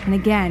 and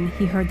again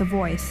he heard the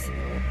voice.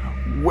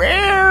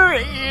 "Where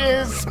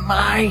is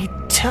my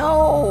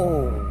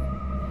toe?"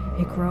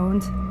 It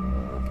groaned.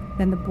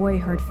 Then the boy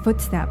heard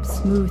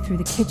footsteps move through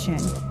the kitchen,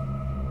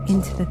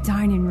 into the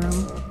dining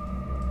room,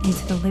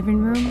 into the living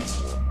room,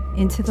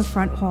 into the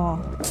front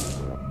hall.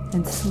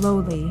 Then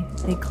slowly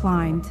they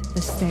climbed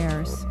the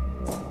stairs.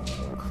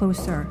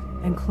 Closer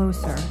and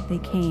closer they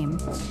came.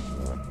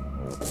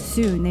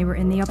 Soon they were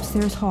in the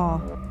upstairs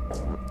hall.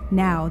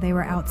 Now they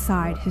were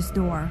outside his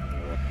door.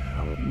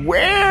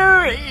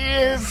 "Where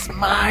is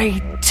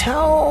my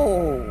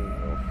toe?"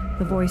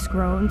 The voice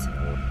groaned.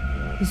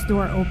 His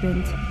door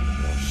opened.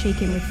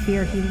 Shaken with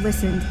fear, he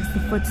listened as the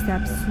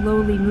footsteps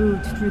slowly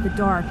moved through the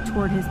dark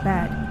toward his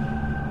bed.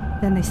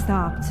 Then they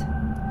stopped.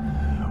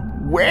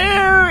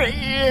 "Where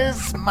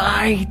is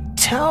my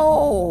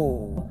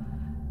toe?"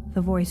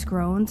 The voice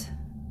groaned.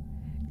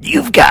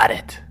 "You've got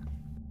it."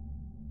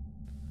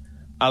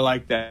 I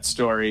like that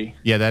story.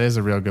 Yeah, that is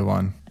a real good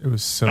one. It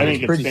was so. I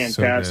think it's pretty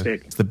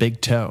fantastic. It's the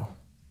Big Toe.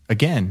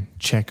 Again,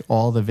 check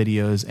all the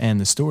videos and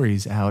the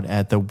stories out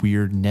at the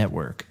Weird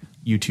Network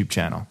YouTube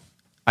channel.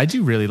 I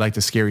do really like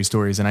the scary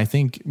stories, and I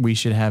think we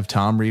should have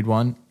Tom read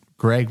one.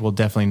 Greg will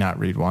definitely not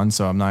read one,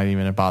 so I'm not even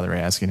going to bother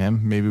asking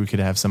him. Maybe we could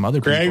have some other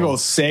people. Greg will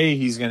say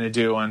he's going to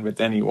do one, but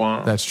then he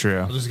won't. That's true.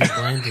 I'll just get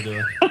Brian to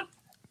do it.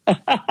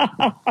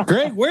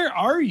 Greg, where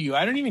are you?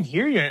 I don't even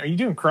hear you. Are you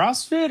doing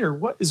CrossFit or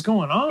what is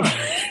going on?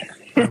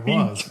 I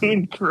was.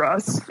 Doing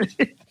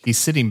CrossFit. He's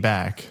sitting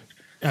back.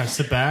 Yeah,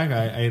 sit back.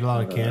 I ate a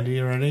lot of candy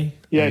already.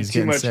 Yeah, He's too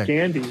getting much sick.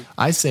 candy.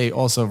 I say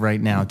also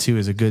right now, too,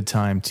 is a good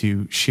time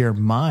to share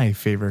my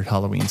favorite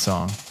Halloween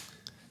song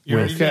You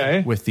already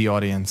did. with the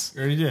audience.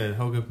 You already did.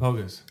 Hocus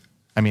Pocus.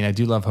 I mean, I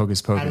do love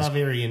Hocus Pocus. I love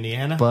Erie,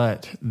 Indiana.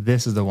 But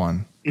this is the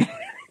one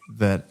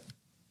that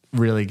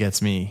really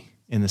gets me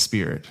in the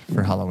spirit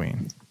for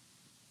Halloween.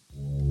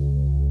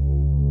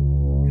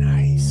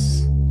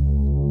 Nice.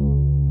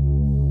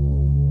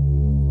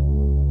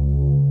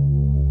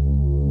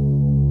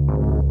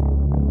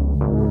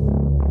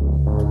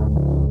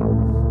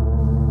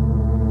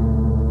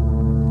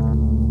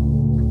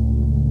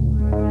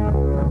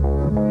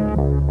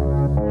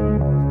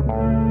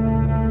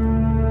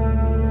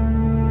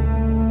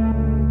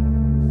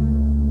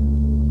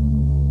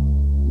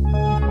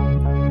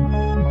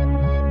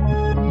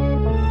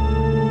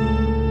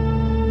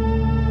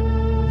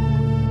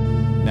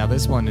 Now,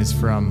 this one is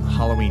from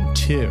Halloween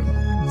 2.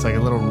 It's like a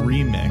little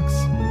remix.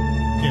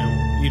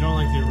 Yeah, you don't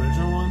like the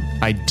original one?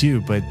 I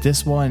do, but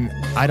this one,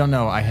 I don't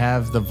know. I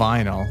have the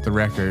vinyl, the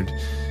record,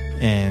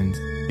 and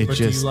it But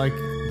just... do you like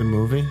the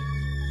movie?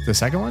 The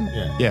second one?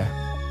 Yeah.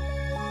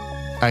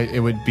 Yeah.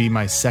 It would be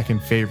my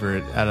second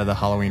favorite out of the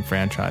Halloween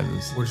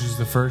franchises. Which is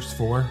the first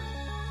four?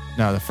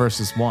 No, the first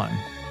is one.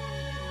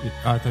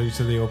 I thought you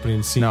said the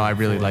opening scene. No, I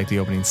really like the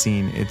opening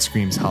scene. It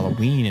screams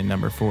Halloween in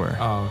number 4.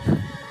 Oh,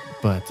 okay.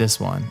 But this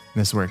one,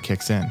 this is where it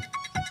kicks in.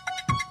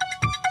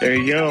 There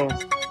you go.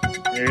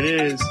 There it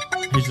is.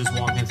 He's just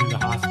walking through the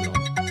hospital.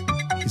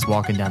 He's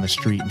walking down the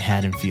street in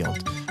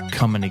Haddonfield,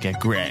 coming to get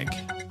Greg.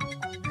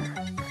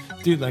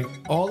 Dude, like,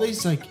 all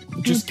these, like,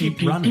 just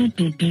keep running.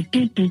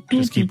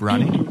 Just keep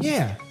running?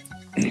 Yeah.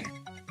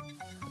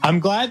 I'm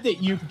glad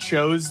that you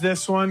chose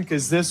this one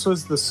because this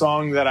was the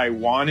song that I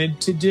wanted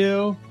to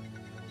do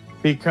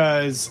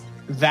because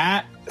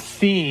that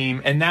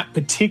theme and that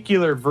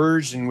particular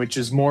version, which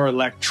is more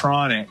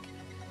electronic,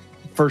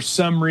 for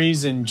some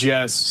reason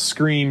just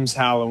screams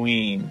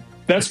Halloween.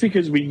 That's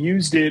because we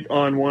used it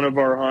on one of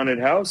our haunted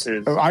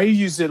houses. I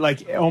used it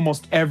like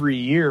almost every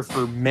year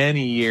for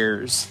many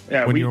years.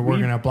 Yeah, When you were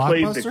working at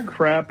played the Blockbuster?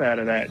 crap out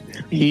of that.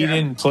 He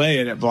didn't play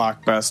it at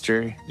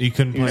Blockbuster. You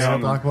couldn't play He's it at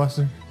on-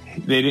 Blockbuster?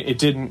 It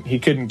didn't. He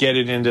couldn't get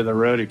it into the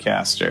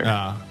Rodecaster.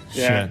 Oh,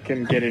 Yeah, shit.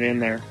 couldn't get it in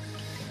there.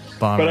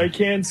 Bummer. But I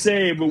can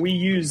say, we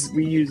use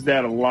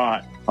that a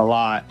lot. A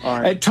lot. All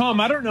right. Tom,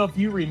 I don't know if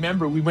you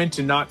remember, we went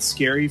to Not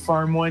Scary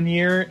Farm one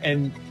year,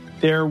 and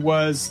there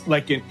was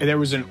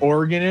an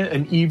organist,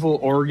 an evil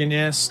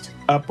organist,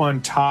 up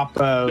on top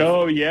of.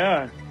 Oh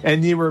yeah,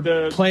 and they were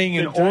playing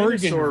an organ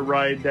dinosaur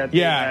ride that they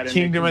had, and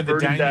Kingdom they of the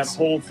converted that Dinosaurs.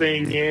 whole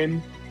thing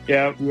in.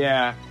 Yeah,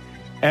 Yeah.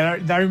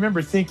 And I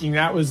remember thinking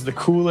that was the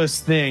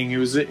coolest thing. It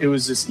was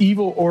this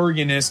evil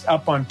organist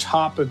up on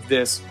top of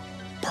this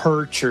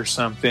perch or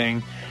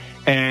something,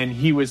 and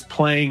he was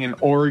playing an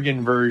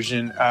organ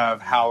version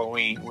of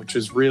Halloween, which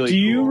was really Do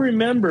you cool.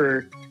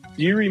 remember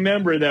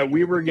that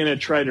we were going to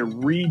try to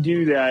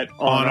redo that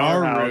on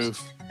our house,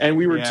 roof? and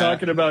we were Yeah.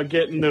 talking about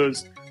getting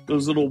those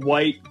little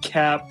white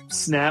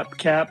snap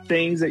cap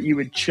things that you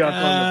would chuck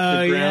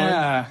on the ground.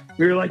 Yeah.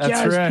 We were like, That's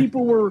yeah, as right.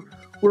 people were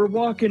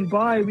walking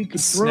by, we could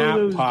throw Snap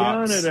those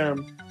pops. down at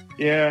them.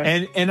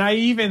 Yeah, And I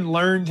even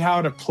learned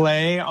how to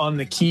play on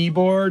the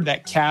keyboard,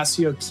 that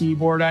Casio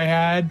keyboard I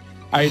had.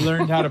 I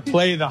learned how to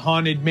play the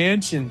Haunted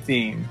Mansion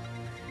theme.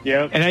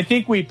 Yep. And I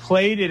think we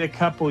played it a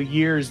couple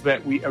years,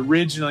 but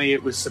originally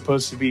it was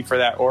supposed to be for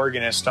that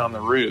organist on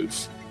the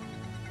roof.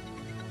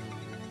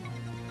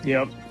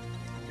 Yep.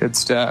 Good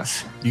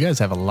stuff. You guys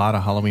have a lot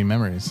of Halloween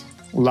memories.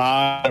 A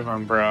lot of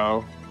them,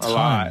 bro. A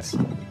lot. Tons.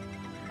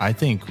 I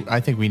think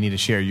we need to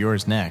share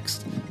yours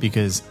next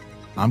because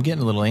I'm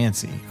getting a little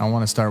antsy. I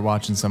want to start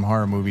watching some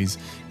horror movies.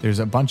 There's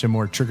a bunch of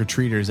more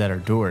trick-or-treaters at our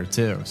door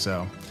too.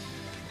 So,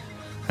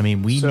 I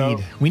mean, we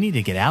need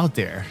to get out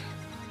there.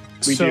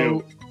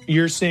 So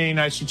you're saying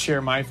I should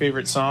share my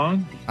favorite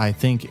song? I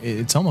think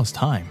it's almost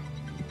time,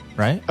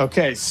 right?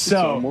 Okay, It's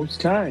so almost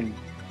time.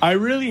 I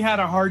really had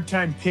a hard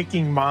time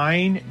picking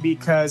mine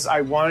because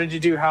I wanted to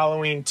do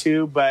Halloween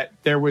too, but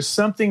there was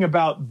something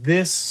about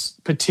this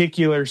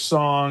particular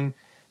song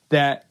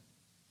that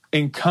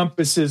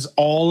encompasses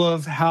all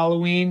of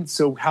Halloween.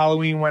 So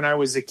Halloween when I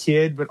was a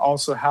kid, but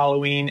also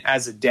Halloween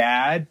as a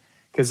dad,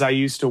 because I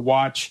used to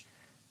watch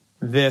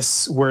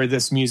this, where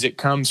this music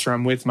comes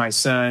from, with my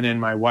son and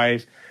my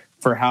wife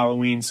for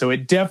Halloween. So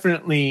it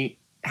definitely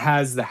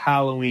has the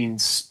Halloween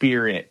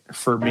spirit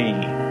for me.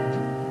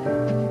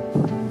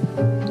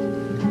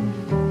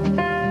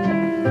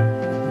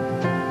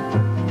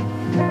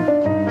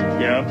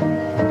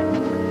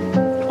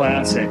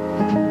 classic.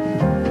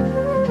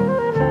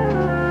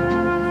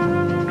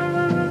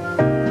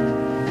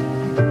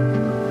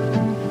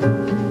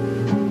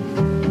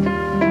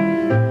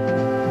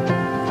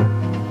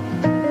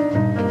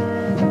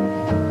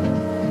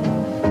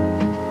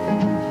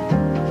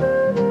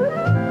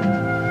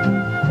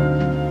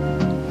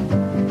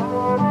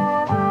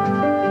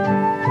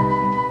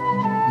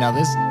 Now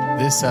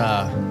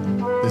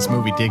this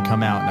movie did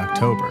come out in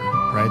October,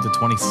 right? The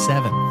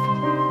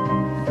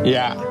 27th.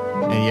 Yeah.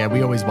 And yeah,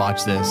 we always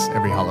watch this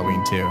every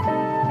Halloween too.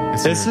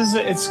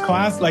 It's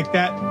class like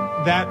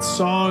that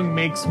song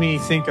makes me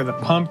think of the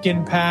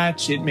pumpkin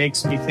patch. It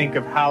makes me think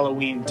of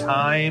Halloween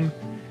time.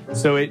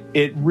 So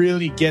it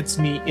really gets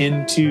me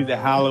into the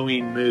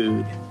Halloween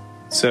mood.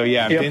 So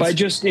yeah. Yep, I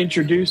just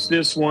introduced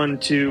this one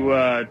to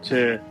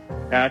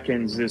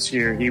Atkins this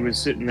year. He was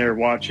sitting there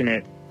watching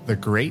it. The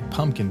Great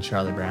Pumpkin,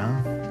 Charlie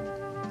Brown.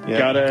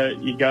 Yeah.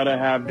 You gotta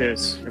have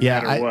this. No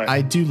matter what.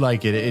 I do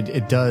like it.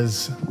 It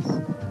does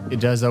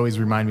always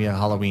remind me of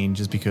Halloween,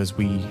 just because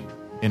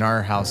in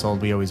our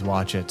household we always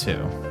watch it too.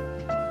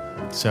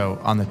 So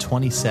on the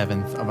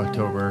 27th of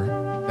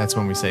October, that's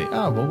when we say,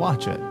 oh, we'll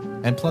watch it.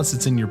 And plus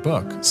it's in your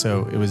book.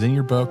 So it was in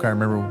your book. I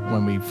remember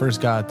when we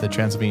first got the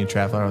Transylvania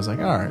Traveler, I was like,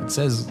 all right, it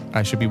says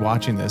I should be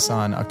watching this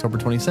on October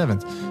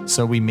 27th.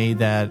 So we made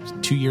that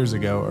 2 years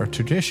ago a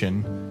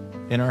tradition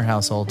in our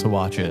household to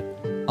watch it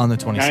on the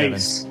 27th.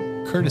 Nice.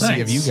 Courtesy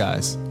of you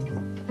guys.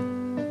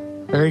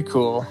 Very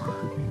cool.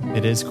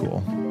 It is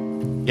cool.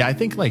 Yeah, I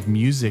think like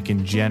music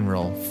in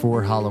general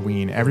for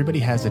Halloween, everybody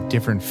has a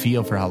different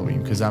feel for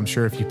Halloween, because I'm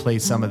sure if you play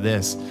some of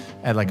this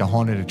at like a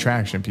haunted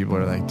attraction, people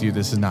are like, dude,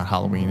 this is not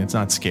Halloween. It's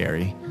not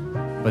scary.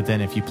 But then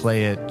if you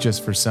play it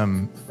just for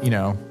some,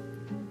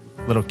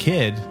 little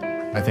kid,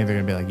 I think they're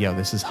going to be like, yo,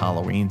 this is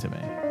Halloween to me.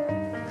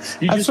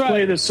 You just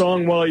play the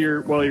song while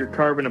you're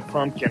carving a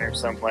pumpkin or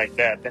something like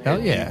that. Then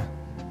Hell yeah.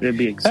 It'd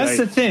be exciting. That's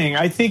the thing.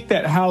 I think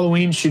that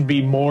Halloween should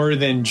be more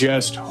than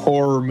just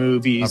horror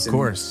movies. Of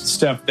course. And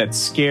stuff that's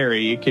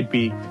scary. It could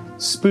be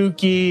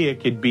spooky.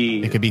 It could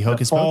be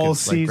Hocus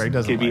Pocus, like Greg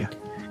doesn't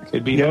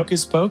Could be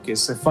Hocus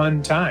Pocus, a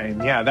fun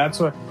time. Yeah, that's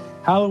what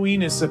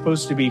Halloween is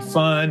supposed to be.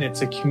 Fun.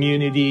 It's a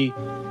community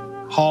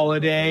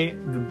holiday,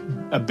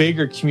 a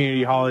bigger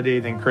community holiday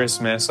than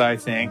Christmas, I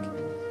think.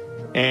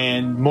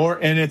 And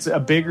it's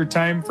a bigger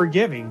time for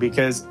giving,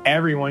 because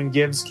everyone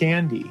gives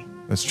candy.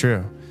 That's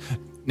true.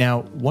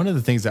 Now, one of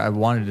the things that I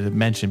wanted to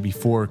mention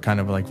before kind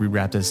of like we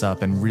wrap this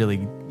up and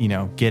really,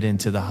 get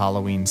into the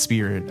Halloween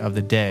spirit of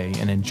the day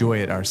and enjoy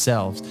it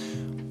ourselves.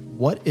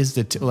 What is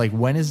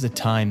when is the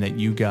time that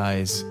you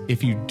guys,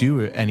 if you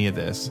do any of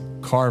this,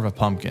 carve a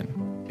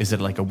pumpkin? Is it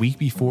like a week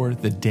before,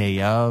 the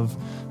day of?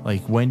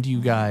 Like, when do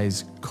you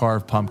guys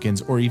carve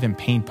pumpkins or even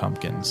paint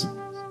pumpkins?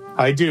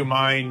 I do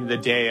mine the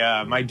day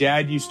of. My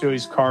dad used to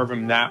always carve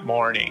them that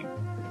morning.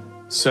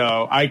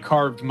 So I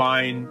carved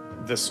mine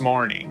this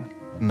morning.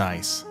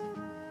 Nice.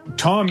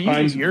 Tom, you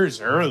do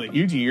yours early.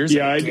 You do yours.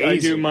 Yeah, I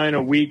do mine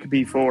a week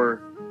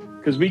before,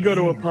 because we go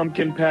to a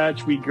pumpkin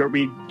patch. We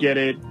get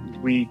it.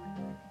 We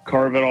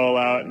carve it all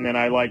out, and then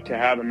I like to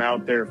have them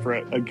out there for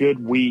a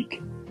good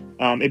week.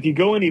 If you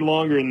go any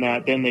longer than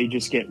that, then they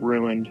just get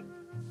ruined.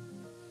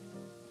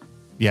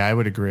 Yeah, I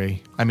would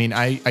agree. I mean,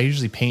 I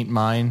usually paint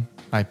mine.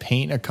 I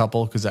paint a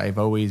couple because I've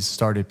always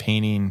started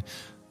painting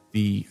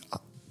the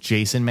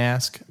Jason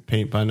mask.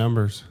 Paint by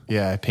numbers.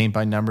 Yeah, I paint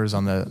by numbers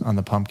on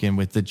the pumpkin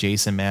with the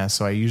Jason mask.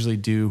 So I usually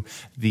do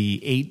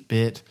the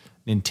 8-bit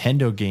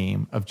Nintendo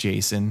game of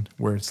Jason,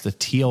 where it's the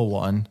teal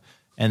one.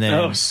 And then,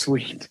 oh,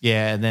 sweet.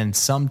 Yeah, and then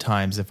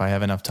sometimes if I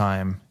have enough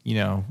time,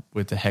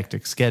 with the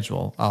hectic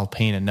schedule, I'll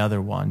paint another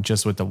one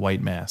just with the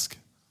white mask.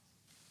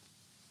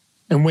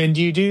 And when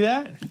do you do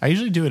that? I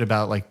usually do it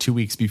about like 2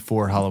 weeks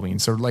before Halloween.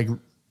 So like,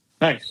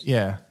 nice.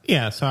 Yeah.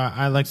 Yeah, so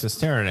I like to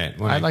stare at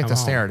it. I like to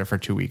stare at it for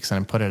 2 weeks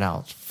and put it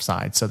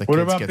outside so the what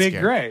kids about get Big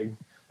scared. Greg?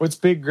 What's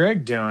Big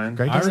Greg doing?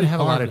 Greg doesn't have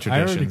a lot of I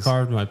traditions. already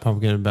carved my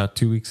pumpkin about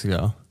 2 weeks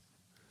ago.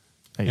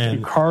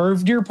 You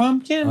carved your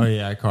pumpkin? Oh,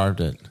 yeah, I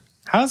carved it.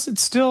 How's it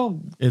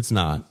still? It's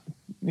not.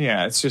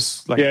 Yeah, it's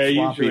just like a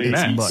floppy usually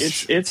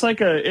mess. it's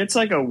like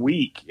a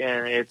week,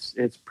 and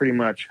it's pretty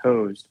much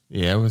hosed.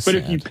 Yeah, it was. But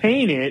sad. if you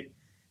paint it,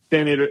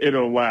 then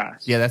it'll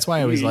last. Yeah, that's why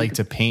I always like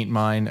to paint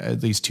mine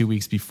at least 2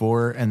 weeks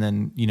before, and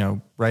then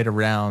right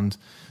around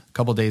a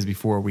couple days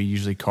before we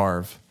usually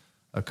carve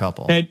a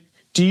couple. And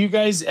do you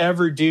guys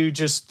ever do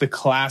just the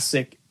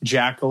classic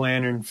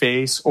jack-o'-lantern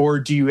face, or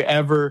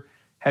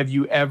have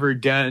you ever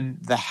done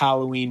the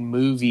Halloween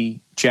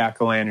movie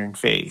jack-o'-lantern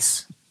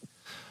face?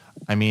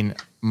 I mean,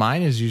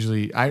 mine is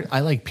usually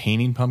I like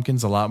painting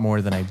pumpkins a lot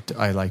more than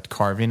I liked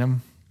carving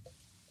them.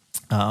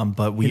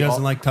 But he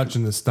doesn't like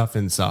touching the stuff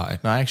inside.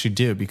 No, I actually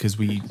do, because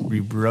we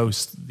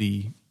roast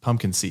the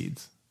pumpkin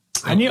seeds.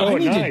 I need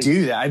to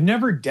do that. I've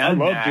never done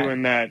that. I love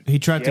doing that. He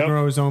tried to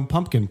grow his own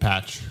pumpkin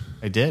patch.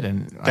 I did,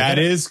 and that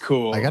is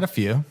cool. I got a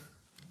few.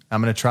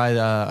 I'm going to try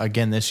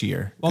again this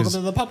year. Welcome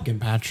to the pumpkin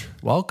patch.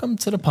 Welcome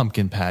to the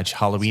pumpkin patch,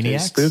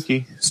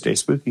 Halloweeniacs. Stay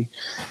spooky.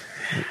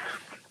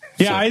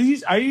 Yeah,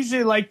 I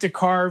usually like to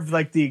carve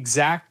like the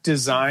exact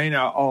design.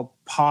 I'll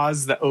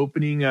pause the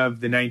opening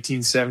of the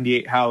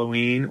 1978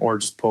 Halloween, or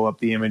just pull up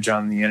the image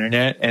on the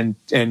internet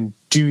and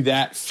do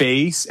that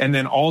face. And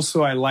then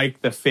also I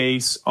like the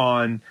face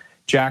on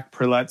Jack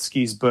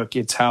Perletsky's book,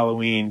 It's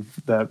Halloween,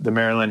 the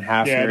Marilyn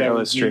Hafner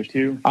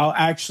illustration. I'll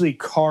actually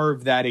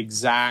carve that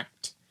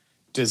exact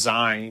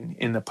design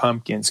in the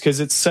pumpkins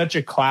because it's such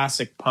a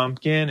classic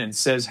pumpkin and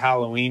says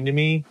Halloween to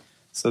me.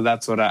 So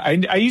that's what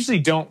I usually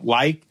don't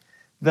like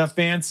the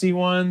fancy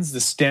ones, the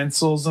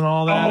stencils and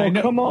all that.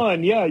 Oh, come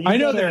on. Yeah. I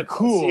know they're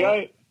cool.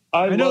 See,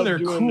 I know love they're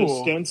doing cool.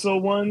 the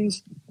stencil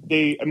ones.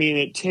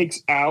 It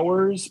takes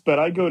hours, but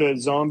I go to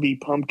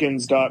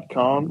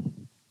zombiepumpkins.com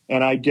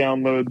and I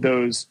download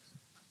those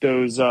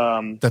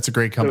that's a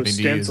great company those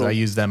to use. stencils. I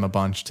use them a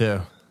bunch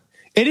too.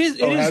 It is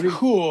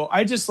cool.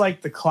 I just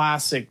like the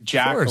classic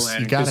jack-o'-lantern.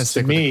 You gotta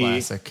stick with the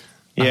classic.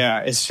 Yeah,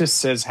 it just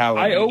says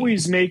Halloween. I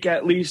always make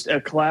at least a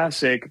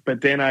classic,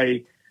 but then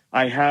I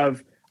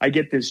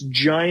get this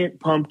giant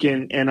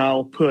pumpkin and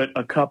I'll put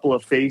a couple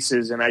of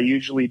faces, and I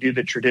usually do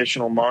the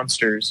traditional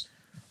monsters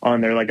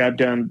on there. Like I've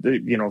done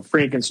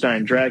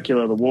Frankenstein,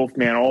 Dracula, the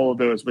Wolfman, all of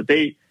those, but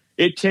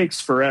it takes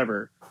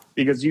forever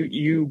because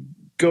you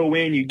go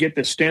in, you get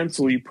the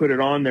stencil, you put it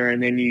on there,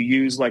 and then you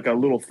use like a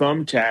little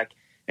thumbtack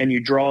and you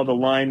draw the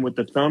line with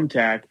the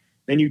thumbtack.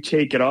 Then you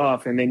take it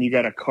off, and then you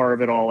got to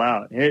carve it all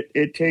out.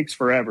 It takes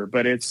forever,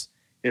 but it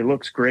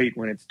looks great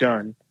when it's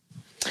done.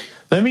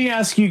 Let me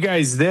ask you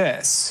guys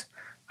this.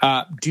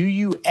 Do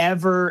you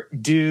ever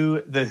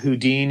do the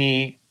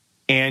Houdini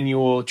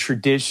annual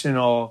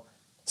traditional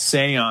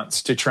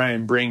seance to try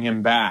and bring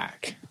him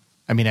back?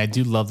 I mean, I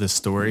do love this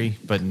story,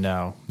 but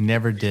no,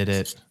 never did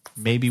it.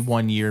 Maybe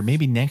one year,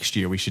 maybe next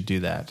year we should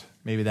do that.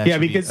 Maybe that should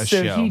be a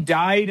show.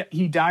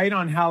 He died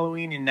on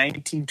Halloween in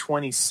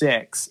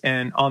 1926,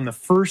 and on the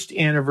first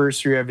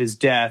anniversary of his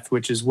death,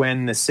 which is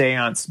when the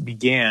seance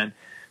began,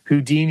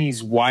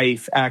 Houdini's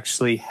wife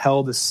actually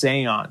held a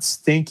seance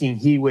thinking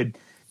he would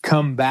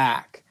come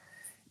back.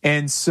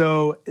 And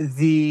so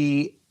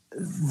the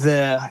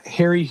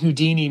Harry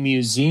Houdini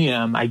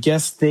Museum, I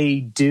guess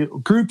they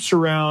do groups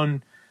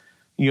around,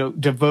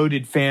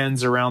 devoted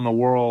fans around the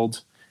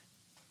world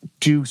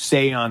do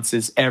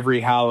seances every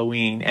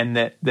Halloween.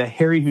 And the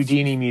Harry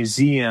Houdini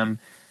Museum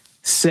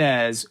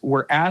says,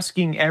 we're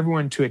asking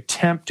everyone to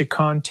attempt to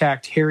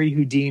contact Harry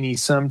Houdini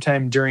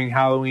sometime during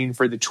Halloween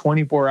for the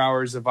 24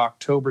 hours of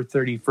October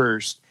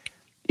 31st.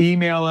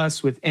 Email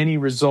us with any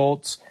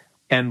results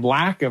and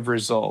lack of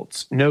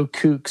results. No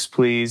kooks,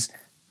 please.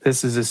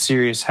 This is a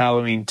serious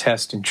Halloween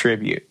test and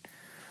tribute.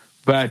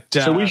 But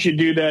so we should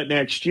do that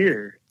next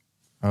year.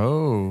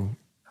 Oh,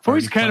 I've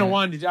always kind of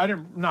wanted. I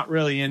don't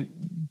really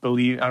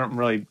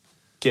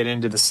get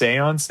into the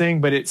seance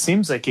thing, but it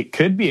seems like it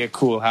could be a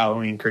cool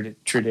Halloween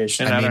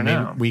tradition. I don't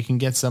know. We can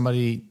get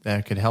somebody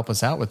that could help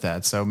us out with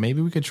that. So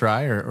maybe we could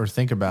try or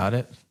think about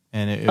it.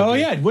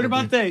 And what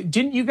about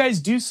didn't you guys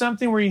do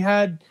something where you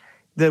had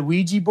the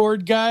Ouija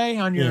board guy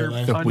on your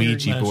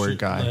Ouija board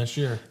guy last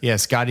year? Yeah,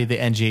 Scotty the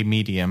NJ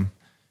medium.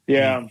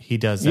 Yeah, he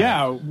does that.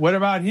 Yeah, what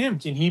about him?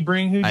 Can he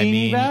bring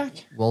Houdini back?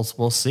 We'll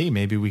see.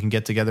 Maybe we can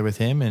get together with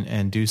him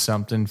and do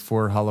something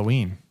for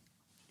Halloween.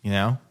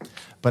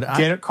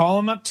 But call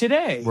him up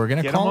today. We're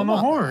gonna call him on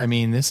the horn. I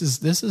mean, this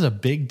is a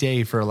big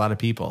day for a lot of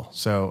people.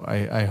 So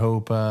I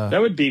hope that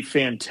would be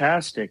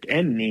fantastic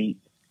and neat.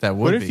 That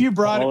would. What if you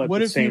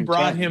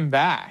brought him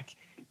back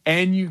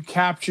and you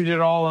captured it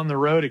all on the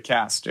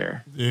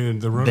Rodecaster?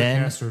 Dude, the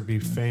Rodecaster would be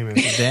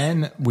famous.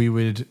 Then we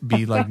would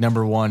be like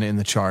 #1 in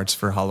the charts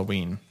for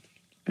Halloween.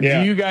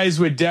 Yeah. You guys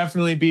would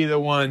definitely be the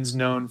ones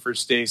known for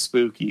Stay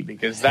Spooky,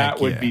 because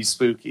that would be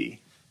spooky.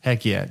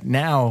 Heck yeah.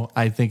 Now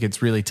I think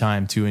it's really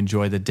time to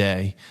enjoy the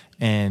day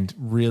and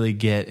really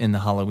get in the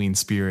Halloween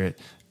spirit,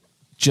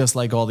 just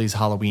like all these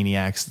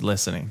Halloweeniacs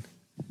listening.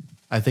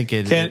 I think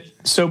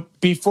so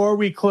before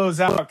we close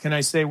out, can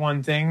I say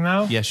one thing,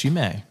 though? Yes, you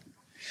may.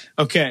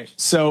 Okay,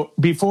 so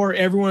before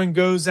everyone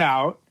goes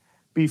out,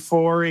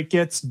 before it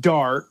gets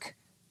dark,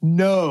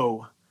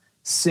 know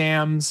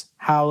Sam's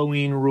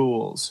Halloween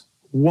rules.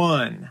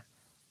 1,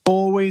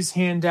 always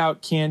hand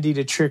out candy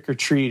to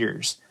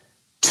trick-or-treaters.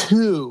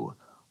 2,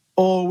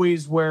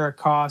 always wear a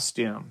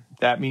costume.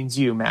 That means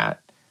you, Matt.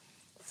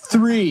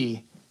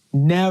 3,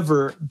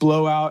 never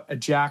blow out a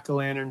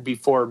jack-o'-lantern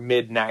before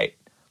midnight.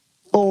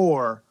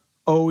 4,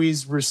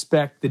 always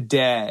respect the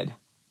dead.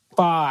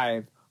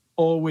 5,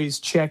 always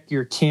check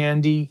your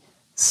candy.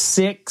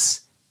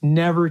 6,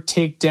 never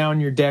take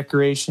down your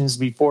decorations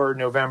before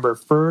November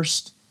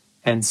 1st.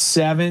 And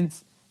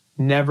 7th,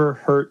 never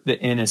hurt the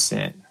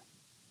innocent.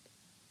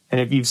 And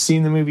if you've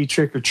seen the movie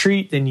Trick or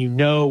Treat, then you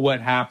know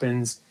what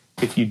happens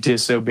if you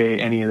disobey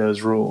any of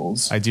those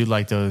rules. I do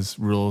like those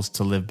rules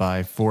to live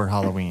by for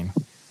Halloween.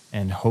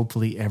 And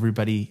hopefully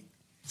everybody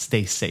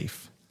stay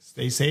safe.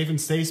 Stay safe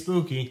and stay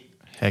spooky.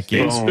 Heck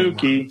yeah. Stay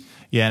spooky.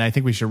 Yeah, and I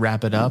think we should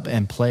wrap it up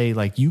and play,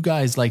 like you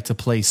guys like to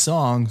play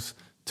songs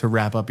to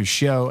wrap up your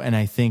show. And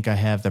I think I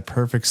have the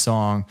perfect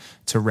song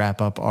to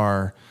wrap up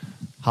our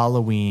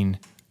Halloween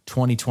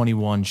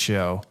 2021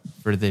 show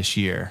for this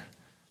year.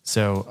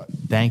 So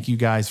thank you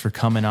guys for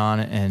coming on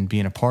and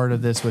being a part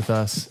of this with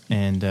us.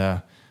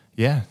 And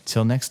yeah,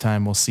 till next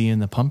time, we'll see you in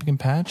the pumpkin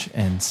patch,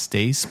 and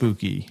stay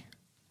spooky.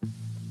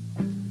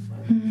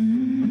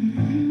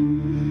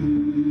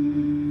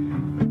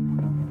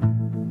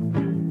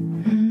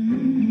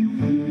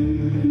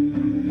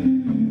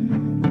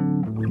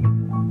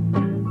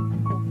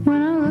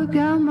 When I look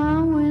out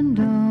my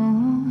window,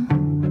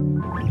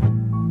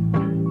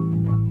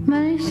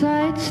 many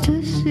sights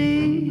to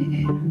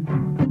see.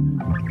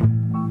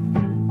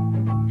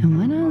 And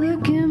when I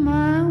look in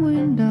my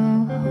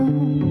window,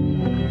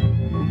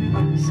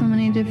 so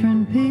many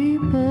different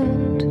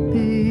people to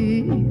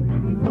be.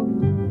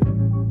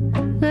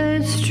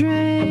 They're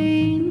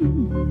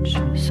strange,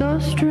 so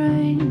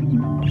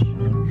strange.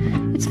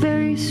 It's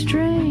very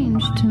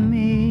strange to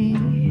me.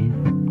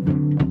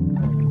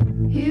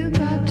 You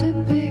got to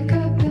pick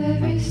up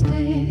every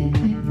stitch.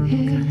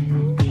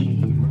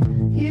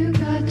 You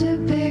got to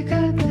pick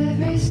up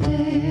every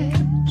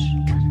stitch.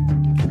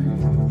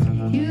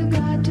 You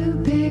got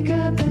to pick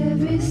up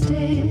every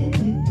stitch.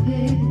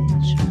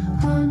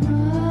 Oh no,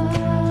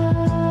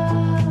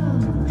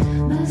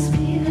 must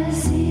be the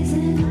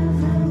season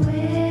of the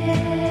witch.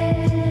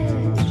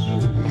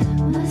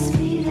 Must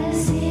be the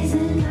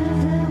season of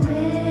the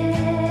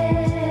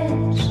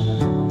witch.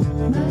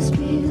 Must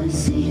be the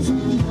season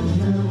of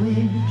the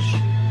witch.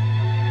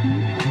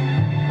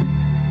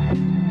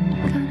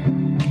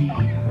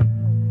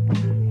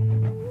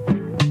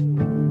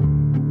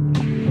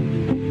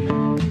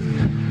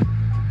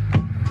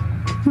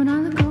 When I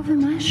look